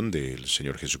crucifixión del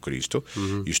Señor Jesucristo,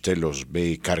 uh-huh, y usted los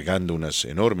ve cargando unas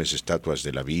enormes estatuas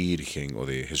de la Virgen o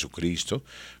de Jesucristo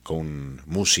con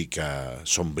música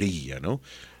sombría, ¿no?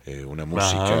 Una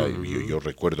música, yo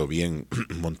recuerdo bien,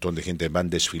 un montón de gente van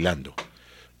desfilando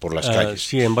por las calles.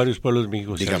 Sí, en varios pueblos de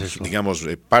México. Digamos,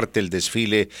 parte el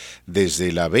desfile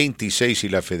desde la 26 y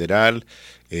la Federal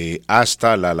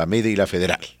hasta la Alameda y la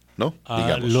Federal, ¿no?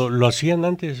 Lo hacían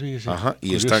antes. Sí, ajá,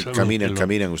 y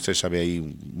caminan, usted sabe ahí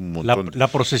un montón. La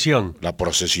procesión. La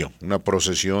procesión, una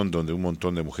procesión donde un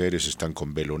montón de mujeres están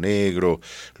con velo negro,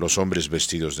 los hombres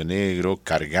vestidos de negro,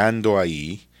 cargando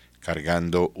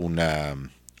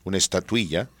una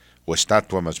estatuilla, o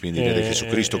estatua más bien de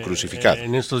Jesucristo crucificado.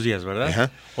 En estos días, ¿verdad?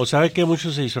 Ajá. O sabe que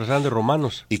muchos se disfrazaban de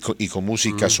romanos. Y con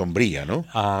música sombría, ¿no?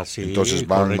 Sí. Entonces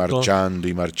van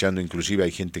correcto. marchando, inclusive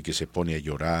hay gente que se pone a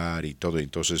llorar y todo,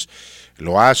 entonces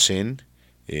lo hacen,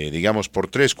 digamos, por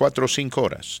 3, 4, 5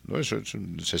 horas, ¿no? Eso,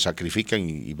 se sacrifican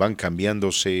y van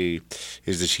cambiándose,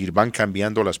 es decir, van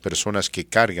cambiando las personas que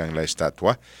cargan la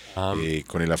estatua,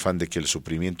 con el afán de que el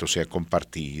sufrimiento sea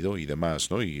compartido y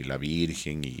demás, ¿no? Y la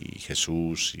Virgen y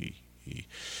Jesús y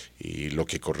lo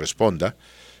que corresponda,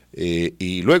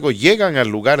 y luego llegan al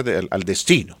lugar, al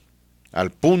destino,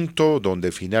 al punto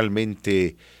donde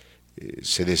finalmente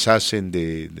se deshacen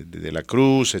de la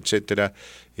cruz, etcétera.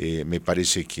 Me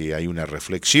parece que hay una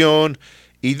reflexión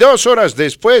y 2 horas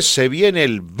después se viene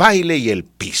el baile y el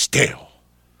pisteo.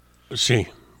 Sí,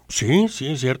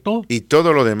 es cierto. Y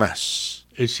todo lo demás.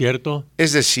 Es cierto.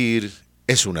 Es decir,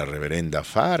 es una reverenda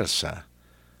farsa.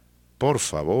 Por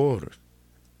favor.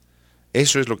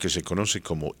 Eso es lo que se conoce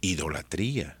como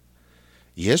idolatría.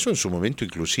 Y eso en su momento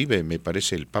inclusive, me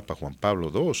parece, el Papa Juan Pablo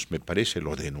II, me parece,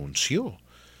 lo denunció,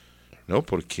 ¿no?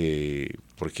 Porque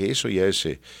eso ya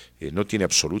no tiene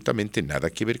absolutamente nada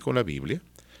que ver con la Biblia.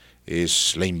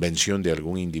 Es la invención de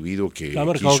algún individuo que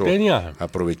quiso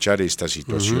aprovechar esta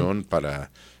situación para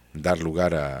dar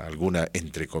lugar a alguna,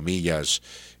 entre comillas,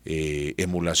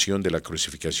 emulación de la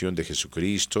crucificación de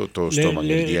Jesucristo. Todos toman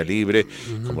el día libre.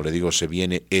 Como le digo, se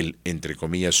viene el, entre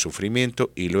comillas,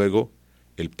 sufrimiento y luego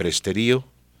el presterío,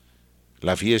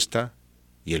 la fiesta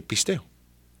y el pisteo.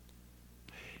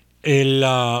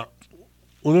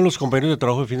 Uno de los compañeros de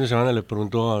trabajo de fin de semana le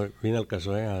preguntó, viene al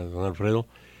caso, a don Alfredo,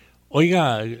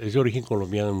 oiga, es de origen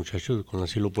colombiano el muchacho con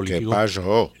asilo político. ¿Qué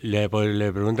pasó? Le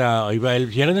pregunta, oiga, el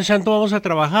Viernes Santo vamos a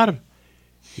trabajar.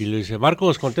 Y le dice,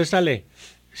 Marcos, contéstale.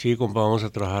 Sí, compa, vamos a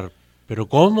trabajar. ¿Pero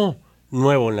cómo?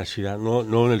 Nuevo en la ciudad,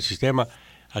 no en el sistema.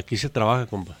 Aquí se trabaja,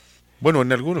 compa. Bueno,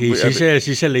 en algunos... Y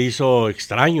sí se le hizo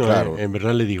extraño, claro, en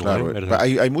verdad le digo. Claro, ¿verdad?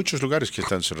 Hay muchos lugares que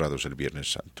están cerrados el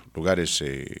Viernes Santo, lugares,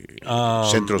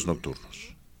 centros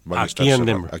nocturnos. Aquí en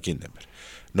Denver.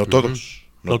 No todos.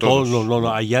 No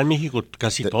todos. Allá en México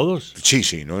casi todos.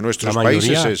 Sí, ¿no? En nuestros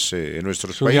países es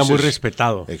un día muy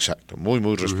respetado. Exacto,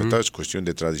 muy respetado, es cuestión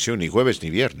de tradición, ni jueves ni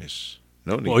viernes.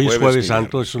 ¿No? Ni Hoy es Jueves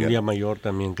Santo, viernes, es un día mayor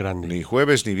también grande. Ni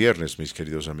jueves ni viernes, mis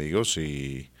queridos amigos,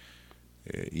 y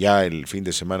ya el fin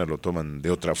de semana lo toman de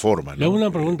otra forma, ¿no? Le hago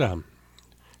una pregunta,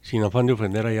 sin afán de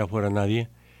ofender allá afuera a nadie.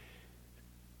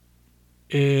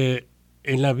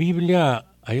 ¿En la Biblia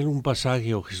hay algún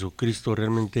pasaje o Jesucristo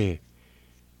realmente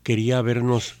quería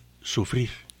vernos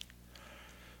sufrir?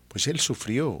 Pues Él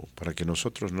sufrió para que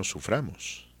nosotros no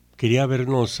suframos. Quería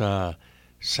vernos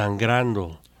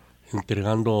sangrando,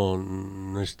 entregando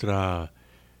nuestra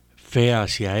fe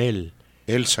hacia Él.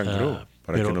 Él sangró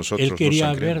para que nosotros Él quería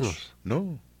no sangremos. vernos.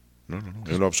 No,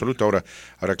 en lo absoluto.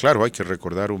 Ahora, claro, hay que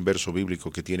recordar un verso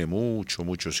bíblico que tiene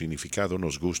mucho significado,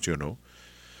 nos guste o no,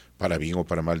 para bien o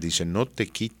para mal. Dice, no te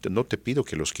pido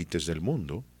que los quites del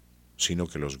mundo, sino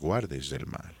que los guardes del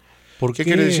mal. ¿Qué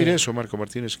quiere decir eso, Marco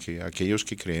Martínez? Que aquellos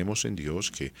que creemos en Dios,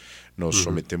 que nos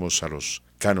sometemos a los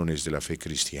cánones de la fe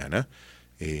cristiana,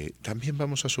 también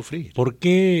vamos a sufrir. ¿Por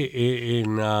qué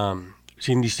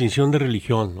sin distinción de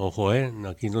religión, ojo,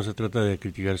 aquí no se trata de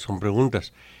criticar, son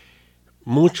preguntas,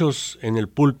 muchos en el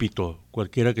púlpito,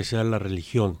 cualquiera que sea la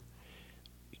religión,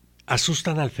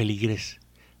 asustan al feligres,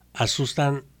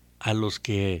 asustan a los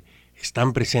que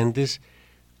están presentes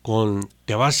con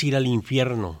te vas a ir al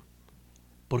infierno?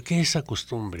 ¿Por qué esa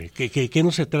costumbre? ¿Que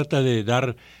no se trata de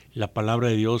dar la palabra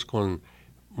de Dios con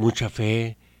mucha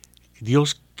fe?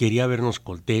 Dios quería vernos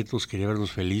contentos, quería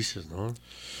vernos felices, ¿no?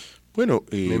 Bueno,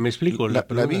 me explico. La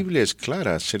Biblia es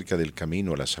clara acerca del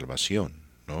camino a la salvación,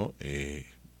 ¿no?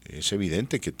 Es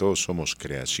evidente que todos somos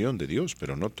creación de Dios,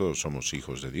 pero no todos somos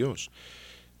hijos de Dios.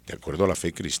 De acuerdo a la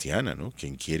fe cristiana, ¿no?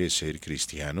 Quien quiere ser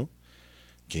cristiano,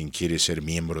 quien quiere ser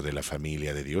miembro de la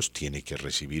familia de Dios, tiene que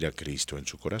recibir a Cristo en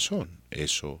su corazón.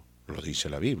 Eso lo dice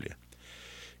la Biblia.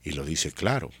 Y lo dice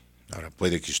claro. Ahora,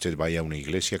 puede que usted vaya a una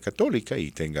iglesia católica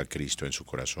y tenga a Cristo en su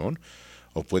corazón,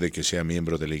 o puede que sea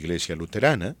miembro de la iglesia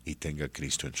luterana y tenga a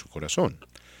Cristo en su corazón,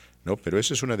 ¿no? Pero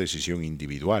esa es una decisión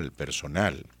individual,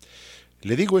 personal.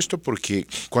 Le digo esto porque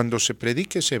cuando se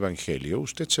predique ese evangelio,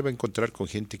 usted se va a encontrar con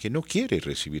gente que no quiere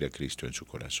recibir a Cristo en su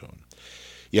corazón.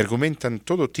 Y argumentan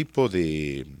todo tipo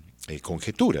de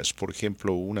conjeturas. Por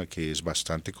ejemplo, una que es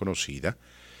bastante conocida,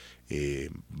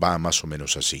 va más o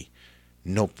menos así.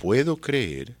 No puedo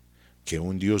creer que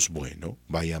un Dios bueno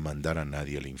vaya a mandar a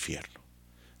nadie al infierno.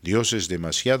 Dios es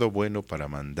demasiado bueno para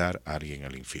mandar a alguien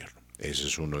al infierno. Ese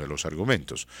es uno de los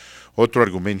argumentos. Otro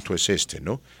argumento es este,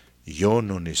 ¿no? Yo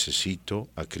no necesito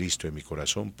a Cristo en mi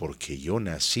corazón porque yo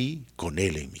nací con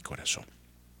Él en mi corazón.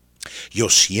 Yo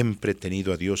siempre he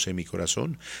tenido a Dios en mi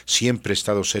corazón, siempre he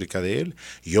estado cerca de Él,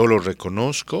 yo lo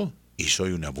reconozco y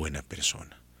soy una buena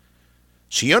persona.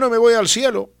 Si yo no me voy al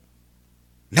cielo,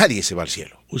 nadie se va al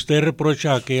cielo. Usted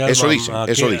reprocha a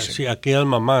aquellas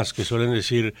mamás que suelen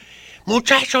decir,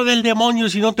 muchacho del demonio,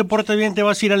 si no te portas bien te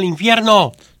vas a ir al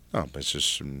infierno. No, pues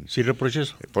es... ¿Sí reprocha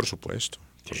eso? Por supuesto.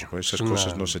 Esas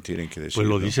cosas no se tienen que decir. Pues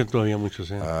lo dicen todavía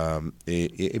muchos.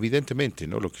 Evidentemente,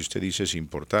 ¿no? Lo que usted dice es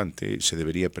importante. Se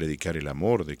debería predicar el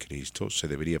amor de Cristo, se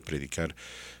debería predicar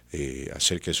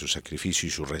acerca de su sacrificio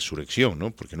y su resurrección,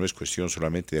 ¿no? Porque no es cuestión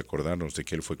solamente de acordarnos de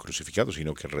que Él fue crucificado,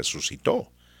 sino que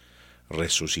resucitó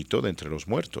de entre los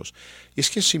muertos. Y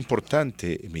es que es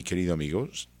importante, mi querido amigo,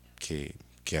 que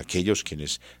aquellos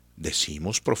quienes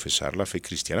decimos profesar la fe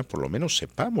cristiana, por lo menos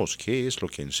sepamos qué es lo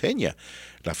que enseña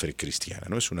la fe cristiana,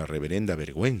 ¿no? Es una reverenda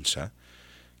vergüenza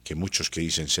que muchos que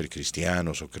dicen ser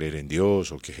cristianos o creer en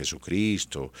Dios o que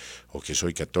Jesucristo o que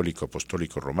soy católico,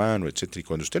 apostólico, romano, etcétera, y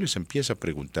cuando usted les empieza a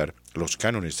preguntar los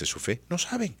cánones de su fe, no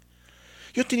saben.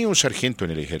 Yo tenía un sargento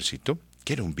en el ejército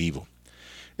que era un vivo,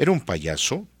 era un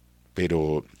payaso,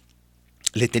 pero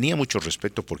le tenía mucho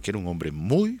respeto porque era un hombre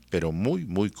muy, pero muy,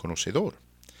 muy conocedor.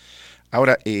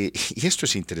 Ahora, y esto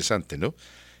es interesante, ¿no?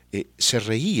 Se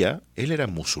reía, él era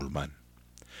musulmán.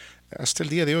 Hasta el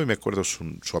día de hoy me acuerdo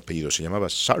su apellido, se llamaba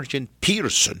Sergeant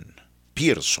Pearson.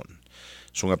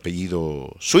 Es un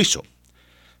apellido suizo.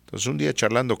 Entonces un día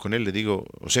charlando con él le digo,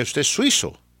 o sea, ¿usted es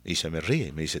suizo? Y se me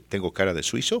ríe, me dice, ¿tengo cara de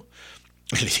suizo?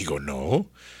 Y le digo, no.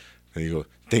 Le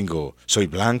digo, soy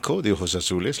blanco, de ojos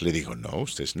azules. Le digo, no,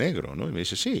 usted es negro, ¿no? Y me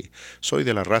dice, sí, soy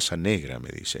de la raza negra, me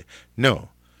dice.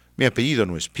 No. Mi apellido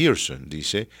no es Pearson,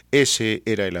 dice, ese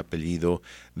era el apellido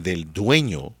del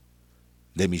dueño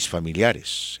de mis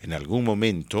familiares. En algún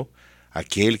momento,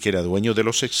 aquel que era dueño de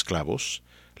los esclavos,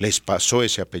 les pasó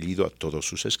ese apellido a todos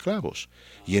sus esclavos.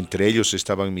 Y entre ellos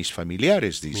estaban mis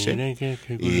familiares, dice.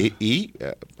 Y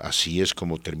así es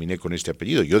como terminé con este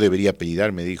apellido. Yo debería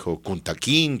apellidar, me dijo,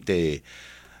 Kuntaquinte,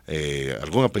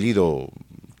 algún apellido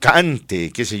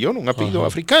Cante, qué sé yo, un apellido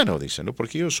africano, dice, ¿no?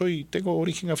 Porque yo tengo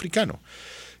origen africano.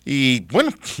 Y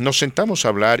bueno, nos sentamos a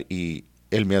hablar y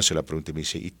él me hace la pregunta y me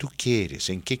dice, ¿y tú qué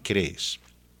eres? ¿En qué crees?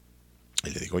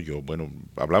 Y le digo yo, bueno,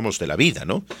 hablamos de la vida,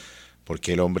 ¿no?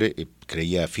 Porque el hombre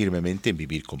creía firmemente en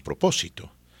vivir con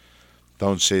propósito.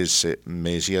 Entonces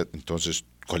me decía, entonces,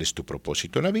 ¿cuál es tu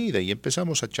propósito en la vida? Y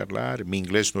empezamos a charlar, mi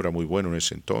inglés no era muy bueno en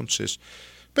ese entonces,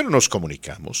 pero nos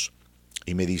comunicamos.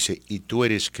 Y me dice, ¿y tú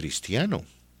eres cristiano?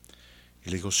 Y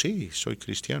le digo, sí, soy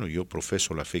cristiano, yo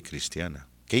profeso la fe cristiana.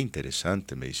 Qué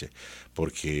interesante, me dice,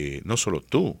 porque no solo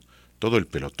tú, todo el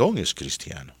pelotón es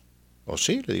cristiano. ¿Oh,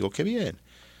 sí? Le digo, qué bien.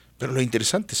 Pero lo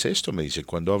interesante es esto, me dice,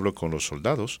 cuando hablo con los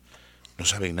soldados, no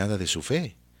saben nada de su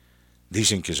fe.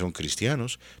 Dicen que son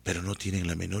cristianos, pero no tienen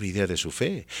la menor idea de su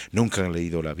fe. Nunca han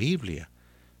leído la Biblia.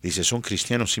 Dice, son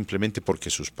cristianos simplemente porque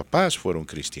sus papás fueron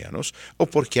cristianos o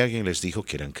porque alguien les dijo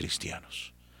que eran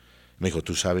cristianos. Me dijo,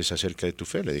 ¿tú sabes acerca de tu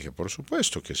fe? Le dije, por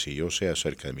supuesto que sí, yo sé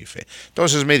acerca de mi fe.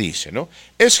 Entonces me dice, ¿no?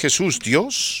 ¿Es Jesús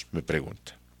Dios? Me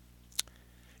pregunta.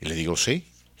 Y le digo, sí,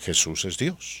 Jesús es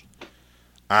Dios.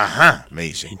 Ajá, me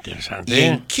dice. Interesante. ¿Y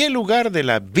en qué lugar de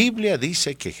la Biblia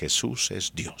dice que Jesús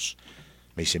es Dios?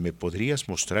 Me dice, ¿me podrías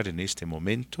mostrar en este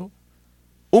momento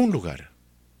un lugar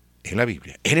en la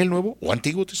Biblia, en el Nuevo o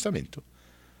Antiguo Testamento,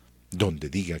 donde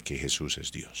diga que Jesús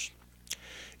es Dios?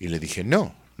 Y le dije,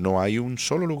 no hay un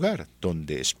solo lugar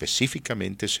donde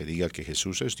específicamente se diga que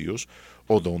Jesús es Dios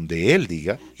o donde Él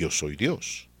diga, yo soy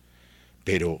Dios.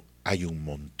 Pero hay un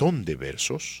montón de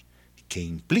versos que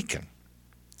implican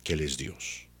que Él es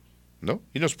Dios, ¿no?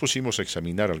 Y nos pusimos a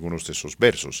examinar algunos de esos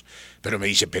versos. Pero me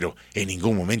dice, pero en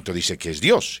ningún momento dice que es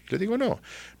Dios. Y le digo,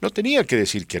 no tenía que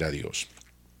decir que era Dios.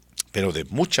 Pero de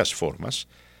muchas formas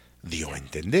dio a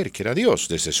entender que era Dios,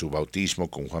 desde su bautismo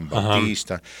con Juan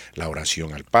Bautista, la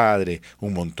oración al Padre,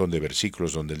 un montón de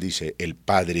versículos donde él dice, el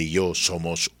Padre y yo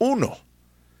somos uno.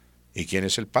 ¿Y quién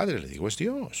es el Padre? Le digo, es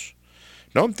Dios.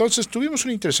 ¿No? Entonces tuvimos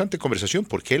una interesante conversación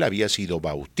porque él había sido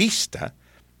bautista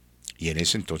y en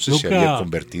ese entonces se había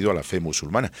convertido a la fe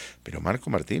musulmana. Pero Marco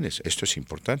Martínez, esto es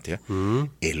importante,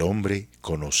 el hombre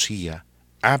conocía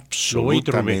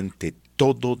absolutamente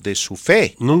todo de su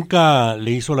fe. Nunca le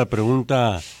hizo la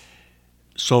pregunta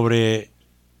sobre,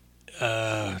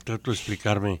 trato de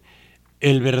explicarme,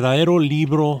 el verdadero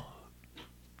libro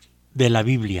de la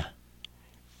Biblia,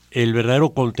 el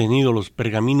verdadero contenido, los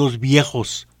pergaminos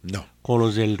viejos, con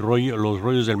los del rollo, los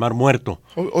rollos del Mar Muerto,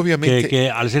 obviamente, que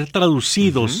al ser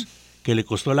traducidos, que le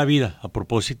costó la vida, a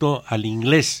propósito al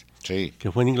inglés,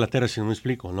 que fue en Inglaterra, si no me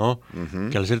explico, ¿no?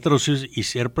 Que al ser traducidos y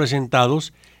ser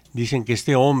presentados, dicen que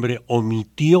este hombre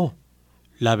omitió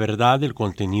la verdad del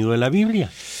contenido de la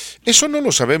Biblia. Eso no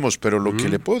lo sabemos, pero lo que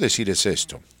le puedo decir es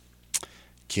esto,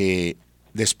 que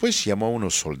después llamó a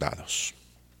unos soldados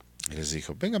y les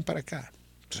dijo, vengan para acá.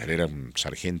 Entonces, él era un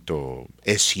sargento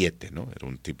E7, ¿no? Era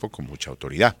un tipo con mucha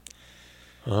autoridad.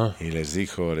 Y le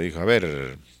dijo, a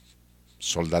ver,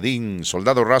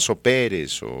 soldado Razo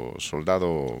Pérez o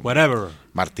soldado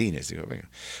Martínez, dijo, venga,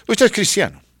 ¿usted es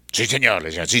cristiano? Sí, señor. Le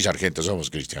decía, sí, sargento, somos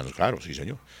cristianos. Claro, sí,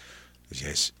 señor. Decía,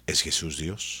 ¿es Jesús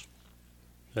Dios?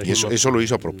 Y eso lo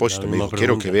hizo a propósito. Me dijo,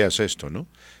 quiero que veas esto, ¿no?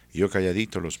 Y yo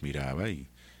calladito los miraba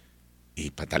y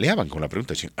pataleaban con la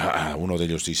pregunta. Decían, uno de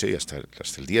ellos dice, y hasta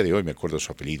el día de hoy me acuerdo su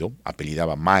apellido,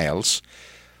 apellidaba Miles.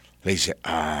 Le dice,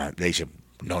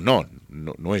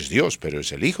 no es Dios, pero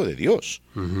es el Hijo de Dios.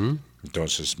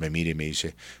 Entonces me mira y me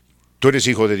dice, ¿tú eres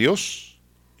hijo de Dios?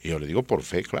 Y yo le digo, por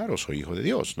fe, claro, soy hijo de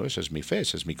Dios, ¿no? Esa es mi fe,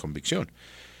 esa es mi convicción.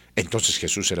 Entonces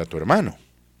Jesús era tu hermano.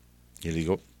 Y le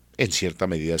digo, en cierta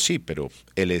medida sí, pero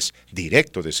él es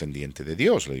directo descendiente de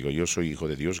Dios. Le digo, yo soy hijo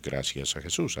de Dios gracias a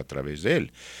Jesús, a través de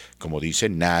él. Como dice,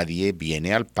 nadie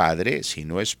viene al Padre si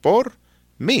no es por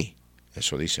mí.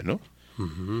 Eso dice, ¿no?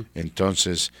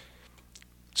 Entonces,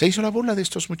 se hizo la burla de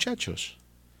estos muchachos.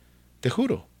 Te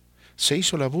juro. Se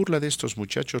hizo la burla de estos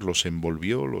muchachos, los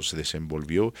envolvió, los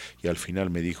desenvolvió y al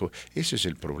final me dijo, ese es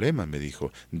el problema, me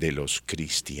dijo, de los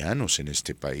cristianos en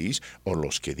este país o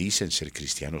los que dicen ser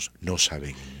cristianos no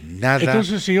saben nada.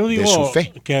 Entonces, si yo digo de su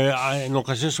fe. Que en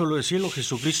ocasiones suelo decirlo,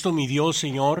 Jesucristo mi Dios,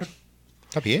 Señor.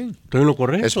 Está bien. Estoy en lo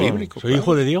correcto. Es bíblico. Soy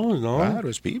hijo de Dios, ¿no?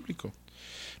 Claro, es bíblico.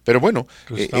 Pero bueno,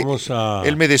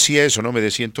 él me decía eso, ¿no? Me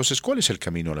decía, entonces, ¿cuál es el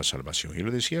camino a la salvación? Y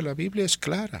le decía, la Biblia es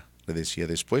clara. Le decía,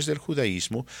 después del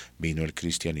judaísmo vino el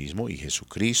cristianismo y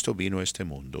Jesucristo vino a este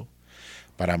mundo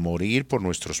para morir por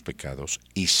nuestros pecados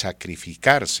y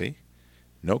sacrificarse,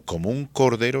 ¿no? Como un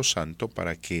cordero santo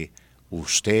para que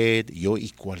usted, yo y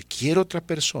cualquier otra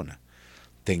persona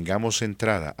tengamos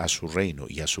entrada a su reino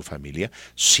y a su familia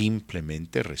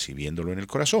simplemente recibiéndolo en el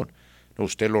corazón.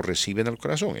 Usted lo recibe en el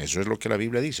corazón, eso es lo que la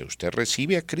Biblia dice. Usted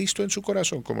recibe a Cristo en su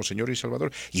corazón como Señor y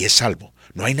Salvador y es salvo.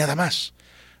 No hay nada más.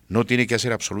 No tiene que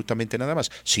hacer absolutamente nada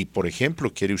más. Si, por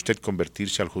ejemplo, quiere usted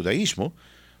convertirse al judaísmo,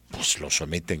 pues lo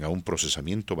someten a un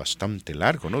procesamiento bastante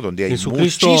largo, ¿no? Donde hay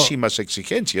muchísimas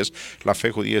exigencias. La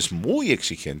fe judía es muy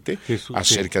exigente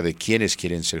acerca de quienes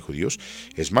quieren ser judíos.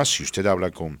 Es más, si usted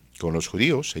habla con los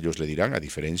judíos, ellos le dirán, a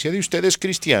diferencia de ustedes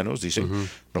cristianos, dicen,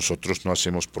 nosotros no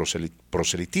hacemos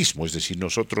proselitismo, es decir,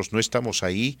 nosotros no estamos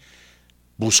ahí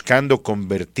buscando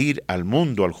convertir al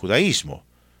mundo al judaísmo.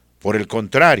 Por el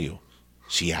contrario,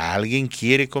 si alguien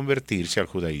quiere convertirse al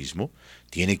judaísmo,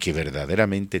 tiene que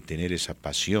verdaderamente tener esa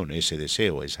pasión, ese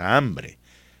deseo, esa hambre,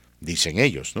 dicen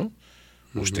ellos, ¿no?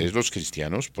 Ustedes los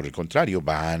cristianos, por el contrario,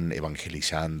 van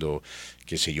evangelizando,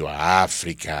 qué sé yo, a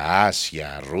África, a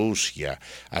Asia, a Rusia,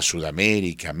 a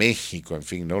Sudamérica, a México, en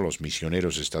fin, ¿no? Los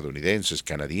misioneros estadounidenses,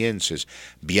 canadienses,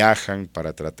 viajan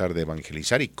para tratar de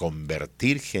evangelizar y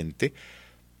convertir gente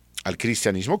al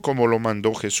cristianismo como lo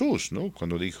mandó Jesús, ¿no?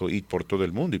 Cuando dijo, id por todo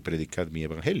el mundo y predicad mi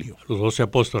evangelio. Los 12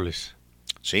 apóstoles.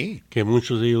 Sí. Que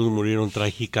muchos de ellos murieron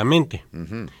trágicamente,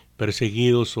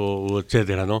 perseguidos o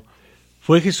etcétera, ¿no?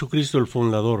 Fue Jesucristo el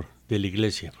fundador de la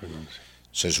iglesia.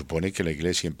 Se supone que la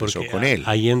iglesia empezó con él.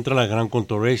 Ahí entra la gran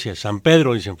controversia. San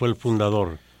Pedro, dicen, fue el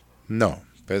fundador. No,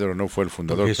 Pedro no fue el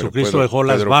fundador. Porque Jesucristo dejó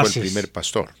las bases. Fue el primer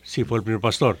pastor. Sí, fue el primer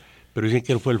pastor. Pero dicen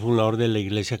que él fue el fundador de la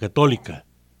iglesia católica.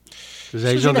 Entonces,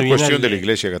 ahí es una cuestión de la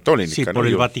iglesia católica. Sí, por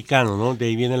el Vaticano, ¿no? De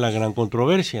ahí viene la gran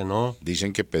controversia, ¿no?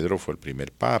 Dicen que Pedro fue el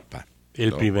primer papa.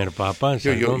 El primer papa.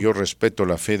 Yo respeto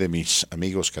la fe de mis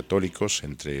amigos católicos,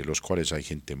 entre los cuales hay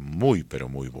gente muy, pero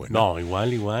muy buena. No,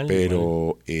 igual.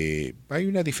 Pero hay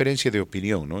una diferencia de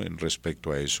opinión, ¿no? En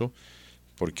respecto a eso,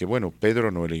 porque, bueno,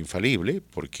 Pedro no era infalible,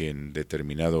 porque en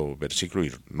determinado versículo,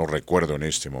 y no recuerdo en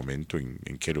este momento en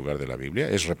qué lugar de la Biblia,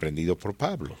 es reprendido por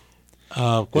Pablo.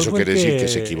 Eso quiere decir que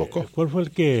se equivocó. ¿Cuál fue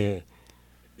el que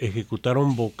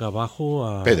ejecutaron boca abajo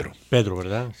a Pedro? Pedro,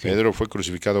 ¿verdad? Sí. Pedro fue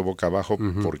crucificado boca abajo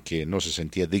porque no se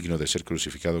sentía digno de ser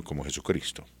crucificado como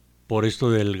Jesucristo. Por esto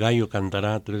del gallo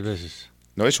cantará 3 veces.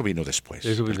 No, eso vino después.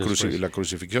 La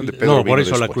crucifixión de Pedro vino después. No, por eso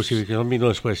después. La crucifixión vino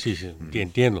después, sí,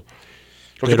 entiendo.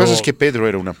 Lo que pasa es que Pedro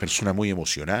era una persona muy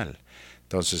emocional.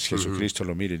 Entonces Jesucristo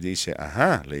lo mira y dice,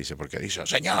 le dice, porque dice,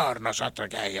 Señor, nosotros,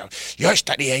 yo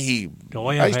estaría ahí.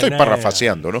 Ahí estoy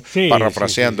parafraseando, ¿no? Sí,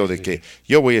 parafraseando de que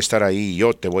yo voy a estar ahí,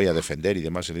 yo te voy a defender y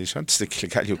demás. Y le dice, antes de que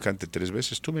el gallo cante 3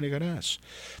 veces, tú me negarás.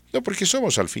 No, porque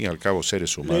somos al fin y al cabo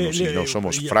seres humanos y no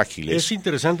somos frágiles. Es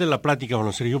interesante la plática,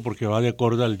 don Sergio, porque va de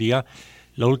acuerdo al día.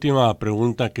 La última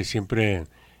pregunta que siempre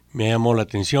me llamó la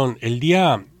atención. El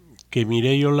día que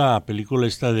miré yo la película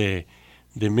esta de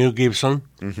Mel Gibson,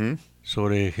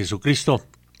 sobre Jesucristo,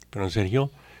 pero en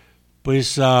Sergio,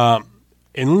 pues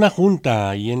en una junta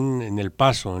ahí en El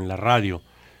Paso, en la radio,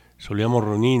 solíamos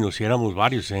reunirnos y éramos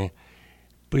varios,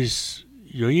 pues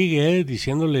yo llegué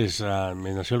diciéndoles,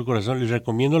 me nació el corazón, les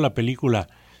recomiendo la película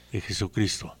de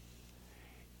Jesucristo.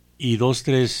 Y 2,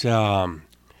 3,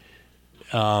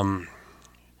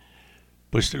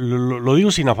 pues lo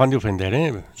digo sin afán de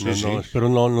ofender, pero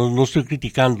no estoy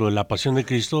criticando la pasión de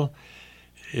Cristo.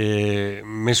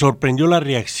 Me sorprendió la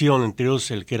reacción, entre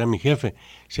ellos el que era mi jefe,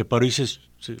 se paró y se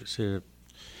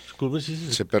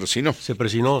persinó. Se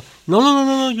persinó.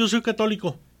 No, yo soy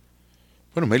católico.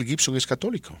 Bueno, Mel Gibson es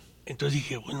católico. Entonces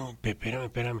dije, bueno,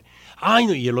 espérame. Ay,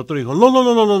 no, y el otro dijo,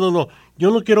 no,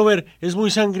 yo no quiero ver, es muy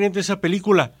sangrienta esa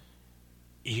película.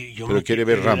 Y yo pero quiere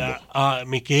ver Rambo.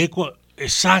 Me quedé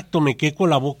con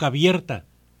la boca abierta.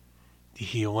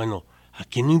 Dije yo, bueno, ¿a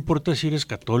quién no importa si eres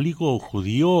católico o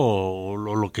judío o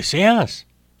lo que seas?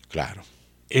 Claro.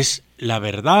 Es la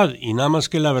verdad, y nada más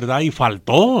que la verdad, y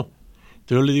faltó.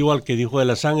 Entonces yo le digo al que dijo de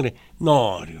la sangre,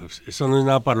 no, Dios, eso no es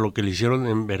nada para lo que le hicieron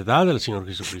en verdad al Señor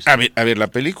Jesucristo. A ver, la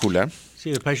película,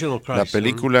 sí, The Passion of Christ, la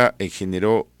película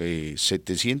generó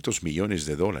 $700 millones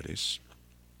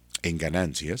en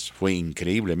ganancias, fue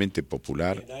increíblemente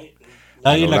popular.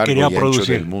 Nadie la quería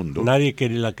producir. Del mundo, nadie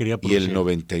la quería producir. Y el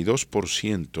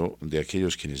 92% de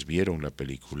aquellos quienes vieron la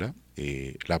película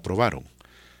la aprobaron.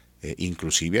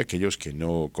 Inclusive aquellos que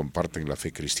no comparten la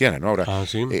fe cristiana, ¿no? Ahora,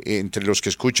 ¿sí? Entre los que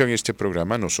escuchan este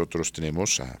programa, nosotros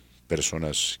tenemos a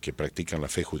personas que practican la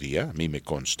fe judía, a mí me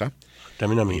consta.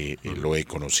 También a mí. Lo he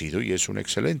conocido y es una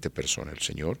excelente persona el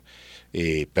señor.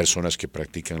 Personas que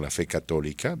practican la fe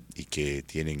católica y que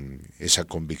tienen esa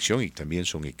convicción y también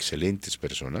son excelentes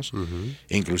personas,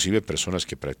 e inclusive personas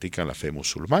que practican la fe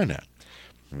musulmana.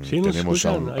 Sí, tenemos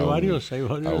a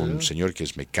un señor que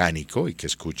es mecánico y que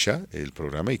escucha el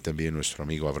programa, y también nuestro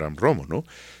amigo Abraham Romo, ¿no?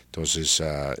 Entonces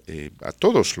a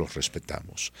todos los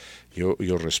respetamos. Yo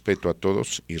respeto a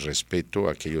todos y respeto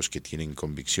a aquellos que tienen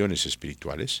convicciones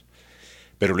espirituales,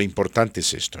 pero lo importante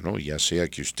es esto, ¿no? Ya sea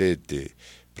que usted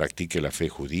practique la fe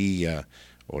judía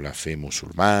o la fe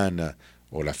musulmana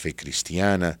o la fe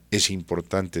cristiana, es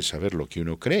importante saber lo que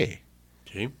uno cree.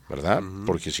 Sí. ¿Verdad?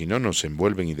 Porque si no nos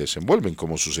envuelven y desenvuelven,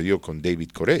 como sucedió con David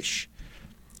Koresh,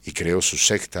 y creó su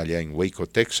secta allá en Waco,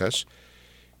 Texas,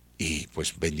 y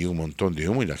pues vendió un montón de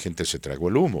humo y la gente se tragó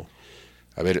el humo.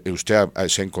 A ver, usted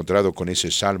se ha encontrado con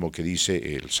ese salmo que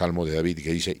dice, el salmo de David,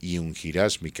 que dice, y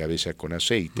ungirás mi cabeza con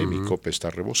aceite, mi copa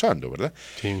está rebosando, ¿verdad?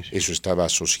 Sí. Eso estaba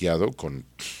asociado con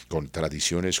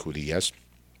tradiciones judías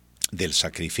del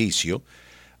sacrificio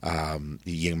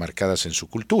y enmarcadas en su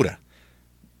cultura.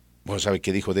 ¿Vos sabés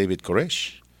qué dijo David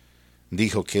Koresh?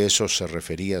 Dijo que eso se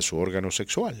refería a su órgano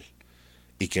sexual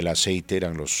y que el aceite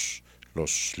eran los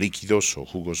líquidos o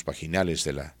jugos vaginales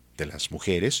de las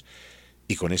mujeres,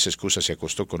 y con esa excusa se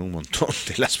acostó con un montón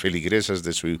de las feligresas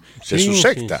de su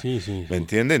secta. ¿Me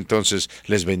entiende? Entonces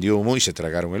les vendió humo y se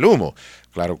tragaron el humo.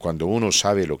 Claro, cuando uno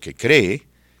sabe lo que cree,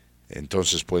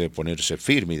 entonces puede ponerse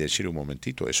firme y decir un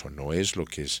momentito, eso no es lo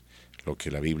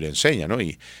que la Biblia enseña, ¿no?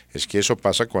 Y es que eso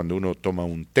pasa cuando uno toma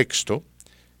un texto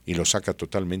y lo saca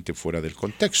totalmente fuera del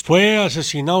contexto. ¿Fue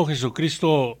asesinado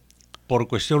Jesucristo por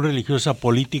cuestión religiosa,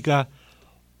 política,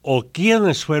 o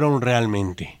quiénes fueron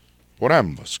realmente? Por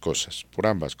ambas cosas.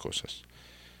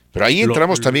 Pero ahí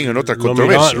entramos también en otra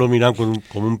controversia. Lo miran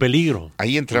como un peligro.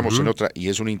 Ahí entramos en otra, y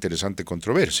es una interesante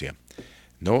controversia,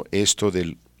 ¿no? Esto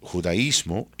del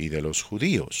judaísmo y de los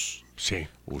judíos. Sí.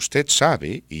 Usted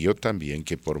sabe, y yo también,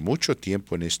 que por mucho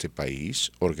tiempo en este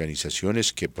país,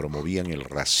 organizaciones que promovían el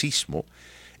racismo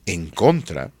en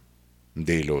contra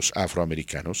de los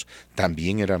afroamericanos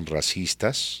también eran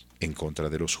racistas en contra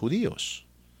de los judíos.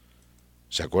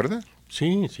 ¿Se acuerda?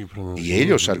 Sí. Y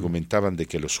ellos argumentaban de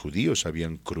que los judíos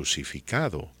habían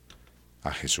crucificado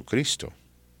a Jesucristo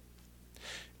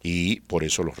y por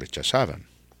eso los rechazaban.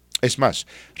 Es más,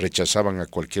 rechazaban a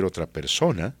cualquier otra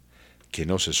persona que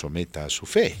no se someta a su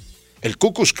fe. El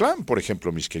Ku Klux Klan, por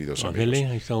ejemplo, mis queridos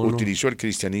amigos, utilizó el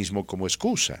cristianismo como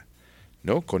excusa,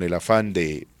 ¿no? Con el afán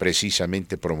de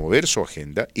precisamente promover su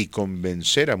agenda y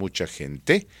convencer a mucha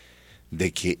gente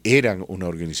de que eran una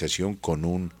organización con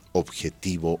un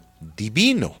objetivo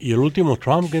divino. Y el último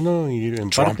Trump, que no,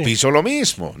 Trump hizo lo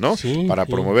mismo, ¿no? Para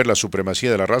promover la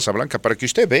supremacía de la raza blanca, para que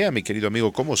usted vea, mi querido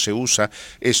amigo, cómo se usa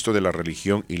esto de la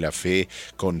religión y la fe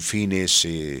con fines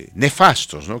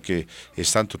nefastos, ¿no? Que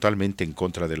están totalmente en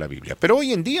contra de la Biblia. Pero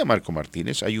hoy en día, Marco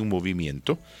Martínez, hay un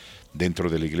movimiento dentro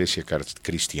de la iglesia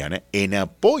cristiana en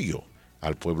apoyo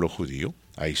al pueblo judío,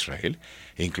 a Israel,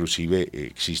 e inclusive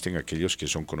existen aquellos que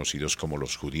son conocidos como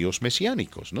los judíos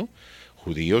mesiánicos, ¿no?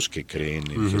 Judíos que creen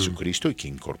en Jesucristo y que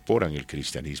incorporan el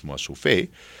cristianismo a su fe,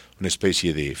 una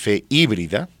especie de fe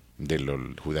híbrida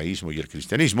del judaísmo y el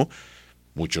cristianismo.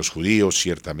 Muchos judíos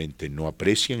ciertamente no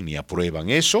aprecian ni aprueban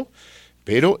eso,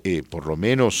 pero por lo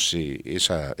menos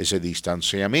ese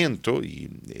distanciamiento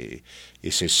y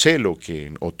ese celo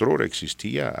que otrora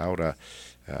existía, ahora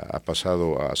ha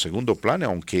pasado a segundo plano,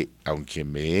 aunque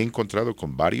me he encontrado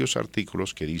con varios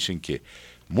artículos que dicen que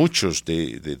muchos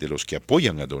de los que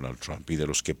apoyan a Donald Trump y de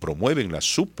los que promueven la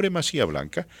supremacía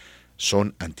blanca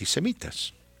son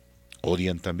antisemitas.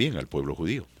 Odian también al pueblo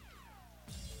judío.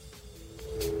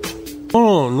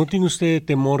 ¿No tiene usted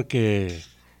temor que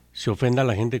se ofenda a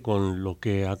la gente con lo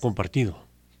que ha compartido?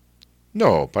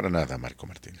 No, para nada, Marco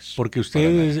Martínez. Porque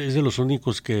usted es de los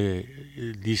únicos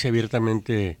que dice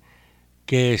abiertamente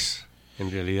qué es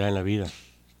en realidad en la vida.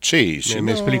 Sí.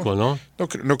 Me explico, ¿no?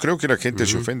 No creo que la gente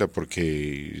se ofenda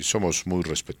porque somos muy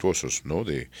respetuosos, ¿no?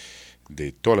 De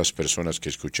todas las personas que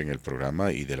escuchen el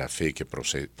programa y de la fe que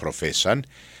profesan.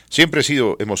 Siempre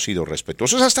hemos sido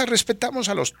respetuosos, hasta respetamos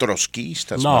a los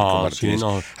trotskistas, Marco Martínez,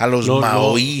 a los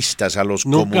maoístas, a los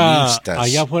comunistas.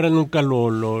 Allá afuera nunca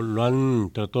lo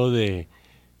han tratado de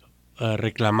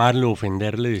reclamarle,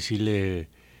 ofenderle, decirle,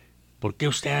 ¿por qué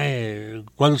usted,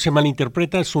 cuando se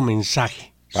malinterpreta su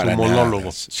mensaje, para su monólogo?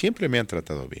 Nada. Siempre me han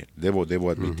tratado bien,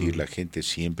 debo admitir, la gente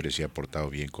siempre se ha portado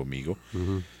bien conmigo,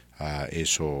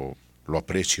 eso lo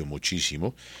aprecio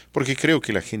muchísimo, porque creo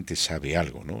que la gente sabe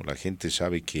algo, ¿no? La gente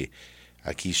sabe que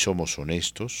aquí somos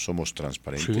honestos, somos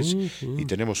transparentes y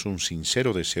tenemos un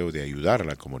sincero deseo de ayudar a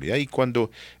la comunidad, y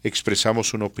cuando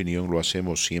expresamos una opinión lo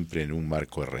hacemos siempre en un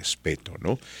marco de respeto,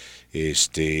 ¿no?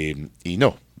 Y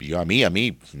no, a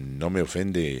mí no me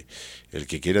ofende el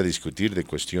que quiera discutir de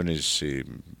cuestiones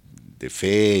de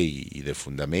fe y de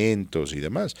fundamentos y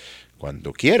demás.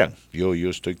 Cuando quieran, yo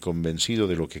estoy convencido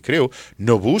de lo que creo.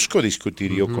 No busco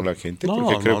discutir yo con la gente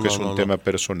porque creo que es un tema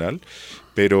personal,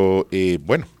 pero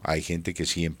bueno, hay gente que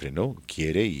siempre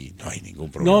quiere y no hay ningún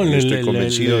problema. Yo estoy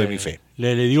convencido de mi fe.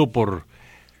 Le digo por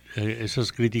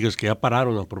esas críticas que ya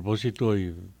pararon a propósito,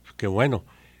 y qué bueno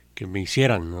que me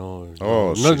hicieran, no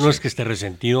es que esté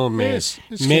resentido, me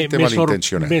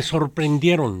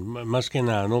sorprendieron más que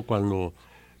nada, ¿no? Cuando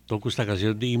toco esta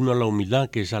canción de Himno a la Humildad,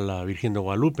 que es a la Virgen de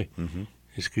Guadalupe,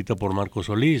 escrita por Marco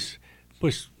Solís,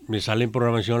 pues me sale en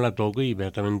programación, la toco y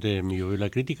inmediatamente me llovió la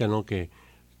crítica, ¿no? Que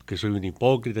soy un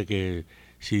hipócrita, que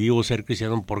si digo ser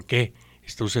cristiano, ¿por qué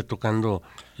está usted tocando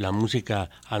la música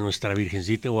a nuestra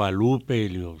Virgencita o a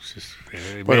Lupe.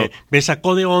 Bueno, me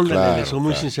sacó de onda, claro, le soy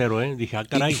muy sincero, dije,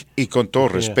 caray. Y con todo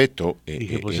respeto,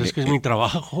 dije, pues es que es mi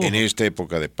trabajo. En esta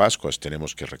época de Pascuas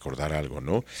tenemos que recordar algo,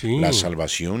 ¿no? Sí. La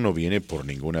salvación no viene por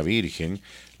ninguna virgen,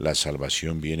 la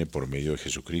salvación viene por medio de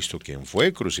Jesucristo, quien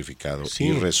fue crucificado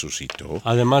y resucitó.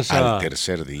 Además, al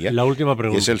tercer día. La última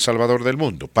pregunta. Y es el Salvador del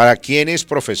mundo, para quienes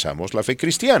profesamos la fe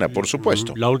cristiana, por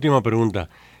supuesto. La última pregunta.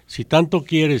 Si tanto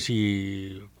quieres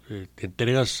y te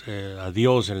entregas a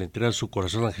Dios, le entregas su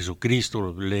corazón a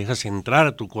Jesucristo, le dejas entrar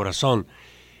a tu corazón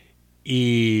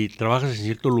y trabajas en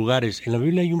ciertos lugares, en la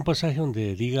Biblia hay un pasaje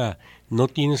donde diga, no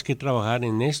tienes que trabajar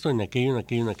en esto, en aquello, en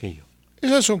aquello, en aquello.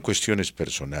 Esas son cuestiones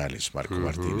personales, Marco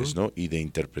Martínez, ¿no? Y de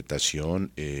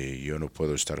interpretación. Yo no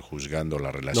puedo estar juzgando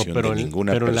la relación de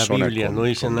ninguna persona Biblia, con, no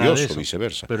dice con nada Dios de eso, o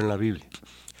viceversa. Pero en la Biblia.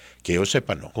 Que yo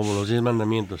sepa, no. Como los 10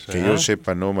 mandamientos. Que yo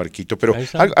sepa, no, Marquito. Pero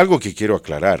algo que quiero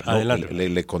aclarar, ¿no?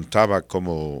 Le contaba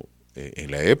cómo en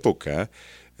la época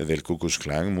del Ku Klux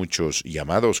Klan muchos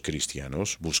llamados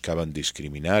cristianos buscaban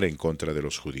discriminar en contra de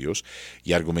los judíos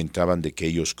y argumentaban de que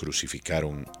ellos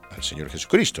crucificaron al Señor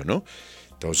Jesucristo, ¿no?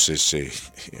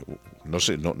 Entonces, no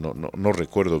sé, no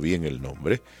recuerdo bien el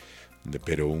nombre,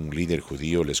 pero un líder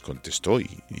judío les contestó y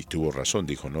tuvo razón.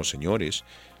 Dijo, no, señores,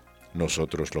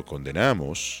 nosotros lo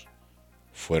condenamos.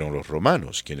 Fueron los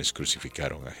romanos quienes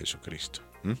crucificaron a Jesucristo.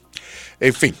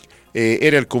 En fin,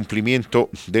 era el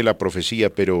cumplimiento de la profecía,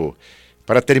 pero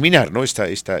para terminar, ¿no?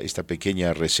 esta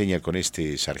pequeña reseña con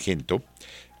este sargento,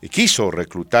 quiso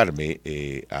reclutarme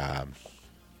a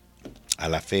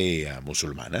la fe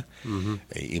musulmana,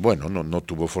 y bueno, no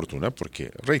tuvo fortuna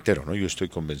porque, reitero, ¿no? Yo estoy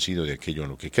convencido de aquello en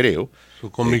lo que creo.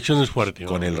 Su convicción es fuerte.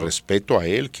 Con el respeto a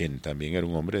él, quien también era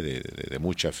un hombre de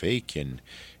mucha fe y quien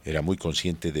era muy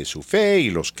consciente de su fe y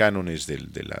los cánones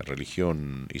de la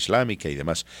religión islámica y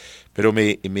demás. Pero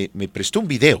me prestó un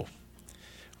video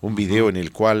en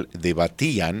el cual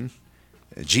debatían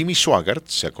Jimmy Swaggart,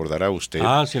 se acordará usted,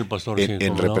 sí, el pastor,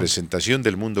 en representación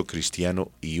del mundo cristiano,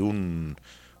 y un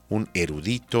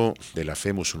erudito de la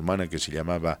fe musulmana que se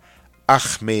llamaba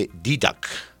Ahmed Didak.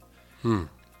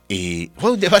 Y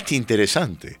fue un debate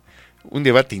interesante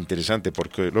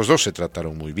porque los dos se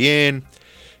trataron muy bien,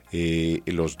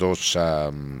 los dos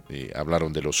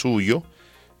hablaron de lo suyo.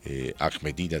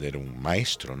 Ahmed Didak era un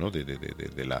maestro, ¿no?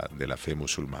 de la fe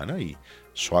musulmana, y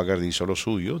Swaggart hizo lo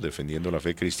suyo defendiendo la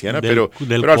fe cristiana, pero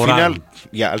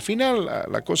al final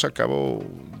la cosa acabó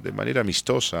de manera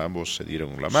amistosa. Ambos se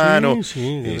dieron la mano,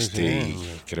 y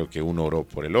creo que uno oró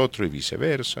por el otro y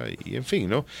viceversa, y en fin,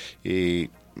 ¿no?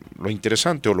 Lo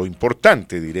interesante o lo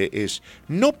importante, diré, es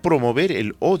no promover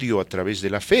el odio a través de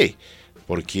la fe,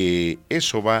 porque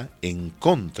eso va en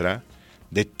contra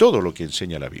de todo lo que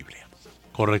enseña la Biblia.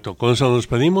 Correcto. ¿Con eso nos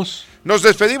despedimos? Nos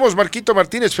despedimos, Marquito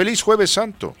Martínez. Feliz Jueves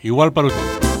Santo. Igual para usted.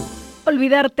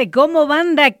 Olvidarte como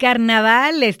banda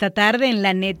carnaval esta tarde en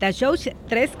La Neta Show,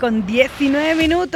 3:19.